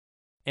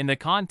 In the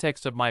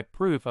context of my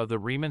proof of the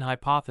Riemann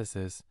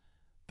hypothesis,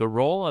 the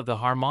role of the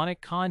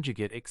harmonic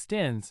conjugate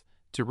extends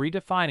to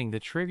redefining the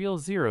trivial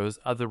zeros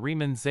of the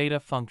Riemann zeta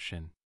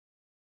function.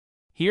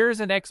 Here's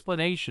an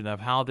explanation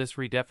of how this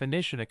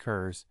redefinition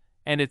occurs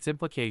and its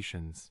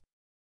implications.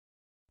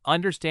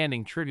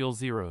 Understanding trivial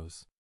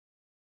zeros.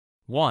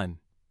 1.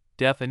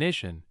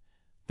 Definition.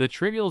 The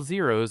trivial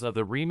zeros of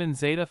the Riemann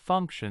zeta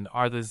function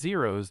are the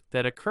zeros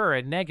that occur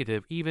at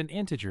negative even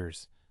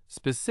integers,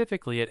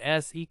 specifically at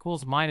s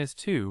equals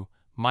 -2,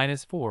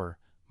 -4,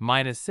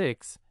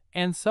 -6,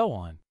 and so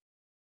on.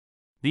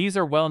 These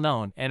are well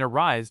known and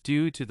arise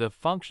due to the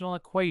functional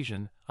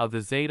equation of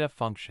the zeta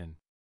function.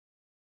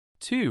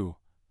 2.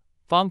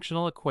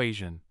 Functional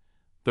equation.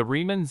 The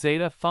Riemann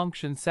zeta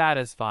function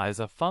satisfies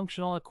a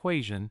functional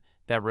equation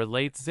that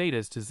relates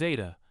zetas to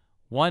zeta,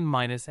 1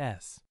 minus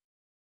s.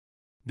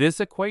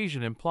 This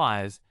equation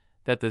implies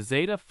that the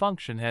zeta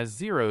function has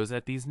zeros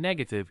at these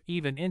negative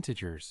even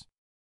integers.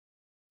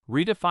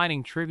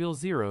 Redefining trivial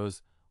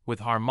zeros with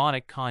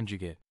harmonic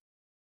conjugate.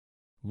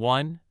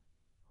 1.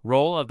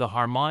 Role of the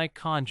harmonic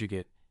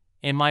conjugate.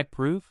 In my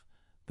proof,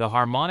 the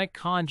harmonic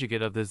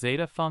conjugate of the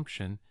zeta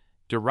function,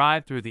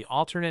 derived through the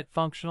alternate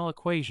functional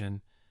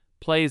equation,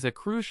 plays a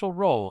crucial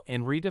role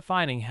in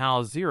redefining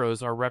how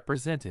zeros are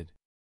represented.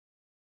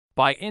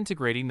 By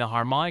integrating the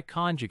harmonic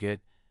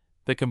conjugate,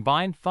 the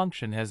combined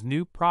function has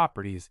new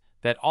properties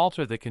that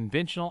alter the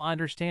conventional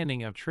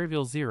understanding of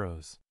trivial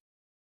zeros.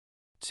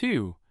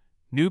 2.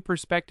 New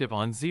perspective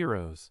on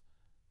zeros.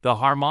 The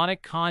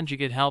harmonic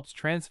conjugate helps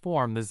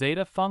transform the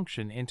zeta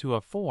function into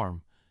a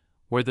form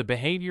where the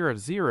behavior of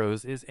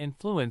zeros is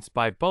influenced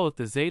by both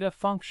the zeta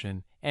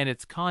function and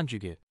its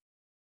conjugate.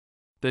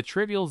 The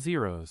trivial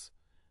zeros,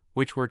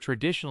 which were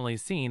traditionally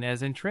seen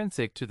as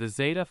intrinsic to the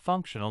zeta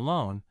function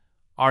alone,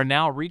 are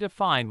now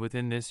redefined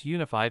within this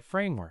unified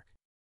framework.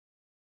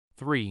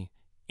 3.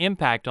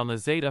 Impact on the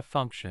zeta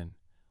function.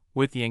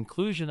 With the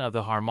inclusion of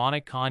the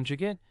harmonic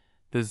conjugate,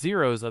 the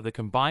zeros of the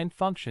combined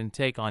function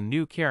take on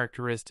new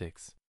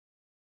characteristics.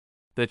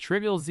 The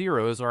trivial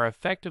zeros are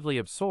effectively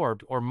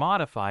absorbed or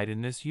modified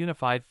in this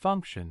unified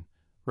function,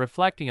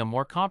 reflecting a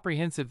more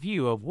comprehensive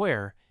view of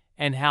where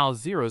and how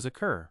zeros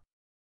occur.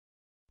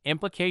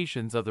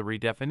 Implications of the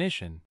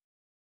redefinition.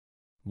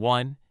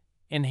 1.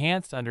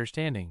 Enhanced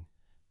understanding.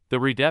 The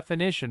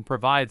redefinition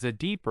provides a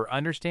deeper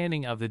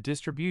understanding of the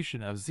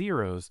distribution of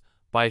zeros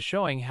by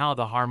showing how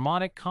the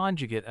harmonic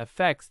conjugate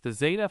affects the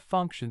zeta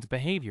function's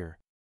behavior.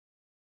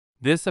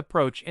 This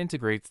approach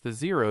integrates the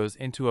zeros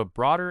into a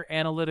broader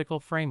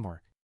analytical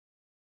framework.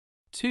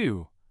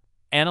 2.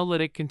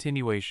 Analytic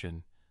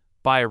continuation.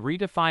 By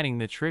redefining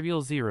the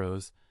trivial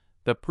zeros,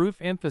 the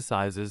proof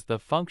emphasizes the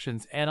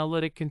function's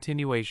analytic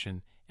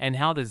continuation and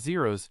how the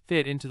zeros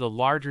fit into the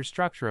larger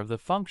structure of the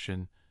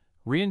function,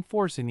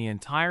 reinforcing the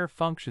entire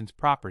function's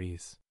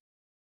properties.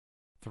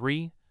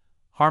 3.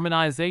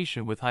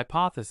 Harmonization with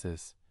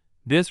hypothesis.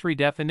 This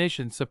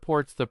redefinition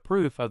supports the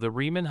proof of the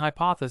Riemann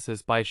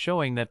hypothesis by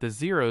showing that the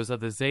zeros of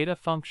the zeta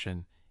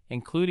function,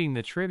 including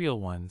the trivial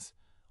ones,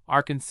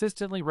 are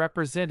consistently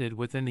represented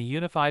within the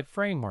unified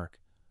framework,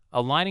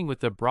 aligning with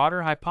the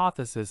broader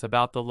hypothesis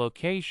about the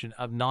location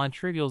of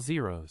non-trivial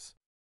zeros.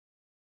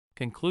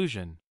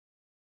 Conclusion.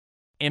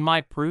 In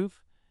my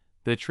proof,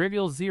 the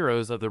trivial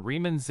zeros of the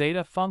Riemann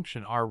zeta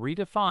function are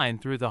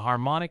redefined through the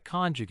harmonic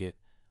conjugate,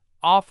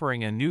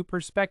 offering a new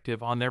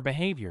perspective on their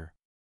behavior.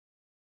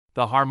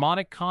 The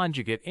harmonic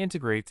conjugate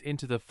integrates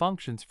into the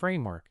function's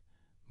framework,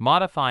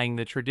 modifying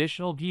the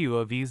traditional view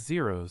of these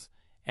zeros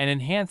and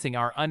enhancing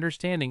our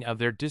understanding of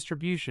their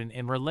distribution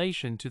in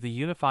relation to the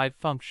unified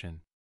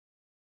function.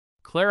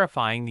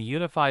 Clarifying the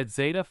unified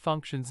zeta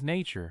function's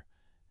nature,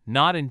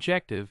 not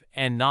injective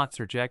and not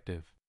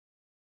surjective.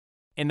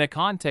 In the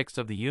context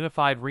of the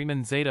unified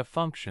Riemann zeta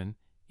function,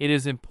 it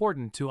is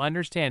important to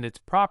understand its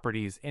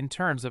properties in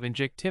terms of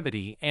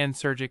injectivity and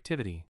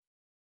surjectivity.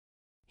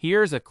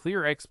 Here's a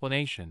clear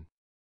explanation.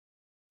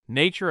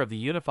 Nature of the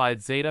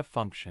unified zeta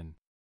function.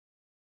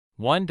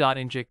 1.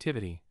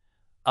 Injectivity.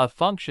 A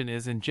function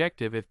is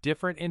injective if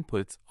different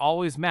inputs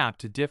always map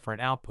to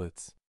different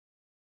outputs.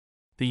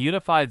 The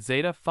unified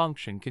zeta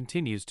function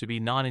continues to be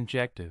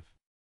non-injective.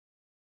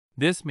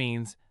 This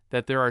means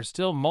that there are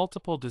still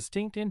multiple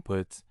distinct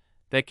inputs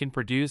that can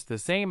produce the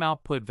same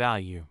output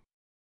value.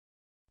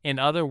 In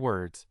other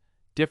words,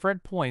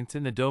 different points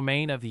in the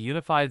domain of the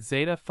unified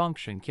zeta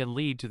function can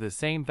lead to the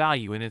same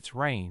value in its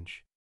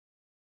range.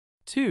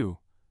 2.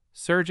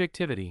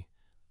 Surjectivity.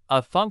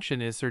 A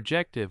function is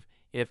surjective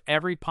if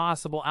every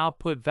possible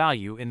output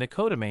value in the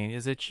codomain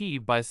is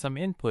achieved by some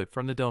input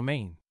from the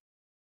domain.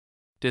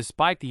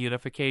 Despite the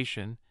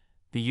unification,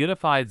 the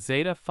unified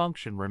zeta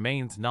function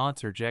remains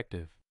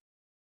non-surjective.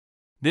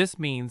 This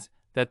means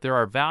that there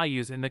are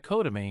values in the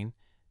codomain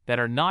that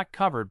are not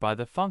covered by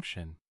the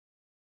function.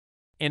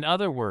 In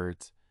other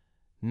words,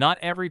 not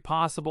every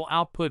possible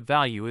output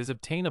value is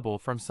obtainable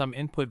from some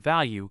input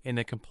value in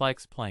the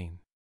complex plane.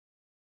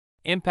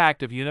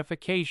 Impact of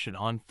unification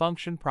on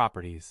function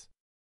properties.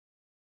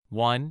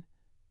 1.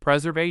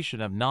 Preservation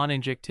of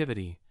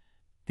non-injectivity.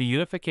 The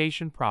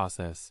unification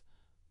process,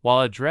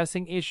 while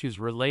addressing issues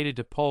related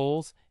to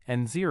poles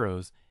and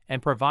zeros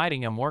and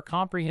providing a more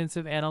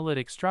comprehensive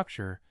analytic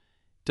structure,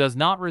 does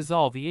not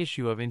resolve the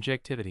issue of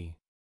injectivity.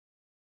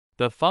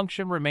 The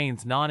function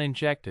remains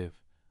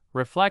non-injective,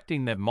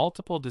 reflecting that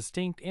multiple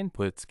distinct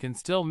inputs can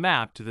still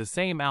map to the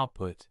same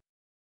output.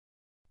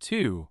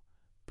 2.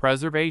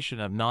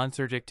 Preservation of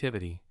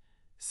non-surjectivity.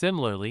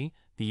 Similarly,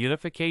 the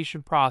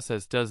unification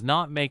process does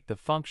not make the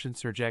function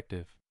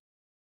surjective.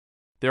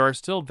 There are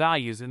still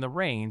values in the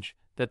range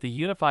that the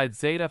unified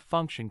zeta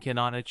function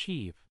cannot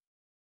achieve.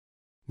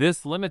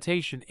 This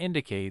limitation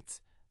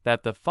indicates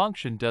that the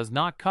function does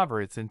not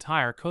cover its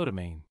entire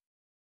codomain.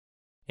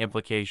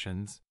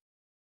 Implications.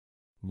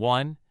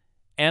 1.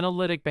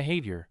 Analytic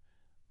behavior.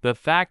 The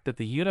fact that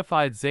the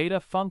unified zeta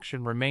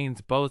function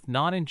remains both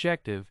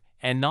non-injective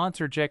and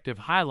non-surjective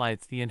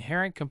highlights the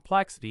inherent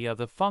complexity of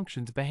the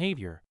function's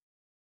behavior.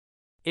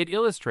 It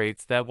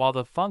illustrates that while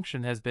the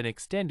function has been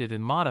extended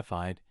and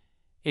modified,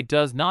 it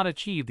does not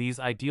achieve these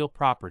ideal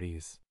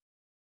properties.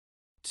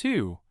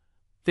 2.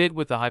 Fit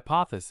with the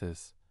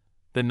hypothesis.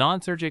 The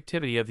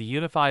non-surjectivity of the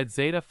unified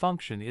zeta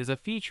function is a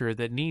feature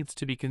that needs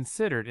to be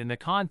considered in the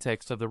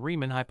context of the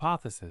Riemann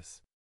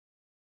hypothesis.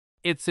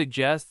 It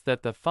suggests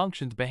that the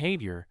function's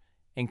behavior,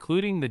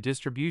 including the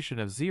distribution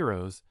of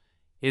zeros,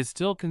 is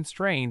still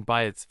constrained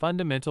by its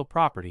fundamental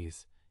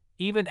properties,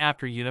 even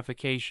after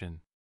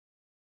unification.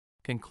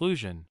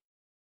 Conclusion.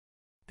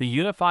 The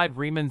unified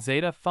Riemann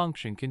zeta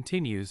function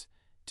continues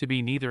to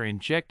be neither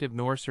injective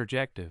nor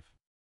surjective.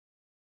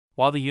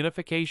 While the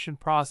unification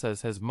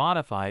process has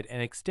modified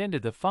and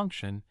extended the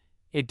function,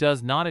 it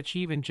does not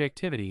achieve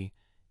injectivity.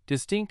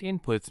 Distinct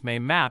inputs may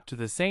map to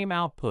the same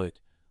output,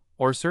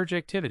 or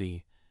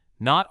surjectivity.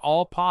 Not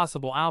all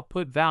possible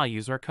output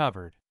values are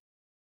covered.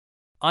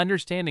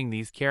 Understanding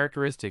these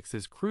characteristics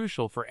is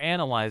crucial for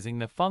analyzing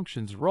the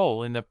function's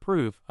role in the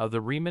proof of the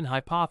Riemann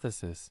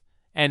hypothesis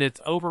and its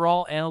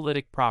overall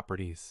analytic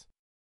properties.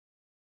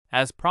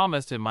 As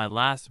promised in my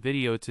last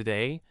video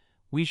today,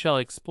 we shall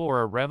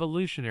explore a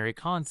revolutionary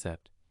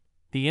concept,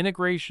 the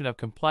integration of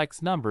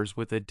complex numbers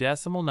with the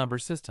decimal number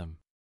system.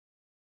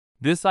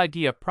 This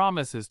idea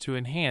promises to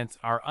enhance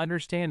our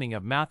understanding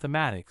of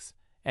mathematics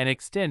and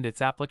extend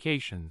its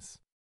applications.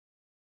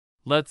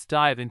 Let's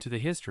dive into the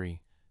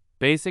history,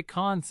 basic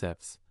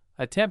concepts,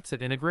 attempts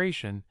at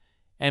integration,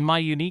 and my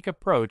unique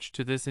approach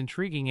to this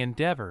intriguing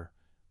endeavor,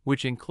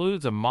 which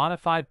includes a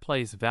modified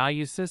place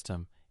value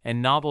system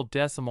and novel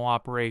decimal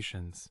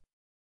operations.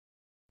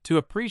 To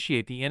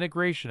appreciate the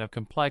integration of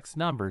complex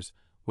numbers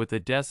with the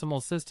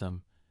decimal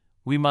system,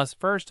 we must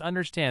first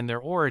understand their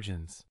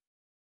origins.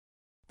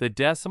 The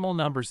decimal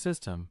number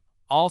system,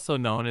 also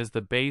known as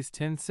the base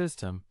 10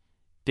 system,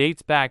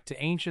 dates back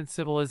to ancient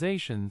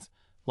civilizations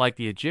like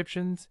the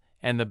Egyptians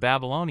and the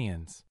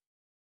Babylonians.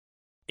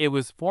 It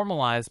was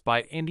formalized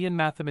by Indian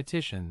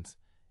mathematicians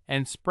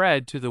and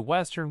spread to the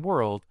Western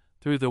world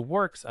through the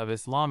works of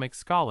Islamic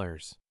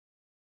scholars.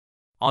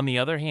 On the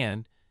other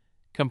hand,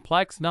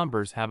 complex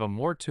numbers have a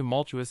more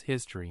tumultuous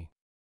history.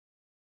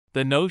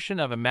 The notion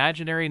of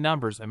imaginary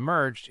numbers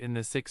emerged in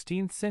the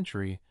 16th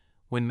century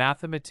when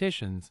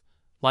mathematicians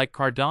like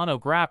Cardano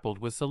grappled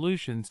with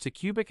solutions to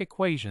cubic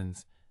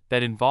equations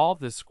that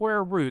involved the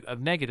square root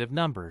of negative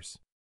numbers.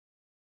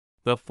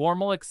 The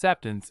formal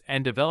acceptance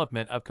and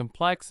development of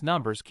complex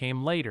numbers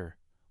came later,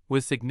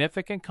 with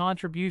significant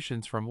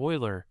contributions from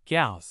Euler,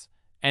 Gauss,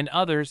 and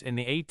others in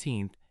the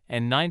 18th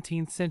and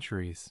 19th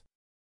centuries.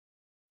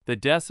 The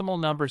decimal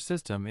number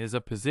system is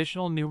a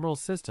positional numeral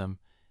system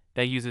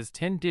that uses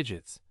 10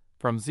 digits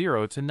from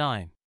 0 to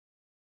 9.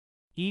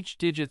 Each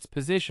digit's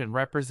position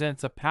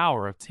represents a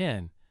power of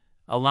 10,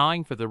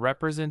 allowing for the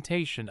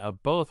representation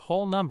of both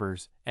whole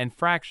numbers and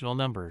fractional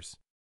numbers.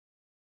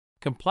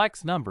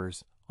 Complex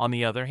numbers, on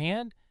the other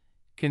hand,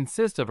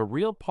 consist of a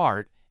real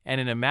part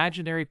and an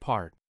imaginary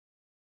part.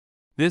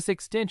 This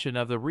extension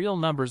of the real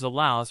numbers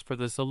allows for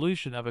the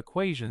solution of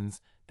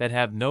equations that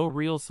have no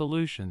real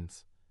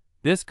solutions.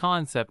 This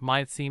concept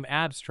might seem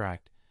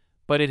abstract,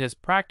 but it has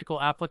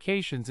practical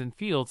applications in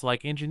fields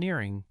like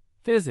engineering,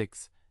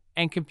 physics,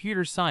 and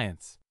computer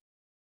science.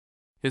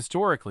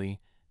 Historically,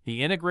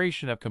 the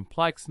integration of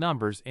complex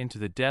numbers into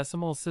the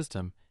decimal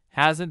system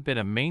hasn't been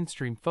a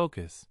mainstream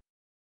focus.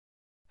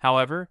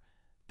 However,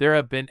 there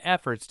have been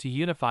efforts to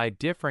unify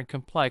different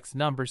complex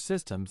number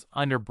systems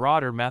under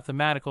broader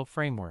mathematical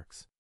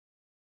frameworks.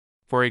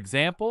 For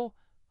example,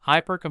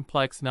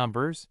 hypercomplex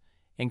numbers,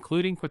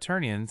 including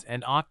quaternions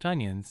and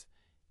octonions,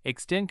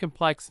 extend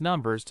complex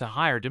numbers to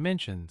higher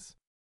dimensions.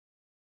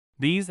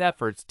 These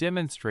efforts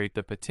demonstrate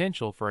the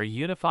potential for a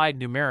unified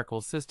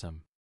numerical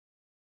system.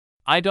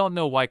 I don't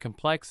know why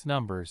complex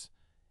numbers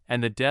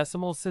and the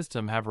decimal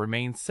system have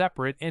remained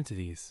separate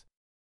entities.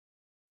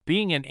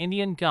 Being an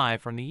Indian guy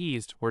from the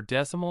East where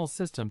decimal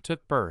system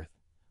took birth,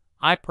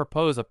 I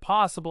propose a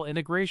possible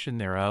integration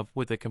thereof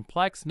with the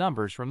complex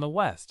numbers from the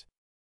West.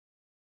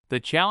 The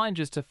challenge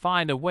is to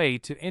find a way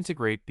to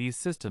integrate these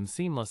systems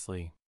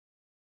seamlessly.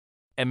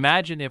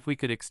 Imagine if we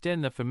could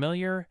extend the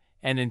familiar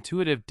and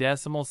intuitive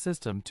decimal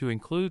system to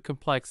include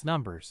complex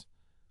numbers,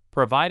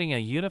 providing a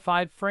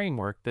unified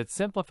framework that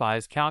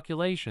simplifies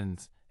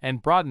calculations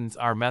and broadens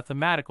our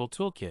mathematical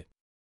toolkit.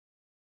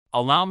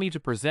 Allow me to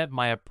present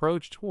my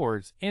approach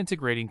towards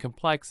integrating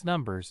complex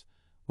numbers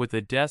with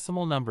the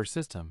decimal number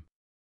system.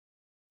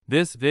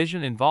 This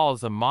vision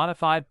involves a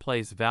modified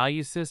place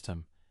value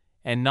system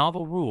and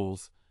novel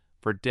rules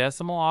for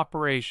decimal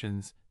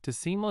operations to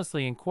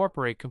seamlessly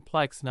incorporate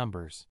complex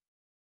numbers.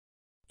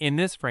 In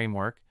this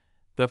framework,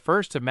 the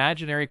first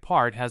imaginary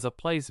part has a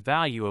place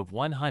value of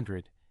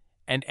 100,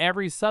 and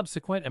every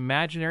subsequent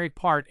imaginary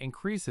part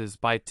increases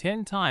by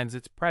 10 times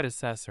its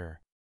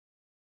predecessor.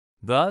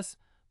 Thus,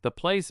 the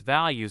place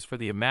values for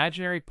the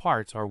imaginary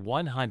parts are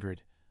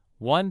 100,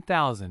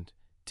 1,000,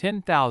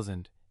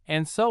 10,000,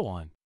 and so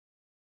on.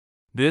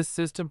 This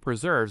system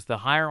preserves the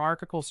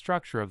hierarchical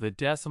structure of the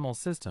decimal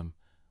system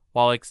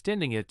while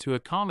extending it to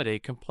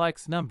accommodate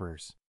complex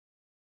numbers.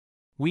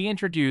 We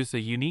introduce a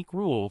unique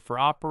rule for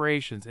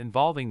operations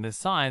involving the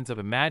signs of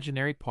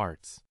imaginary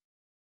parts.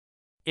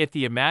 If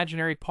the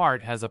imaginary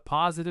part has a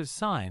positive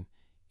sign,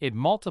 it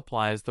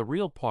multiplies the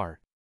real part.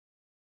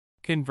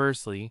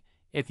 Conversely,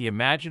 if the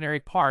imaginary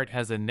part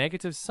has a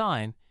negative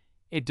sign,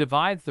 it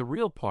divides the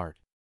real part.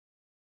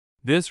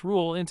 This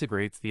rule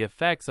integrates the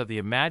effects of the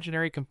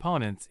imaginary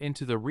components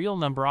into the real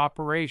number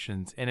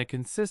operations in a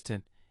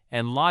consistent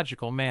and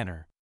logical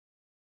manner.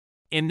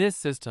 In this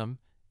system,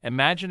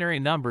 imaginary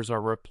numbers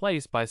are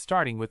replaced by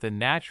starting with the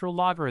natural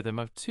logarithm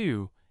of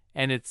 2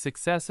 and its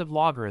successive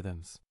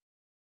logarithms.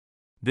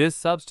 This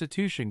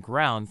substitution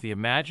grounds the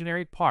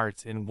imaginary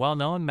parts in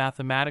well-known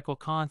mathematical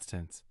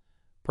constants,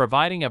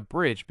 providing a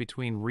bridge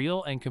between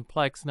real and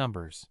complex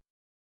numbers.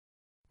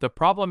 The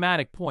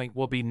problematic point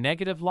will be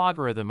negative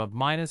logarithm of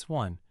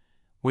 -1,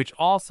 which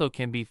also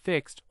can be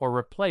fixed or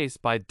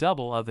replaced by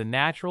double of the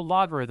natural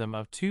logarithm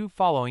of 2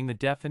 following the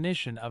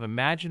definition of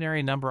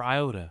imaginary number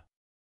iota.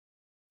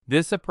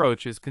 This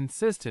approach is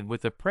consistent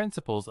with the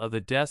principles of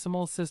the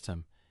decimal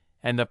system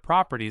and the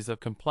properties of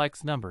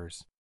complex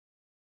numbers.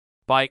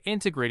 By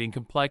integrating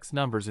complex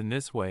numbers in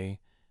this way,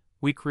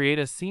 we create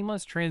a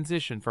seamless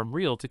transition from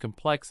real to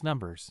complex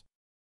numbers.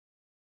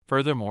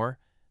 Furthermore,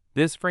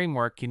 this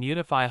framework can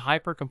unify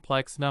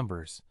hypercomplex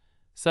numbers,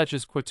 such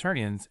as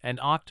quaternions and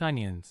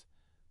octonions,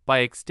 by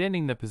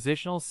extending the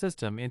positional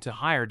system into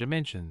higher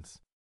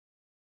dimensions.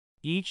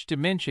 Each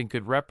dimension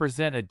could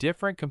represent a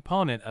different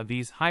component of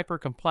these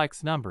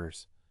hypercomplex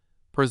numbers,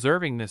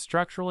 preserving the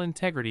structural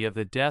integrity of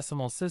the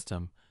decimal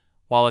system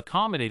while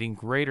accommodating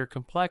greater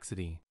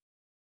complexity.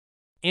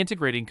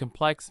 Integrating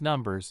complex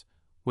numbers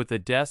with the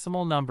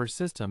decimal number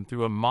system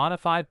through a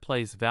modified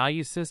place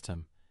value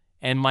system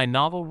and my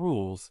novel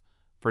rules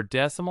for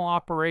decimal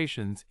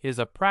operations is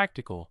a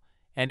practical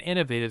and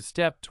innovative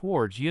step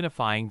towards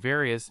unifying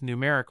various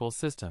numerical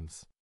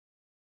systems.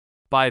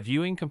 By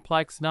viewing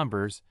complex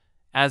numbers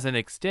as an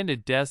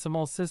extended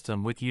decimal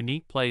system with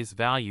unique place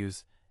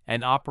values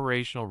and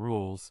operational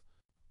rules,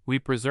 we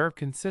preserve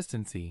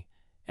consistency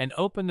and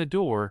open the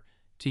door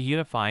to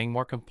unifying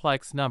more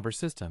complex number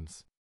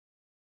systems.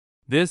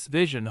 This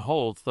vision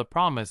holds the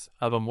promise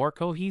of a more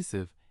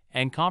cohesive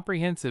and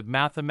comprehensive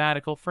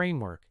mathematical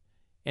framework,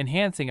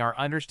 enhancing our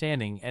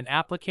understanding and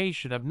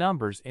application of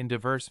numbers in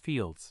diverse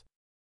fields.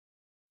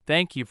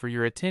 Thank you for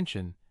your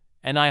attention,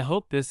 and I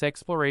hope this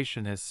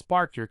exploration has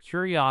sparked your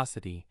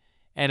curiosity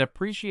and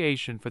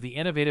appreciation for the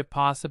innovative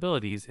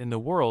possibilities in the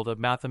world of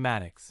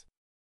mathematics.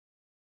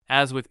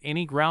 As with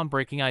any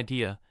groundbreaking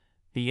idea,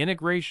 the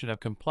integration of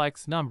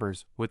complex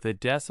numbers with the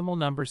decimal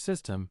number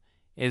system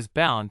is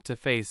bound to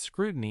face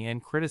scrutiny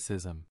and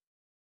criticism.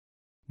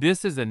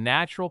 This is a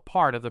natural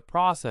part of the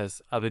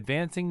process of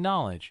advancing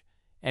knowledge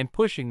and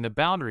pushing the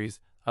boundaries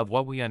of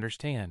what we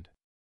understand.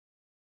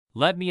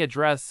 Let me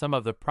address some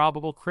of the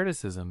probable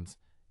criticisms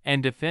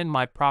and defend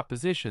my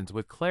propositions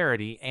with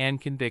clarity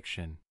and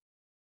conviction.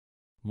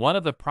 One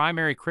of the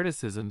primary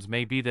criticisms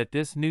may be that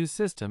this new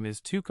system is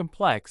too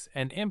complex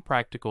and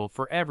impractical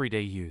for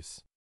everyday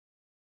use.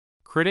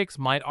 Critics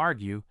might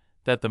argue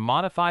that the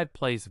modified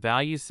place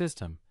value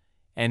system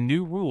and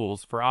new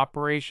rules for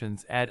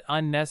operations add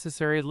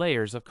unnecessary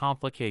layers of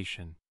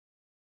complication.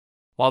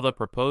 While the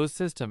proposed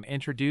system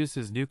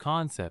introduces new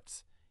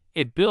concepts,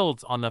 it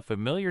builds on the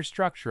familiar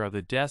structure of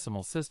the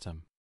decimal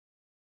system.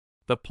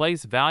 The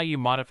place value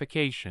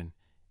modification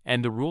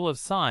and the rule of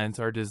signs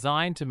are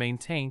designed to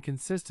maintain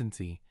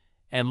consistency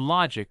and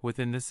logic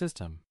within the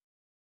system.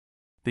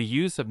 The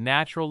use of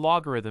natural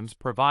logarithms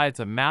provides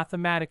a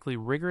mathematically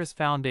rigorous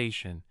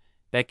foundation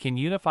that can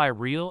unify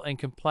real and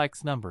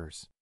complex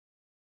numbers.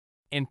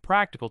 In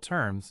practical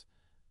terms,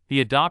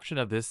 the adoption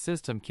of this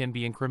system can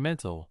be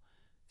incremental,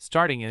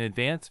 starting in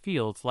advanced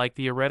fields like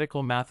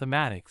theoretical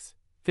mathematics,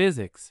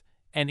 physics,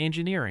 and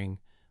engineering,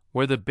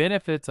 where the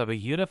benefits of a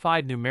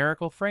unified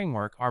numerical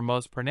framework are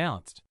most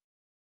pronounced.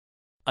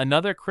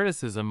 Another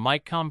criticism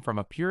might come from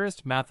a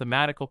purist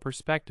mathematical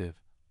perspective,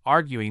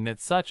 arguing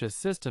that such a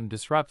system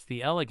disrupts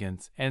the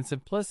elegance and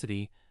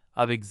simplicity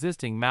of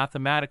existing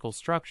mathematical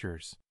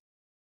structures.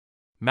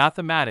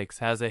 Mathematics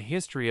has a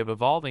history of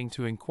evolving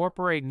to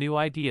incorporate new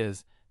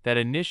ideas that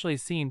initially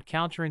seemed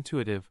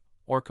counterintuitive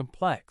or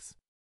complex.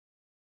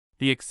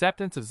 The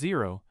acceptance of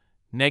zero,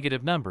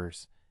 negative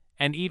numbers,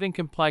 and even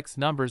complex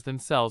numbers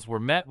themselves were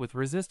met with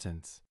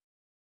resistance.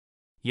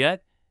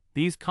 Yet,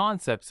 these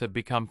concepts have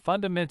become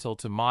fundamental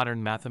to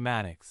modern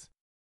mathematics.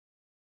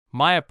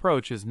 My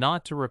approach is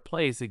not to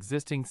replace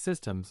existing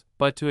systems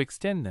but to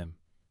extend them,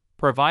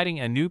 providing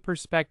a new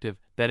perspective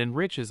that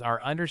enriches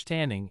our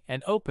understanding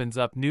and opens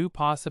up new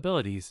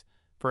possibilities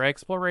for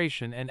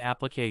exploration and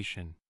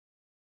application.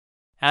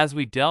 As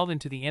we delve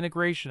into the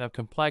integration of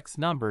complex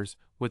numbers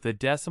with the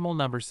decimal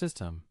number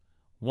system,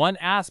 one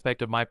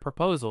aspect of my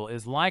proposal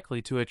is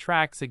likely to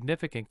attract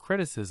significant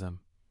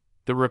criticism: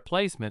 the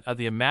replacement of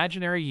the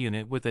imaginary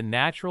unit with the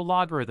natural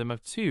logarithm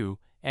of 2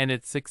 and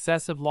its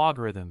successive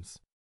logarithms.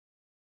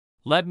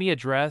 Let me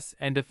address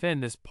and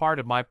defend this part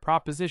of my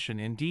proposition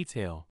in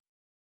detail.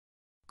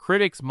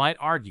 Critics might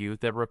argue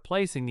that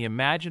replacing the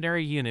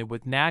imaginary unit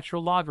with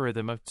natural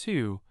logarithm of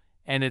 2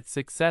 and its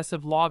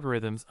successive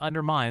logarithms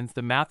undermines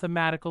the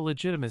mathematical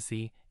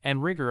legitimacy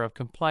and rigor of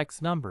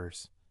complex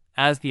numbers,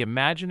 as the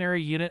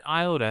imaginary unit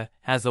iota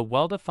has a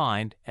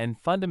well-defined and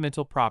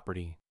fundamental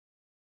property.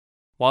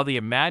 While the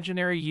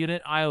imaginary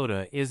unit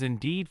iota is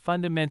indeed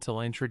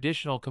fundamental in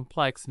traditional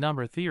complex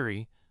number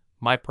theory,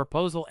 my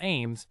proposal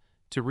aims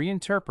to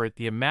reinterpret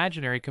the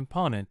imaginary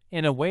component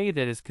in a way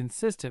that is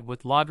consistent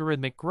with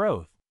logarithmic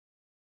growth.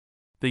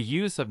 The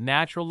use of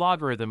natural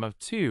logarithm of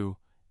 2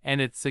 and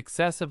its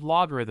successive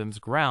logarithms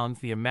grounds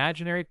the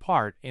imaginary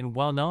part in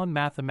well-known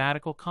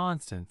mathematical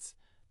constants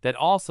that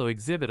also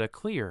exhibit a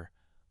clear,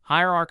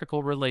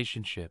 hierarchical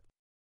relationship.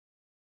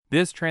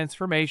 This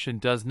transformation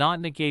does not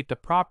negate the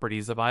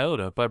properties of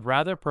iota but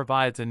rather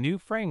provides a new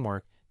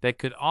framework that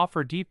could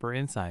offer deeper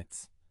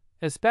insights,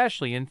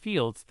 especially in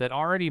fields that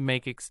already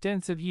make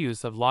extensive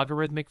use of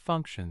logarithmic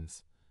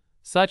functions,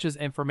 such as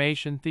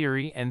information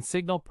theory and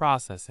signal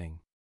processing.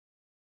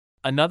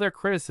 Another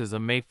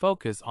criticism may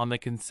focus on the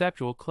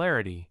conceptual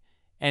clarity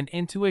and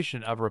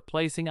intuition of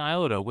replacing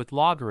iota with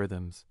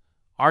logarithms,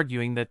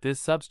 arguing that this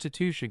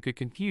substitution could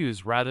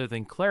confuse rather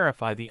than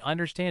clarify the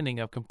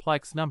understanding of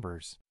complex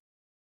numbers.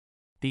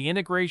 The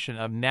integration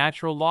of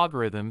natural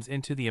logarithms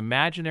into the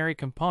imaginary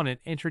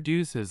component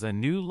introduces a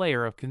new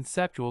layer of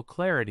conceptual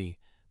clarity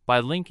by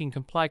linking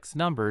complex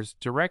numbers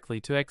directly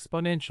to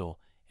exponential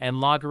and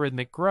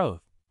logarithmic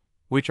growth,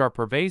 which are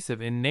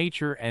pervasive in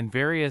nature and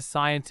various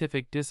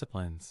scientific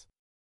disciplines.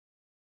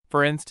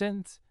 For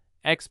instance,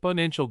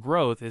 exponential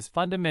growth is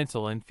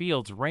fundamental in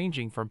fields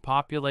ranging from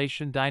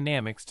population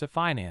dynamics to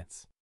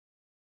finance.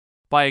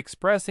 By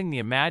expressing the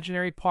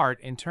imaginary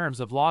part in terms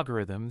of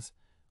logarithms,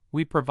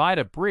 we provide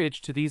a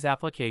bridge to these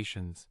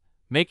applications,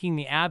 making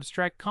the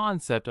abstract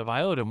concept of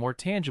iota more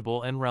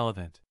tangible and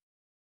relevant.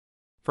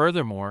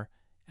 Furthermore,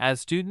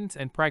 as students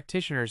and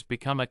practitioners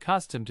become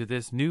accustomed to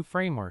this new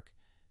framework,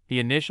 the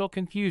initial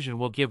confusion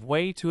will give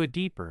way to a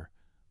deeper,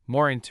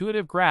 more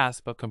intuitive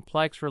grasp of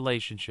complex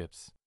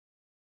relationships.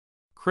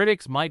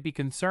 Critics might be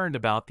concerned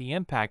about the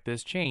impact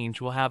this change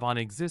will have on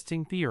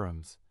existing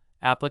theorems,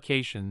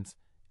 applications,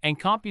 and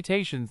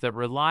computations that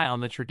rely on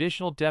the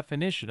traditional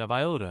definition of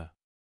iota.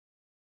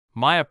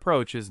 My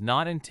approach is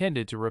not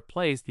intended to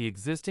replace the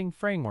existing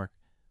framework,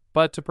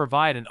 but to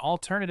provide an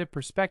alternative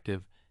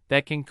perspective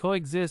that can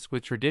coexist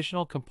with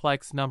traditional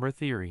complex number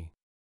theory.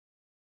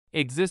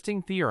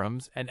 Existing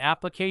theorems and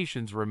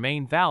applications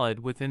remain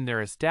valid within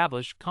their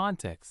established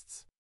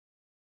contexts.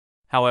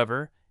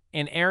 However,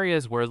 in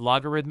areas where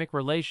logarithmic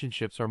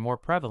relationships are more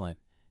prevalent,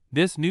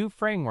 this new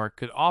framework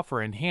could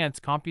offer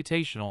enhanced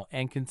computational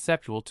and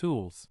conceptual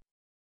tools.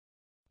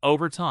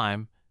 Over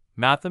time,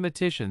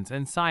 mathematicians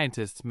and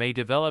scientists may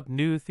develop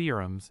new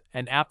theorems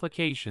and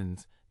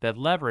applications that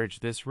leverage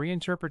this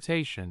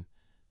reinterpretation,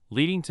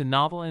 leading to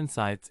novel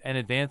insights and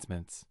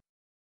advancements.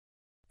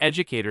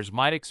 Educators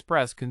might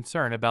express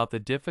concern about the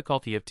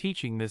difficulty of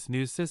teaching this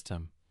new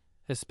system,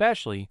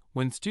 especially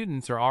when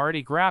students are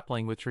already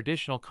grappling with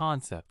traditional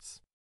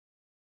concepts.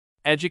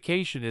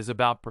 Education is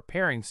about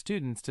preparing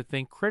students to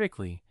think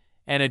critically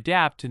and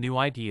adapt to new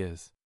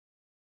ideas.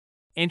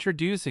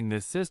 Introducing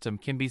this system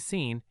can be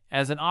seen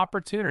as an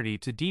opportunity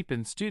to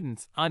deepen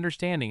students'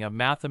 understanding of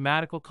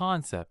mathematical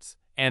concepts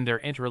and their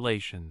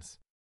interrelations.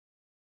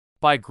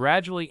 By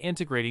gradually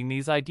integrating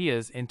these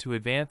ideas into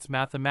advanced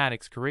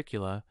mathematics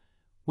curricula,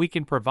 we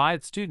can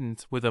provide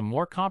students with a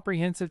more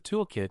comprehensive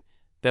toolkit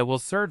that will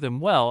serve them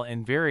well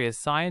in various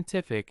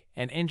scientific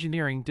and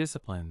engineering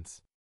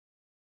disciplines.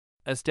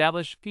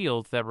 Established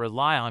fields that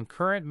rely on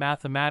current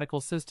mathematical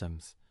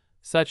systems,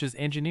 such as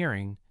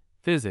engineering,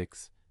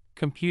 physics,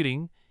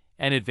 computing,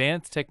 and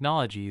advanced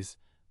technologies,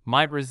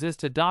 might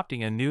resist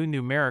adopting a new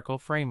numerical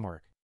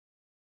framework.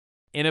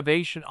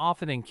 Innovation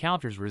often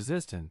encounters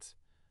resistance,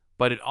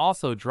 but it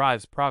also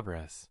drives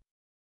progress.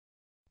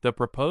 The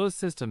proposed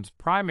system's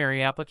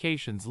primary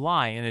applications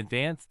lie in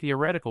advanced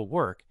theoretical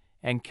work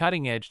and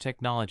cutting-edge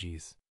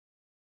technologies.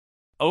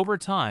 Over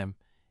time,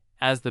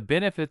 as the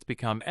benefits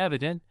become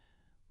evident,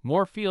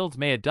 more fields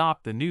may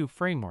adopt the new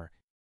framework.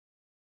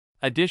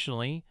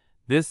 Additionally,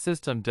 this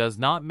system does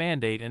not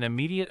mandate an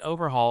immediate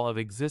overhaul of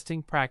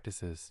existing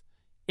practices.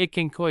 It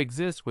can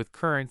coexist with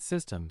current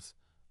systems,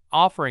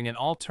 offering an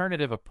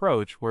alternative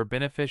approach where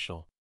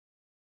beneficial.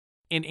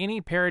 In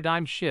any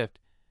paradigm shift,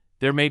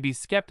 there may be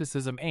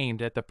skepticism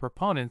aimed at the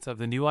proponents of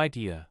the new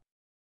idea.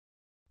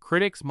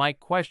 Critics might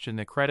question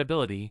the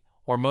credibility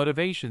or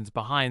motivations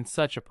behind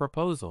such a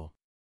proposal.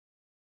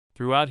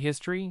 Throughout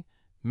history,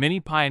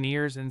 many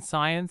pioneers in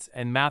science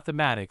and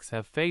mathematics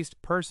have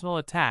faced personal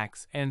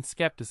attacks and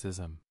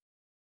skepticism.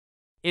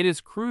 It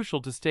is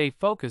crucial to stay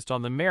focused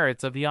on the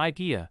merits of the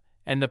idea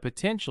and the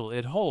potential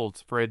it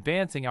holds for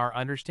advancing our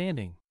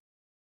understanding.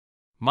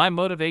 My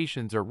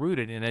motivations are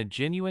rooted in a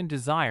genuine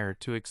desire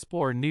to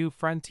explore new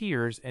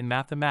frontiers in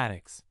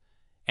mathematics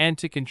and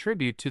to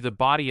contribute to the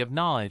body of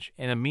knowledge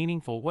in a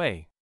meaningful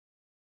way.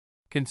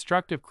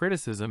 Constructive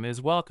criticism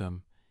is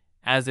welcome,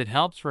 as it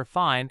helps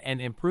refine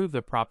and improve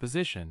the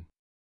proposition.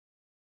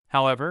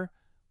 However,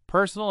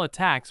 personal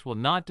attacks will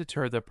not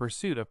deter the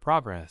pursuit of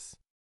progress.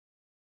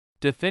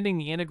 Defending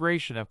the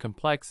integration of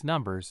complex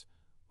numbers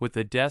with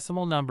the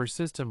decimal number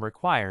system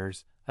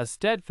requires a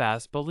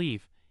steadfast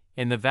belief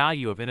in the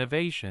value of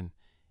innovation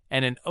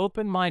and an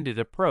open-minded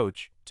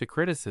approach to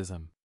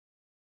criticism.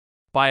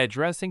 By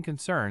addressing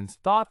concerns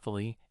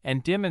thoughtfully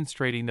and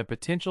demonstrating the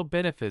potential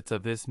benefits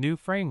of this new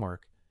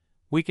framework,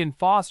 we can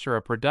foster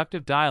a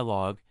productive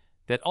dialogue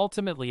that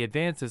ultimately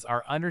advances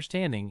our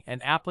understanding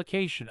and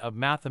application of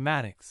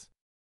mathematics.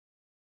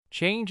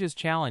 Change is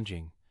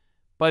challenging,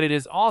 but it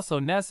is also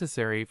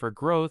necessary for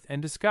growth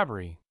and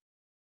discovery.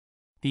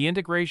 The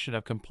integration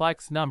of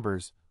complex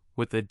numbers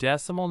with the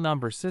decimal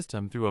number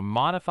system through a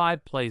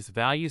modified place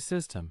value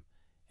system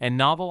and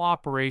novel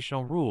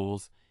operational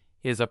rules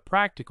is a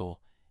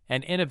practical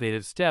and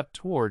innovative step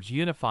towards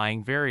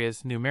unifying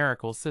various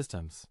numerical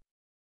systems.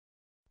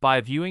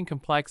 By viewing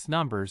complex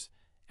numbers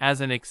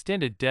as an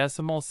extended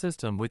decimal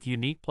system with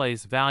unique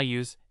place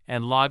values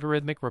and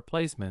logarithmic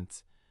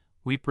replacements,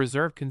 we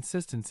preserve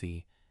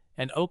consistency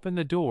and open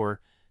the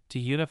door to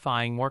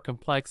unifying more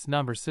complex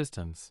number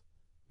systems.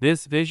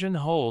 This vision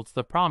holds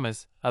the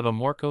promise of a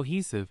more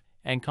cohesive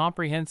and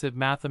comprehensive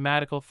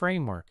mathematical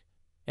framework,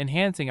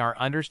 enhancing our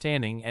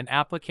understanding and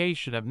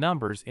application of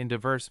numbers in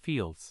diverse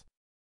fields.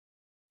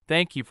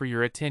 Thank you for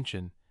your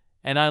attention,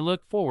 and I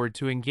look forward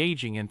to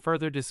engaging in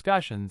further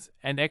discussions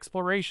and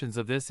explorations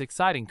of this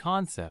exciting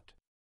concept.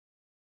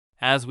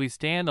 As we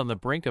stand on the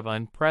brink of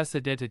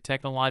unprecedented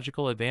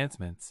technological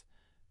advancements,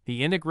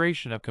 the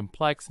integration of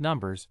complex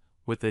numbers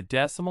with the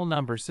decimal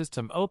number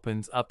system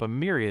opens up a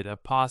myriad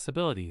of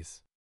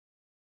possibilities.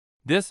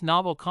 This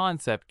novel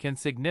concept can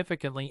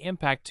significantly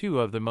impact two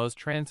of the most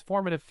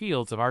transformative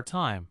fields of our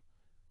time: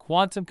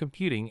 quantum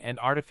computing and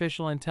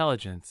artificial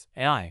intelligence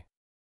 (AI).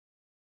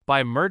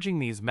 By merging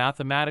these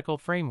mathematical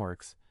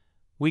frameworks,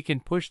 we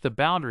can push the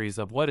boundaries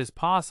of what is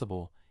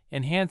possible,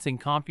 enhancing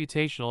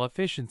computational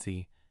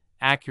efficiency,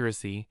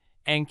 accuracy,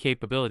 and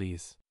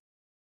capabilities.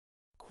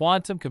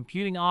 Quantum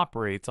computing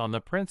operates on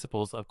the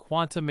principles of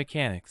quantum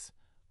mechanics,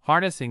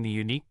 harnessing the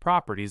unique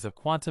properties of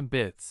quantum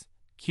bits,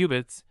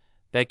 qubits,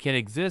 that can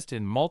exist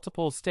in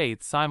multiple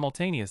states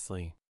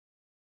simultaneously.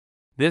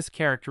 This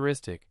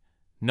characteristic,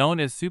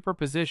 known as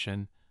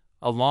superposition,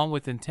 along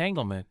with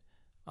entanglement,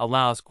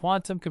 allows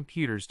quantum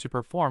computers to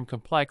perform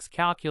complex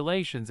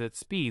calculations at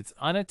speeds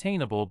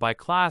unattainable by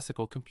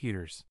classical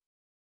computers.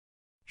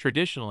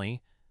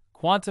 Traditionally,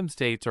 quantum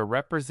states are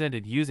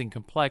represented using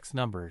complex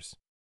numbers.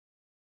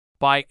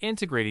 By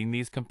integrating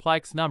these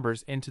complex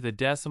numbers into the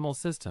decimal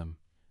system,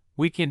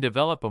 we can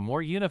develop a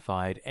more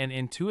unified and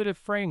intuitive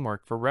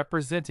framework for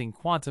representing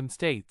quantum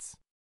states.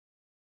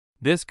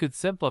 This could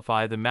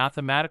simplify the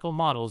mathematical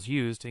models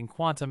used in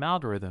quantum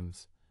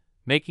algorithms,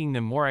 making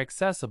them more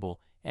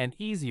accessible and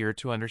easier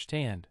to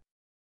understand.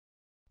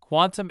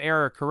 Quantum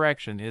error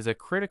correction is a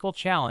critical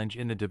challenge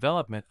in the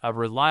development of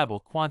reliable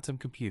quantum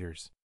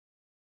computers.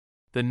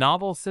 The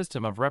novel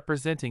system of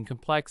representing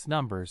complex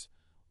numbers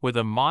with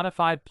a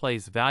modified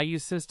place value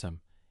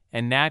system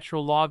and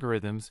natural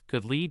logarithms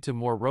could lead to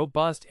more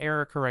robust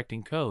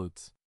error-correcting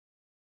codes.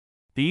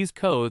 These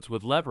codes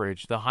would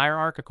leverage the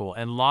hierarchical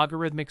and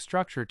logarithmic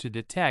structure to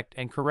detect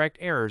and correct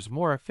errors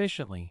more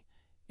efficiently,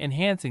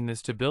 enhancing the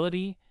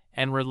stability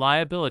and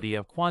reliability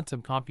of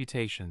quantum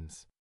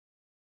computations.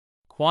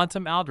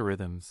 Quantum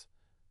algorithms,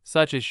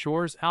 such as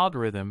Shor's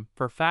algorithm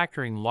for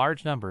factoring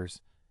large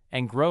numbers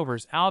and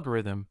Grover's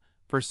algorithm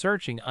for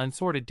searching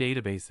unsorted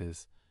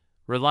databases,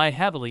 rely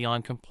heavily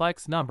on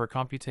complex number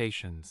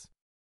computations.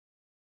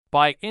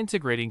 By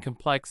integrating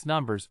complex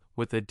numbers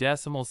with the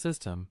decimal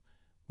system,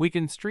 we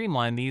can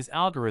streamline these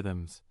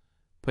algorithms,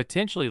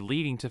 potentially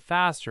leading to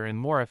faster and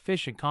more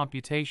efficient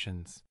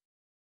computations.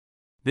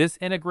 This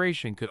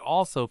integration could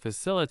also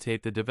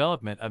facilitate the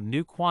development of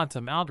new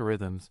quantum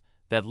algorithms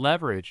that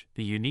leverage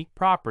the unique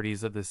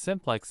properties of the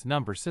simplex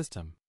number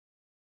system.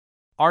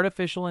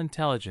 Artificial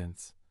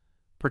intelligence,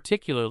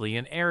 particularly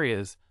in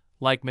areas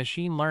like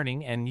machine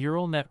learning and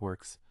neural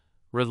networks,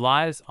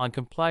 relies on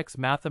complex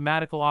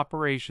mathematical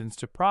operations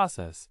to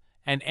process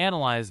and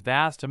analyze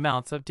vast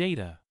amounts of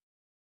data.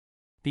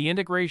 The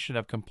integration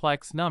of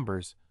complex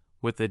numbers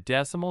with the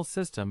decimal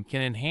system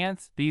can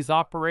enhance these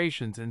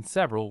operations in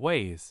several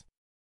ways.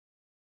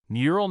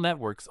 Neural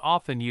networks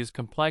often use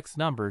complex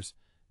numbers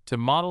to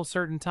model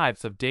certain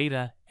types of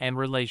data and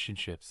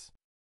relationships.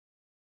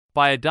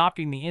 By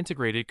adopting the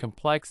integrated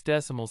complex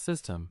decimal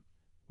system,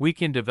 we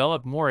can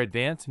develop more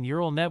advanced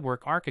neural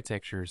network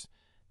architectures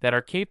that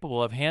are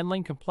capable of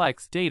handling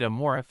complex data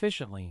more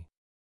efficiently.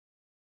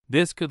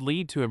 This could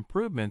lead to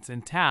improvements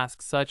in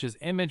tasks such as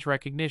image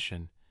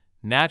recognition,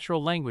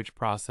 natural language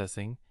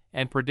processing,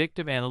 and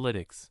predictive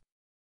analytics.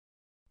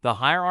 The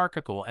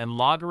hierarchical and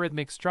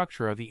logarithmic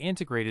structure of the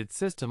integrated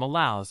system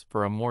allows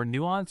for a more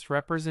nuanced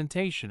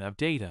representation of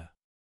data.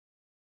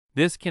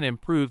 This can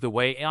improve the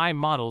way AI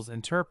models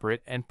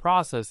interpret and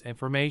process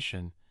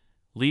information,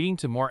 leading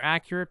to more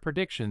accurate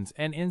predictions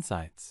and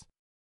insights.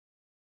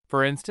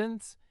 For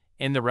instance,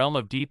 in the realm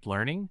of deep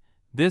learning,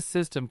 this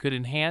system could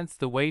enhance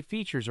the way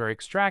features are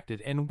extracted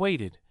and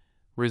weighted,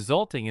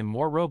 resulting in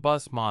more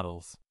robust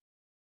models.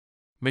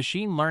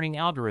 Machine learning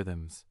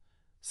algorithms,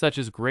 such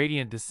as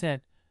gradient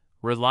descent,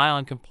 rely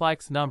on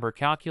complex number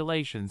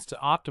calculations to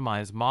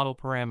optimize model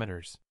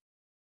parameters.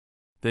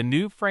 The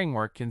new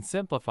framework can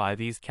simplify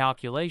these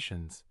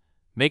calculations,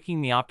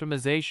 making the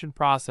optimization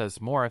process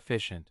more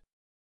efficient.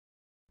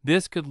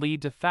 This could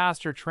lead to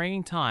faster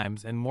training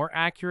times and more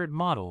accurate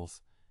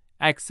models,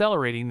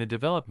 accelerating the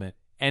development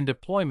and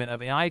deployment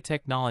of AI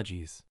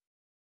technologies.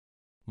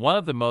 One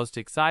of the most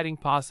exciting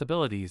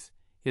possibilities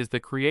is the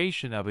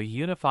creation of a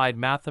unified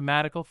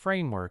mathematical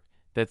framework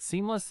that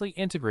seamlessly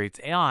integrates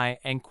AI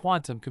and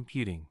quantum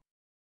computing.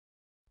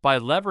 By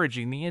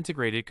leveraging the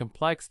integrated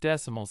complex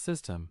decimal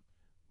system,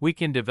 we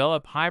can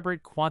develop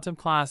hybrid quantum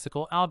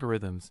classical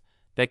algorithms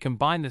that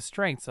combine the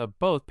strengths of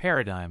both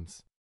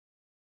paradigms.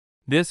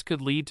 This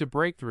could lead to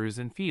breakthroughs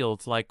in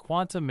fields like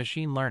quantum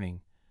machine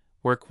learning,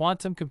 where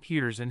quantum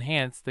computers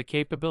enhance the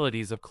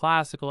capabilities of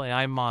classical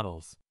AI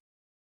models.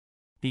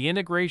 The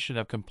integration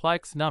of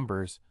complex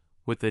numbers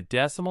with the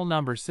decimal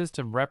number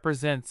system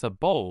represents a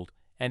bold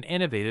and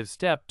innovative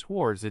step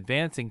towards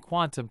advancing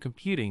quantum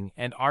computing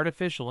and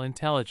artificial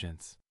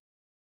intelligence.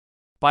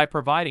 By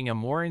providing a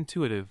more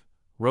intuitive,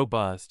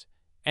 robust,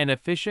 and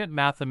efficient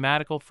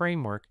mathematical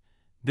framework,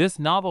 this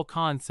novel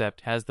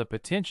concept has the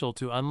potential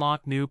to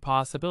unlock new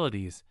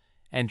possibilities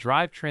and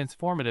drive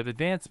transformative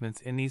advancements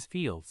in these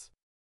fields.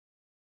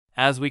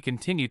 As we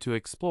continue to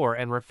explore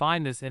and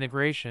refine this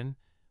integration,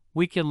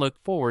 we can look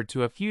forward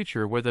to a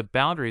future where the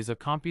boundaries of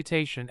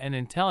computation and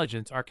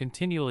intelligence are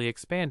continually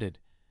expanded,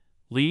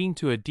 leading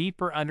to a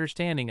deeper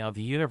understanding of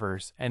the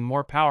universe and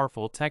more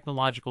powerful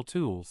technological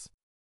tools.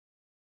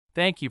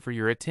 Thank you for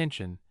your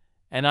attention,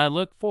 and I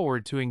look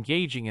forward to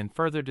engaging in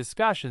further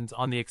discussions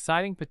on the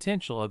exciting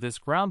potential of this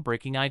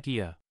groundbreaking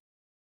idea.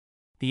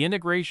 The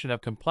integration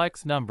of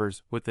complex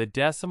numbers with the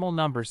decimal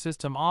number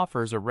system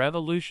offers a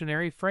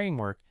revolutionary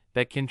framework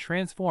that can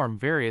transform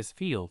various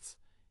fields,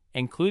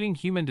 including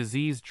human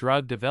disease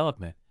drug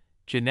development,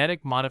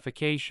 genetic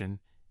modification,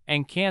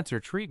 and cancer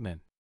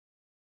treatment.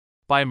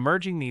 By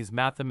merging these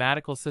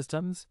mathematical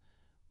systems,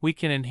 we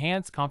can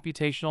enhance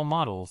computational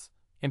models,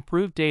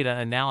 improve data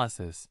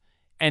analysis,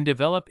 and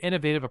develop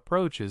innovative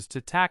approaches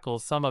to tackle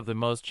some of the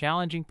most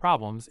challenging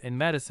problems in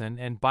medicine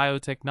and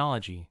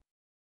biotechnology.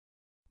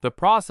 The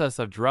process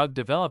of drug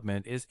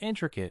development is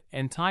intricate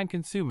and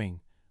time-consuming,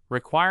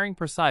 requiring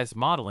precise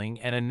modeling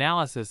and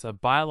analysis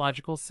of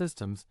biological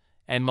systems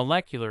and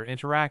molecular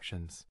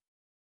interactions.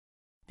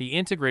 The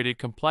integrated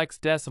complex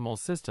decimal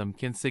system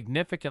can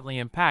significantly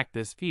impact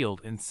this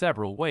field in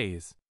several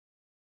ways.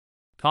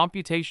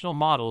 Computational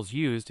models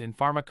used in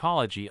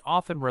pharmacology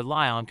often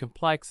rely on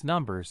complex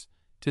numbers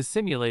to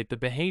simulate the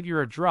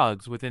behavior of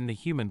drugs within the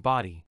human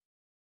body.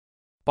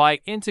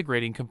 By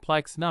integrating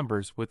complex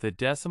numbers with the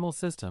decimal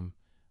system,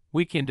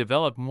 we can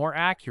develop more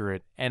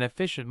accurate and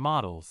efficient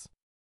models.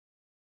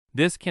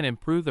 This can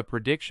improve the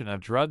prediction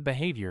of drug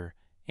behavior,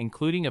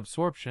 including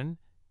absorption,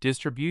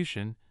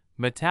 distribution,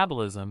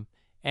 metabolism,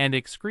 and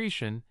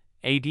excretion,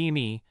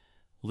 ADME,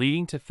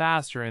 leading to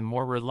faster and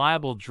more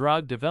reliable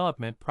drug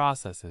development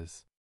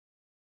processes.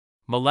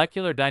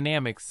 Molecular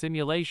dynamics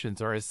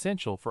simulations are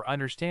essential for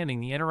understanding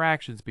the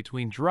interactions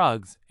between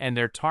drugs and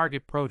their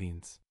target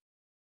proteins.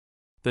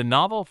 The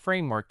novel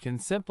framework can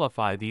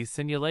simplify these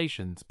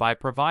simulations by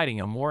providing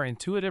a more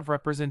intuitive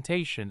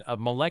representation of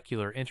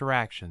molecular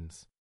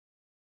interactions.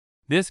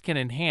 This can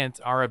enhance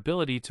our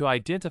ability to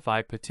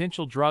identify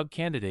potential drug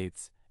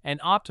candidates and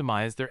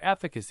optimize their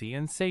efficacy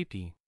and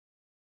safety.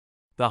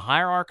 The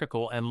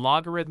hierarchical and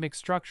logarithmic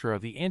structure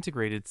of the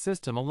integrated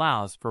system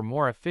allows for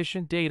more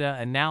efficient data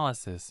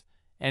analysis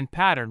and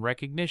pattern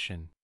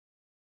recognition.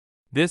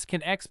 This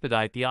can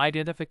expedite the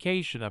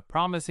identification of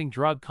promising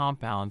drug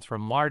compounds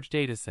from large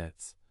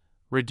datasets,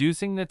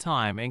 reducing the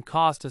time and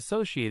cost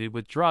associated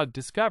with drug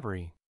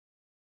discovery.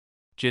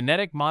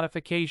 Genetic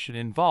modification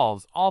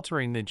involves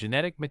altering the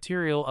genetic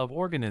material of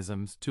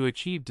organisms to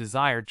achieve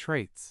desired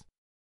traits.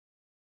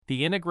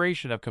 The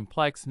integration of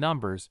complex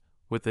numbers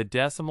with the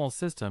decimal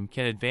system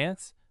can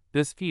advance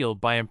this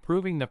field by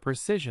improving the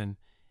precision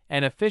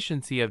and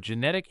efficiency of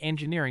genetic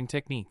engineering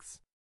techniques.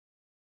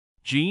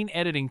 Gene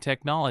editing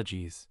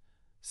technologies,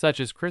 such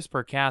as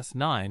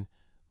CRISPR-Cas9,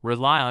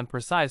 rely on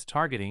precise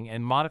targeting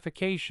and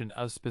modification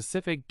of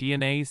specific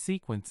DNA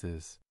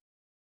sequences.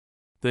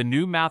 The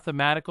new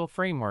mathematical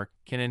framework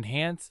can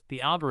enhance the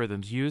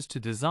algorithms used to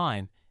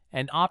design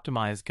and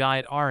optimize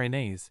guide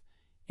RNAs,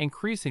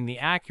 increasing the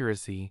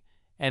accuracy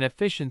and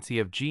efficiency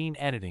of gene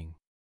editing.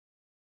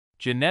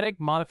 Genetic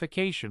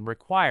modification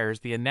requires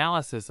the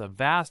analysis of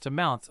vast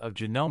amounts of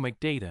genomic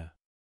data.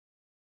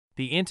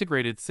 The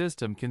integrated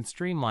system can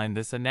streamline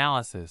this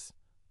analysis,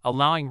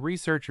 allowing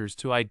researchers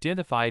to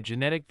identify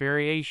genetic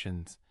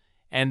variations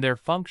and their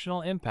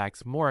functional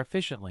impacts more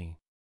efficiently.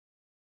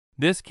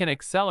 This can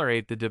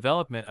accelerate the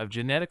development of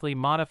genetically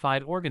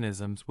modified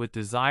organisms with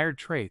desired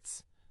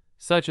traits,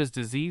 such as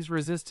disease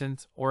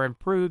resistance or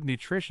improved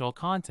nutritional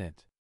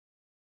content.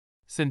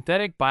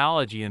 Synthetic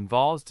biology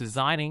involves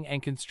designing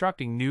and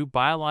constructing new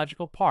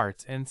biological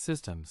parts and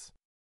systems.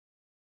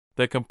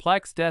 The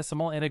complex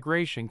decimal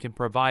integration can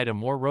provide a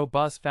more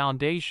robust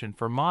foundation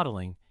for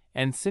modeling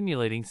and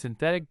simulating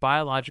synthetic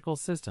biological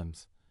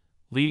systems,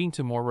 leading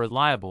to more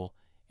reliable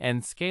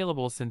and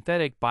scalable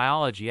synthetic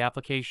biology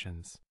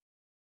applications.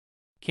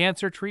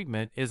 Cancer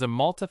treatment is a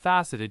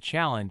multifaceted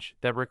challenge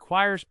that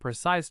requires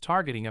precise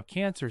targeting of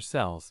cancer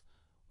cells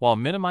while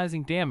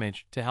minimizing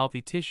damage to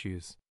healthy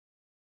tissues.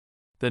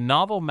 The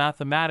novel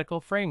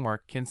mathematical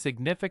framework can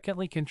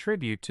significantly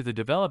contribute to the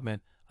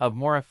development of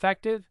more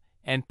effective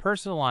and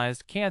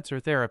personalized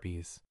cancer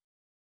therapies.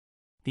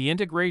 The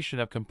integration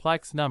of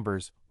complex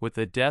numbers with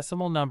the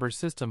decimal number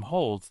system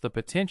holds the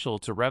potential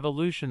to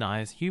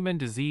revolutionize human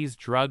disease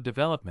drug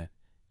development,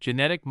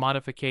 genetic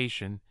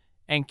modification,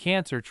 and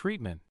cancer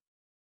treatment.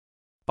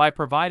 By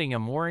providing a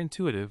more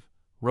intuitive,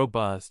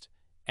 robust,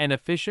 and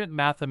efficient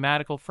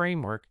mathematical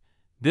framework,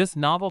 this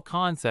novel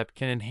concept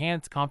can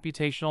enhance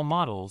computational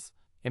models,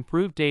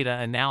 improve data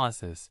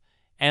analysis,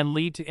 and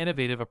lead to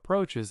innovative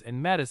approaches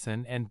in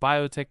medicine and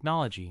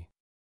biotechnology.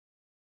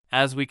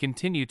 As we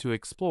continue to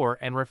explore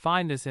and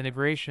refine this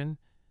integration,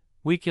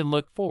 we can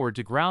look forward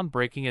to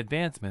groundbreaking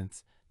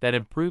advancements that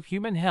improve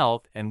human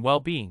health and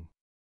well-being.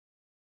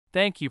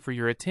 Thank you for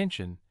your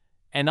attention,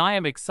 and I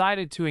am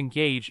excited to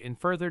engage in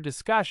further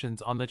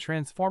discussions on the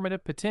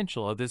transformative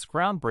potential of this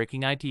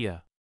groundbreaking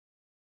idea.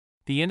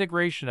 The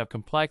integration of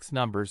complex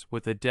numbers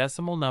with the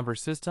decimal number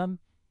system,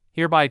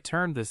 hereby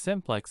termed the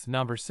simplex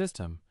number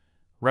system,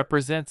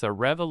 represents a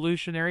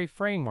revolutionary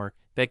framework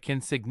that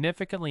can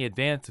significantly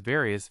advance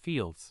various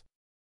fields.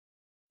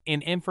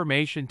 In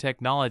information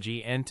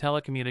technology and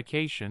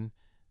telecommunication,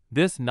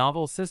 this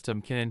novel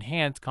system can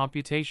enhance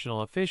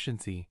computational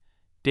efficiency,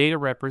 data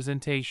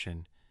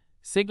representation,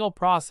 signal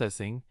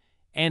processing,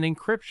 and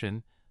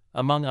encryption,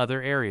 among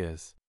other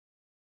areas.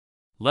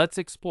 Let's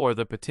explore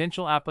the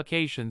potential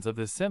applications of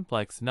the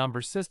simplex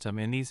number system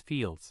in these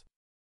fields.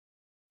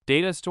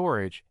 Data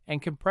storage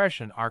and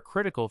compression are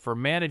critical for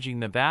managing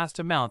the vast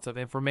amounts of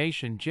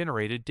information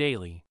generated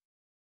daily.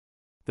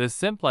 The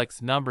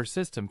simplex number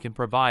system can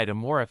provide a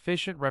more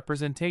efficient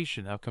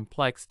representation of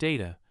complex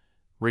data,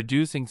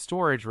 reducing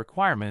storage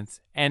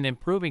requirements and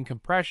improving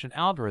compression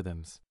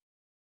algorithms.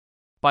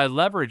 By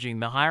leveraging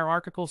the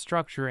hierarchical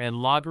structure and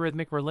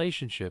logarithmic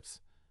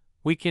relationships,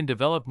 we can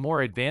develop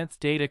more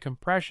advanced data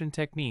compression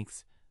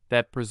techniques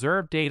that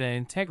preserve data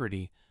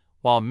integrity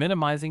while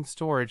minimizing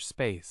storage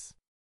space.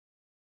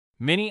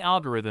 Many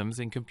algorithms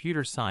in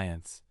computer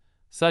science,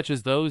 such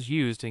as those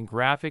used in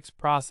graphics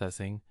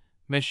processing,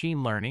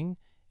 machine learning,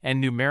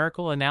 and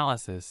numerical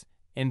analysis,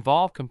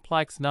 involve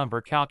complex number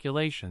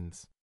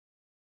calculations.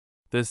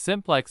 The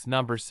simplex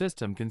number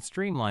system can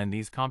streamline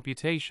these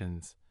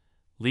computations,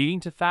 leading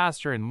to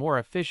faster and more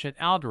efficient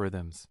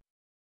algorithms.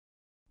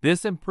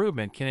 This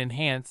improvement can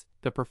enhance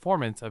the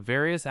performance of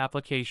various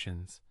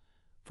applications,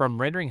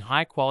 from rendering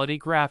high-quality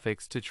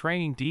graphics to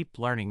training deep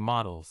learning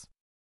models.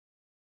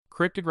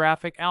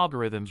 Cryptographic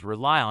algorithms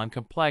rely on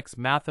complex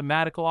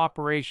mathematical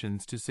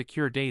operations to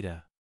secure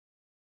data.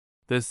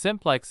 The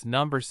simplex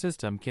number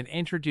system can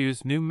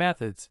introduce new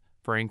methods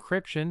for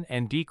encryption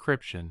and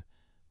decryption,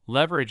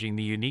 leveraging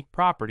the unique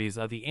properties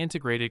of the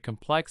integrated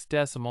complex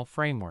decimal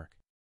framework.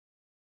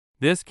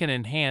 This can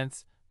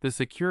enhance the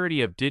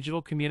security of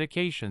digital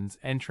communications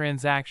and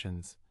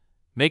transactions,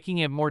 making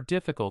it more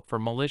difficult for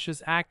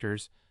malicious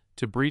actors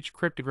to breach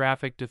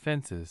cryptographic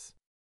defenses.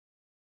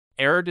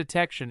 Error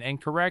detection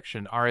and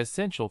correction are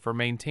essential for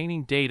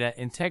maintaining data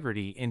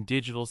integrity in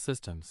digital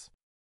systems.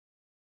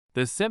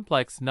 The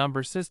simplex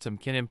number system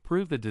can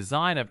improve the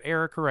design of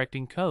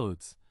error-correcting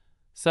codes,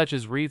 such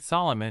as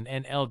Reed-Solomon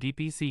and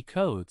LDPC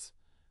codes,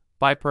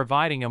 by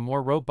providing a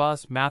more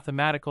robust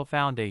mathematical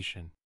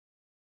foundation.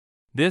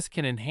 This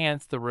can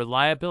enhance the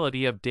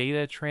reliability of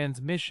data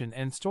transmission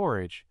and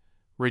storage,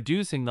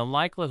 reducing the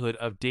likelihood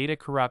of data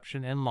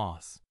corruption and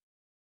loss.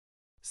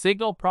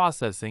 Signal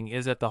processing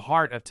is at the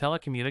heart of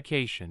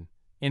telecommunication,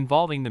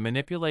 involving the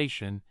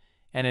manipulation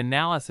and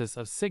analysis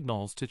of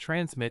signals to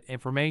transmit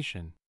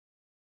information.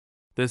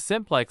 The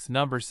simplex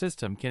number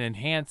system can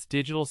enhance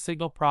digital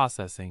signal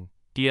processing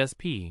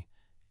 (DSP)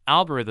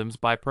 algorithms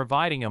by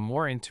providing a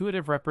more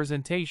intuitive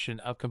representation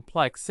of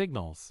complex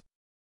signals.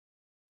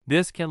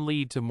 This can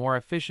lead to more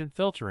efficient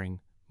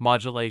filtering,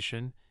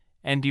 modulation,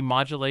 and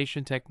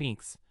demodulation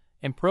techniques,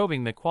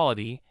 improving the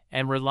quality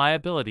and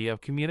reliability of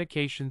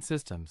communication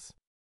systems.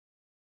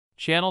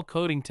 Channel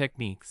coding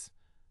techniques,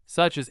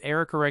 such as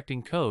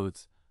error-correcting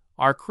codes,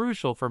 are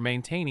crucial for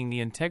maintaining the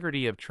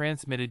integrity of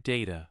transmitted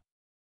data.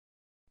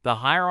 The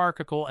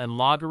hierarchical and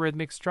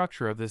logarithmic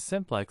structure of the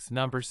simplex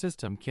number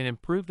system can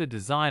improve the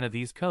design of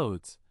these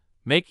codes,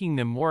 making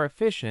them more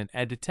efficient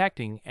at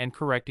detecting and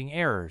correcting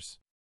errors.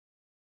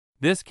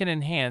 This can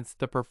enhance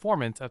the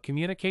performance of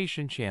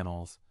communication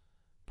channels,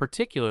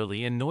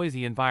 particularly in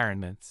noisy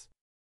environments.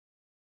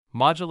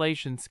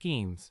 Modulation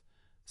schemes,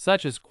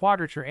 such as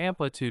quadrature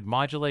amplitude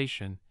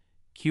modulation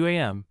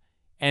 (QAM)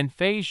 and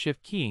phase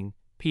shift keying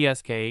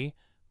 (PSK),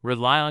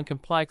 rely on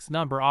complex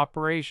number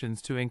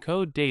operations to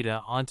encode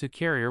data onto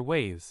carrier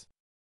waves.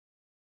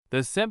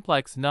 The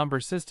simplex number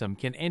system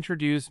can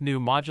introduce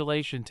new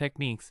modulation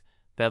techniques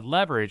that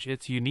leverage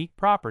its unique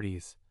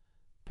properties,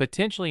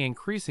 potentially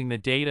increasing the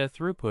data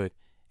throughput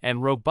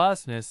and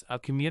robustness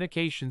of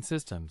communication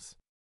systems.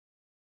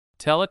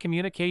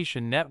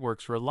 Telecommunication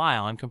networks rely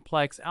on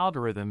complex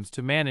algorithms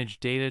to manage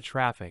data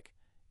traffic,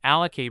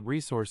 allocate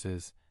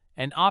resources,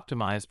 and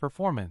optimize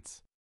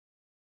performance.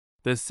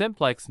 The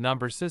simplex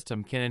number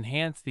system can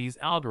enhance these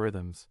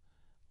algorithms,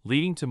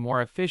 leading to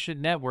more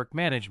efficient network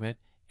management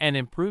and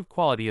improved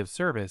quality of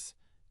service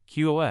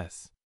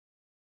 (QoS).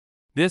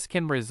 This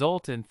can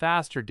result in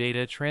faster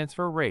data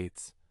transfer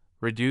rates,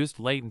 reduced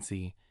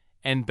latency,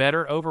 and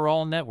better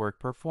overall network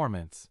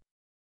performance.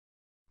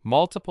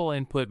 Multiple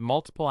input,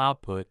 multiple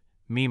output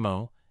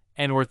 (MIMO)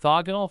 and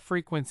orthogonal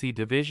frequency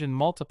division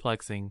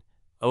multiplexing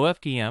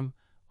 (OFDM)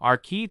 are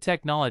key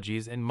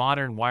technologies in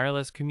modern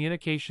wireless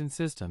communication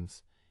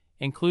systems,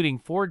 including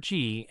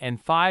 4G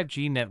and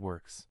 5G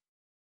networks.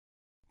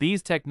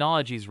 These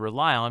technologies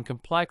rely on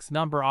complex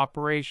number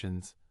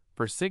operations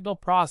for signal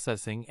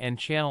processing and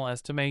channel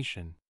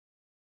estimation.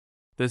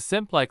 The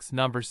simplex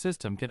number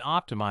system can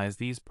optimize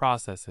these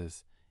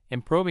processes,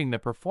 improving the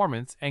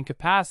performance and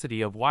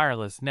capacity of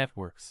wireless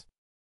networks.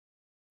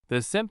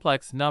 The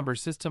simplex number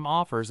system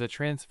offers a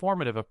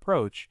transformative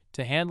approach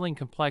to handling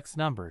complex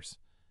numbers,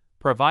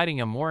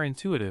 providing a more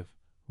intuitive,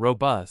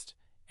 robust,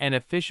 and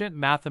efficient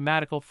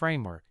mathematical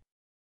framework.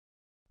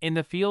 In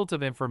the fields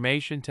of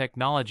information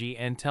technology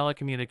and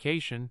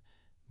telecommunication,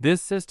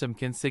 this system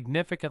can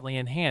significantly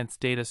enhance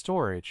data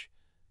storage,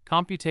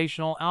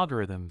 computational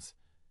algorithms,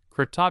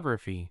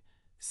 cryptography,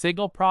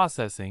 signal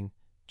processing,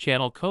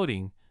 channel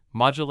coding,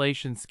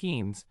 modulation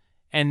schemes,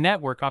 and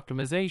network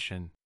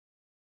optimization.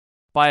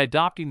 By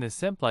adopting the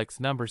simplex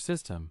number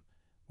system,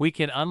 we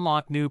can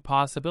unlock new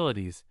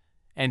possibilities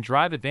and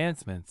drive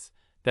advancements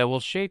that will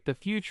shape the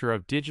future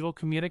of digital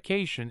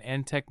communication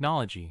and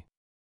technology.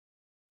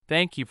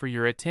 Thank you for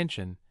your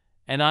attention,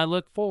 and I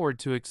look forward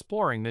to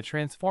exploring the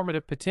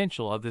transformative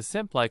potential of the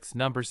simplex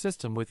number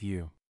system with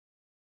you.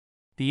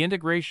 The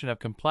integration of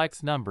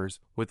complex numbers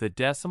with the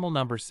decimal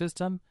number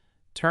system,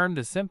 termed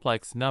the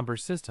simplex number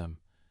system,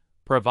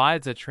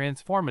 provides a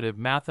transformative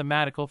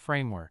mathematical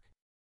framework.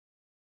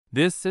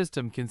 This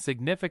system can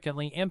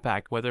significantly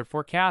impact weather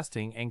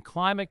forecasting and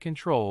climate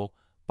control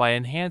by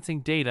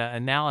enhancing data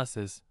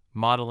analysis,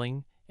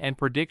 modeling, and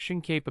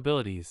prediction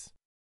capabilities.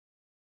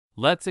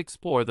 Let's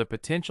explore the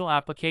potential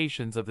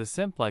applications of the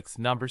simplex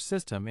number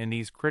system in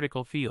these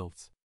critical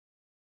fields.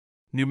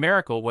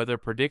 Numerical weather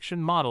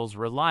prediction models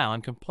rely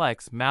on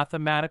complex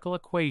mathematical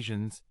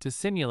equations to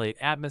simulate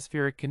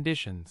atmospheric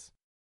conditions.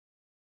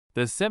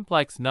 The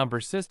simplex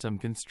number system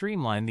can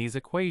streamline these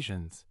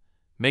equations,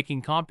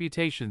 making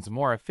computations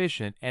more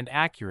efficient and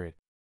accurate.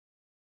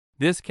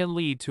 This can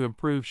lead to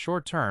improved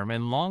short-term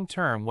and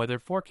long-term weather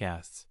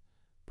forecasts,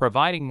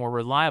 providing more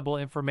reliable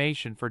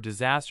information for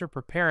disaster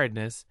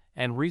preparedness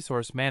and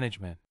resource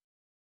management.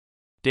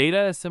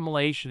 Data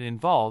assimilation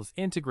involves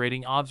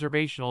integrating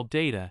observational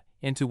data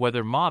into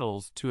weather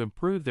models to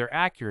improve their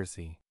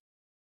accuracy.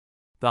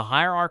 The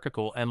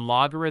hierarchical and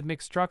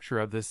logarithmic structure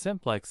of the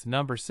simplex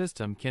number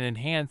system can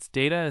enhance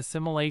data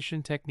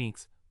assimilation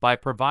techniques by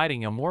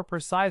providing a more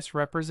precise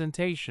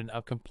representation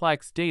of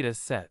complex data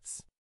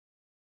sets.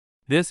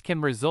 This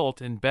can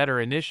result in better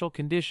initial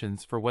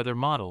conditions for weather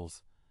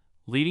models,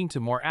 leading to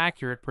more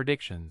accurate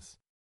predictions.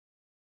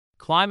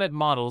 Climate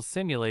models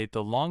simulate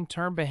the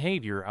long-term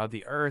behavior of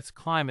the Earth's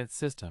climate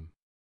system.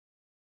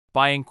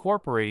 By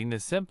incorporating the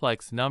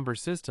simplex number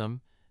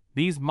system,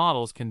 these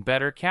models can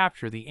better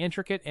capture the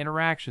intricate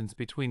interactions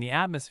between the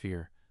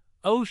atmosphere,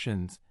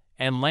 oceans,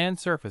 and land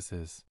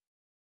surfaces.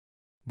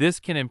 This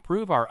can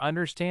improve our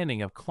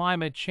understanding of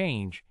climate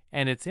change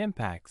and its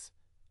impacts,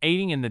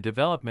 aiding in the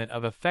development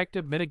of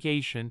effective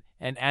mitigation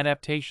and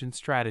adaptation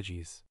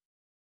strategies.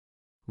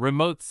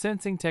 Remote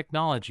sensing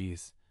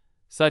technologies,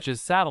 such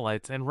as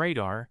satellites and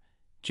radar,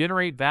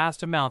 generate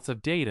vast amounts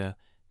of data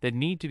that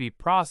need to be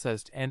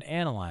processed and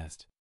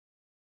analyzed.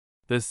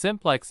 The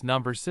simplex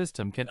number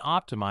system can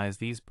optimize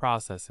these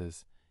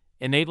processes,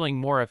 enabling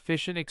more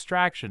efficient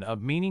extraction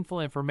of meaningful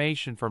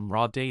information from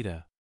raw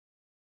data.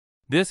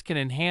 This can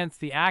enhance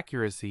the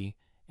accuracy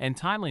and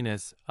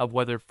timeliness of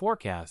weather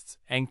forecasts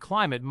and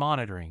climate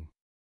monitoring.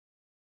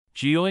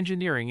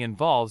 Geoengineering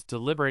involves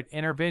deliberate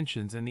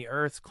interventions in the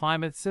Earth's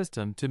climate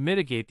system to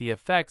mitigate the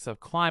effects of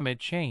climate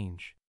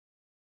change.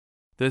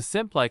 The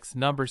simplex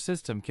number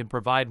system can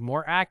provide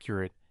more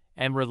accurate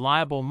and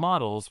reliable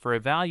models for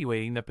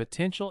evaluating the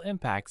potential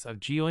impacts of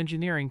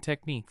geoengineering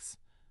techniques,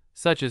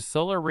 such as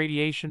solar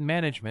radiation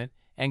management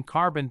and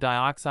carbon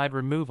dioxide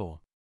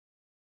removal.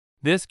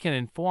 This can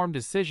inform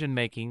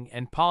decision-making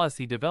and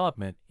policy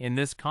development in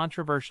this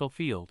controversial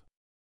field.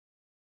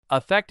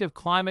 Effective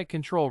climate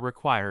control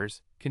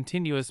requires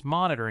continuous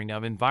monitoring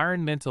of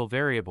environmental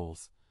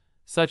variables,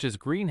 such as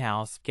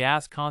greenhouse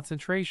gas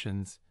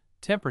concentrations,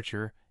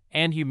 temperature,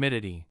 and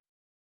humidity.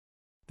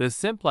 The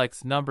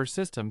simplex number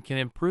system can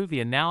improve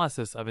the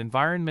analysis of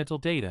environmental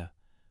data,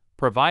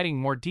 providing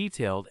more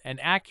detailed and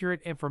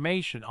accurate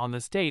information on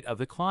the state of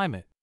the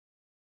climate.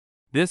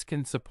 This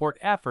can support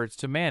efforts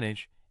to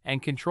manage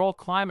and control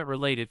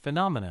climate-related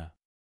phenomena.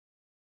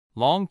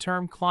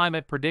 Long-term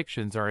climate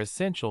predictions are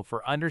essential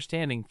for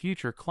understanding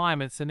future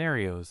climate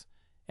scenarios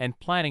and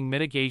planning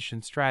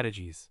mitigation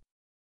strategies.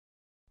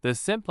 The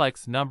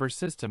simplex number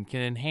system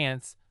can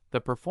enhance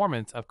the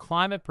performance of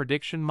climate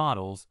prediction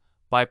models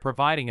by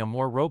providing a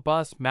more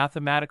robust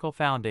mathematical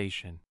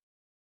foundation.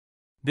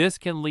 This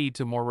can lead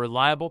to more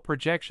reliable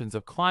projections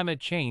of climate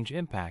change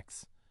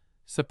impacts,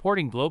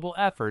 supporting global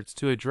efforts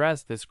to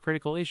address this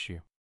critical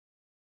issue.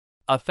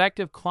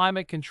 Effective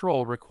climate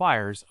control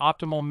requires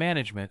optimal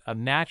management of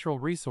natural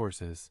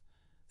resources,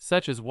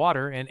 such as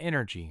water and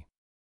energy.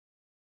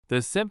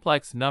 The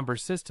simplex number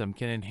system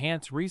can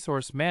enhance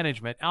resource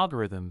management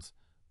algorithms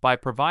by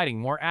providing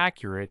more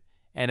accurate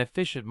and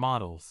efficient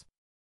models.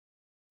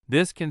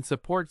 This can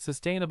support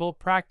sustainable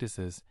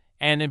practices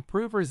and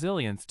improve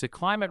resilience to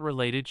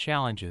climate-related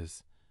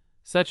challenges,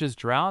 such as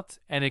droughts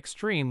and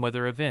extreme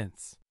weather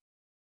events.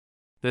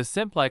 The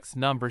simplex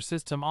number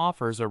system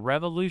offers a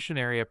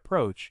revolutionary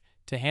approach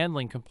to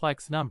handling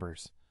complex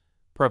numbers,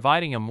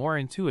 providing a more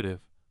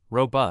intuitive,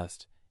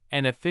 robust,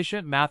 and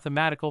efficient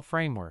mathematical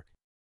framework.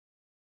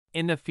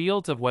 In the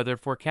fields of weather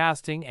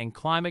forecasting and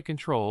climate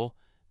control,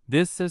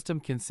 this system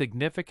can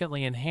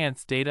significantly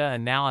enhance data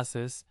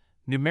analysis,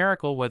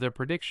 numerical weather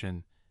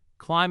prediction,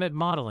 climate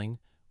modeling,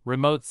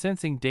 remote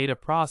sensing data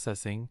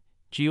processing,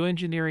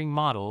 geoengineering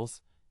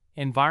models,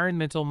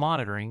 environmental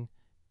monitoring,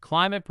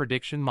 climate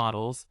prediction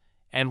models,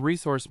 and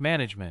resource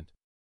management.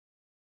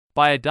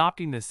 By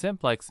adopting the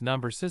simplex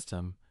number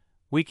system,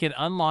 we can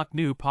unlock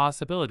new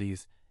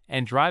possibilities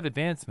and drive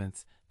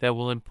advancements that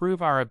will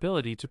improve our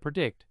ability to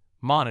predict,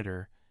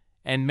 monitor,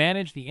 and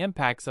manage the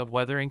impacts of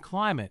weather and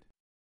climate.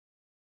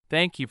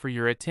 Thank you for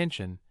your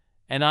attention,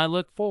 and I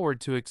look forward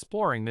to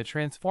exploring the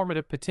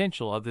transformative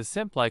potential of the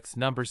simplex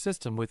number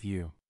system with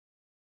you.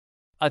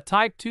 A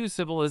Type 2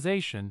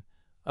 civilization,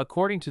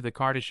 according to the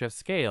Kardashev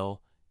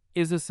scale,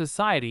 is a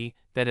society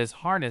that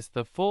has harnessed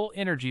the full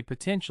energy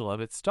potential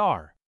of its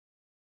star.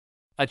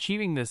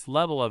 Achieving this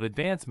level of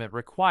advancement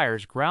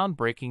requires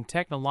groundbreaking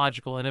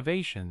technological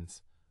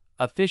innovations,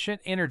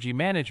 efficient energy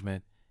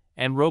management,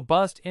 and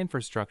robust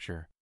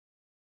infrastructure.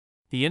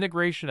 The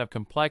integration of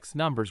complex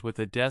numbers with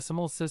the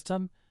decimal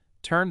system,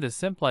 termed the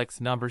simplex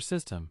number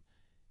system,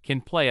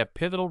 can play a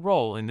pivotal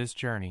role in this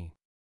journey.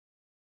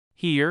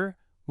 Here,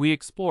 we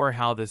explore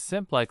how the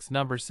simplex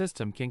number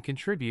system can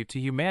contribute to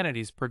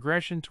humanity's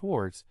progression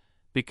towards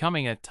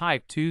becoming a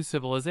Type 2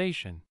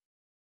 civilization.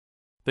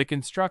 The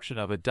construction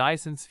of a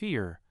Dyson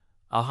sphere,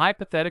 a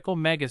hypothetical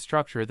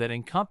megastructure that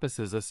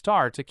encompasses a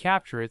star to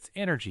capture its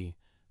energy,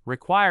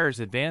 requires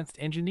advanced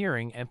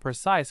engineering and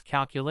precise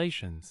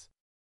calculations.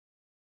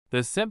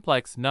 The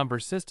simplex number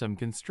system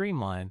can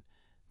streamline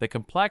the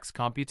complex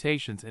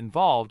computations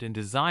involved in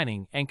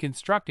designing and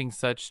constructing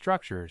such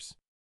structures.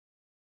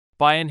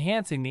 By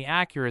enhancing the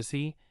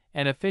accuracy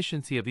and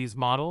efficiency of these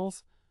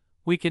models,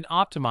 we can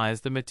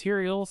optimize the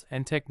materials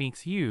and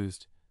techniques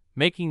used,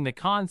 making the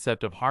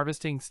concept of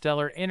harvesting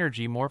stellar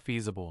energy more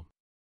feasible.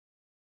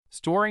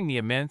 Storing the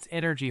immense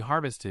energy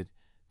harvested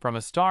from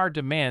a star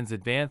demands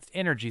advanced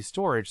energy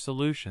storage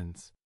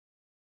solutions.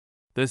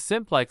 The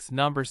simplex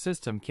number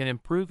system can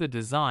improve the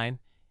design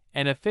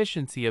and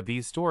efficiency of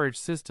these storage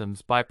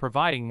systems by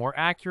providing more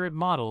accurate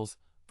models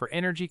for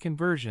energy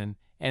conversion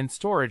and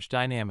storage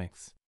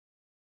dynamics.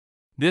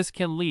 This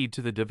can lead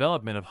to the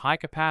development of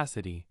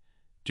high-capacity,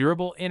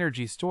 durable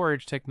energy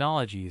storage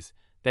technologies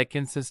that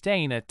can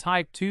sustain a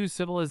Type 2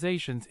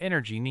 civilization's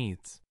energy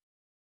needs.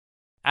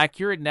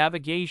 Accurate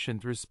navigation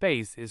through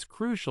space is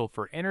crucial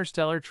for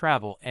interstellar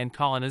travel and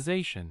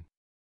colonization.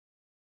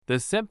 The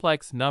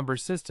simplex number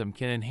system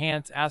can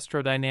enhance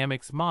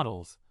astrodynamics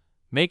models,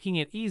 making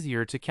it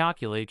easier to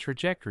calculate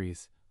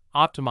trajectories,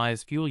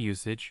 optimize fuel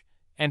usage,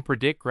 and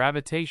predict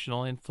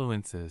gravitational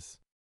influences.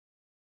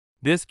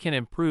 This can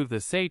improve the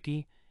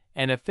safety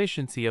and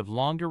efficiency of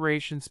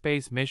long-duration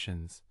space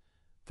missions,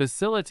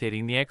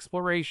 facilitating the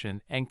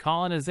exploration and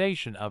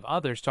colonization of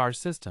other star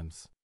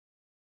systems.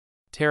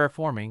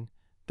 Terraforming,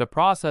 the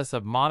process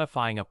of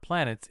modifying a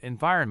planet's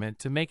environment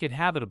to make it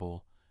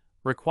habitable,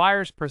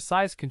 requires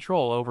precise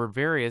control over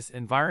various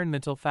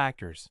environmental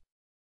factors.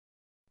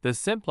 The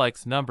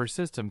simplex number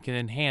system can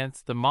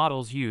enhance the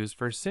models used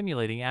for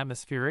simulating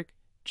atmospheric,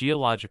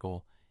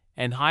 geological,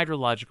 and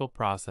hydrological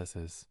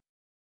processes.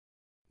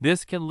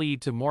 This can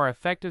lead to more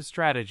effective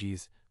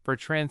strategies for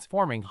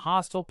transforming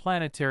hostile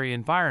planetary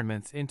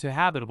environments into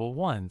habitable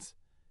ones,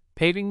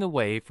 paving the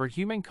way for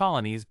human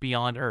colonies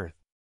beyond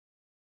Earth.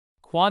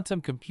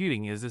 Quantum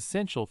computing is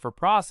essential for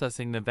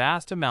processing the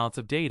vast amounts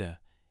of data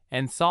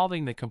and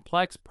solving the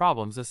complex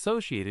problems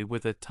associated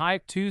with a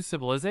Type 2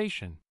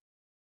 civilization.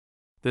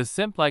 The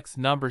simplex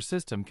number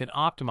system can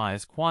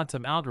optimize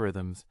quantum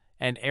algorithms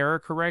and error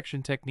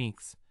correction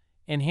techniques,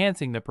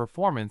 enhancing the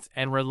performance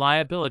and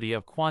reliability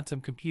of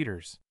quantum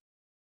computers.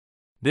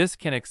 This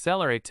can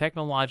accelerate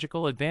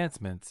technological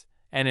advancements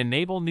and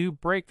enable new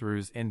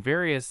breakthroughs in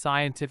various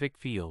scientific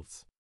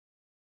fields.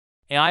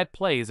 AI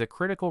plays a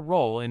critical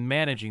role in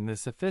managing the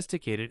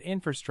sophisticated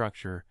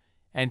infrastructure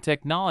and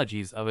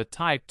technologies of a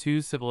Type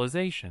 2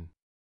 civilization.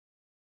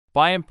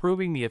 By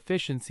improving the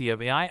efficiency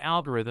of AI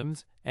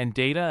algorithms and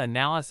data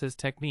analysis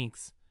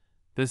techniques,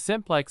 the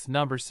simplex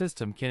number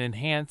system can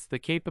enhance the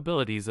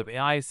capabilities of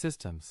AI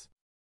systems.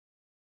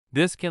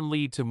 This can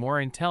lead to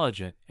more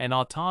intelligent and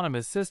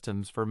autonomous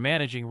systems for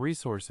managing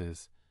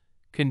resources,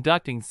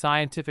 conducting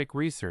scientific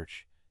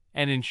research,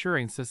 and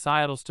ensuring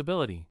societal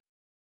stability.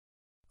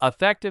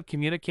 Effective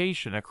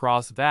communication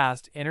across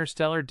vast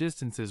interstellar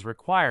distances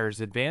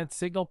requires advanced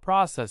signal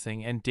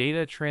processing and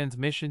data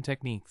transmission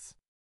techniques.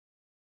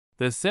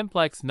 The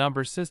simplex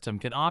number system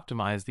can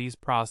optimize these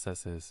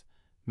processes,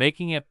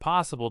 making it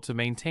possible to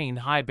maintain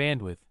high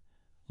bandwidth,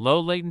 low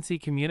latency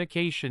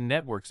communication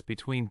networks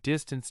between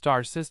distant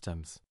star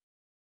systems.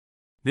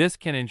 This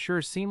can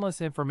ensure seamless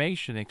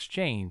information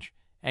exchange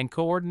and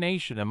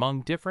coordination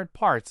among different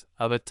parts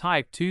of a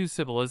Type 2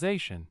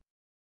 civilization.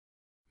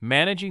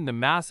 Managing the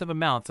massive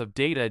amounts of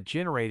data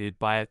generated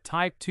by a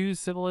Type 2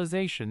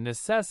 civilization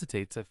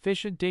necessitates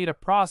efficient data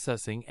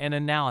processing and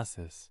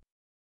analysis.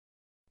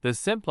 The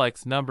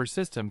simplex number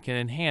system can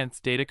enhance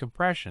data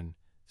compression,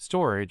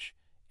 storage,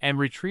 and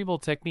retrieval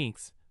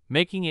techniques,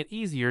 making it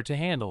easier to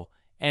handle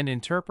and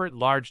interpret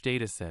large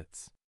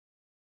datasets.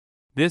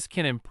 This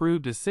can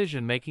improve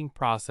decision-making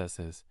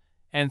processes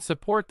and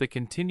support the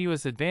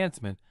continuous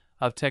advancement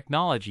of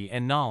technology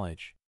and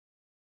knowledge.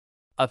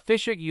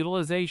 Efficient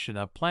utilization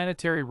of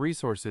planetary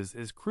resources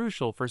is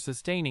crucial for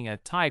sustaining a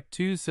Type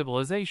 2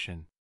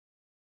 civilization.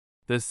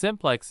 The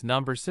simplex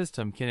number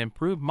system can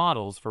improve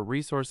models for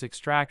resource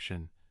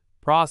extraction,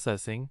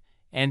 processing,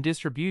 and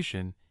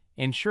distribution,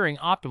 ensuring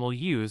optimal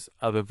use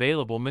of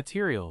available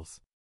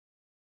materials.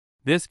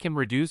 This can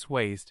reduce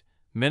waste,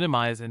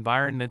 minimize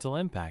environmental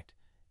impact,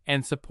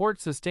 and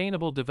support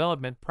sustainable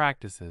development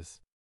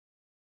practices.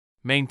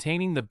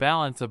 Maintaining the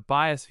balance of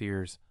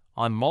biospheres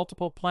on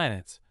multiple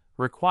planets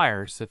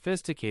requires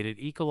sophisticated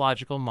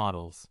ecological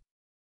models.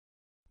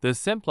 The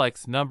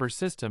simplex number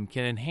system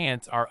can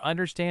enhance our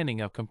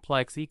understanding of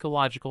complex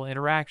ecological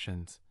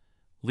interactions,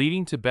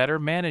 leading to better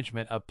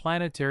management of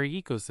planetary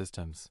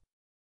ecosystems.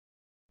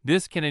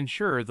 This can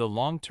ensure the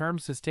long-term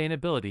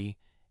sustainability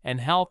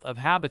and health of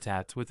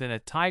habitats within a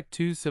Type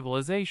II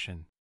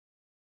civilization.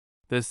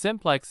 The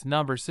simplex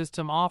number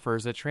system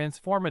offers a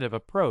transformative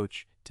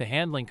approach to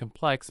handling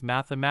complex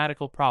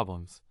mathematical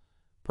problems,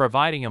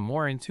 providing a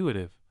more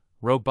intuitive,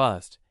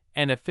 robust,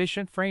 and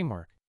efficient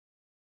framework.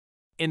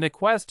 In the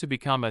quest to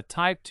become a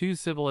Type II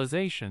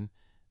civilization,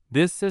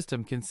 this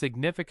system can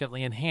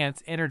significantly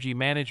enhance energy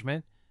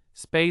management,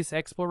 space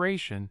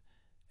exploration,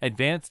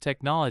 advanced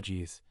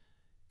technologies,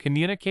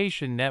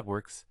 communication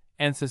networks,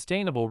 and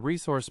sustainable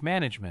resource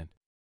management.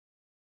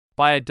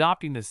 By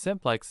adopting the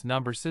simplex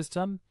number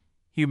system,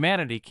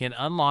 humanity can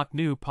unlock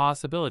new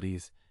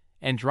possibilities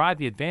and drive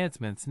the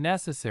advancements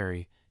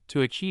necessary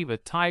to achieve a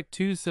Type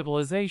II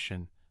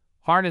civilization,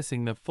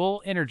 harnessing the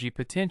full energy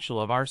potential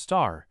of our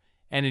star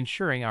and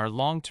ensuring our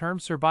long-term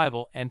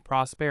survival and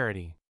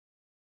prosperity.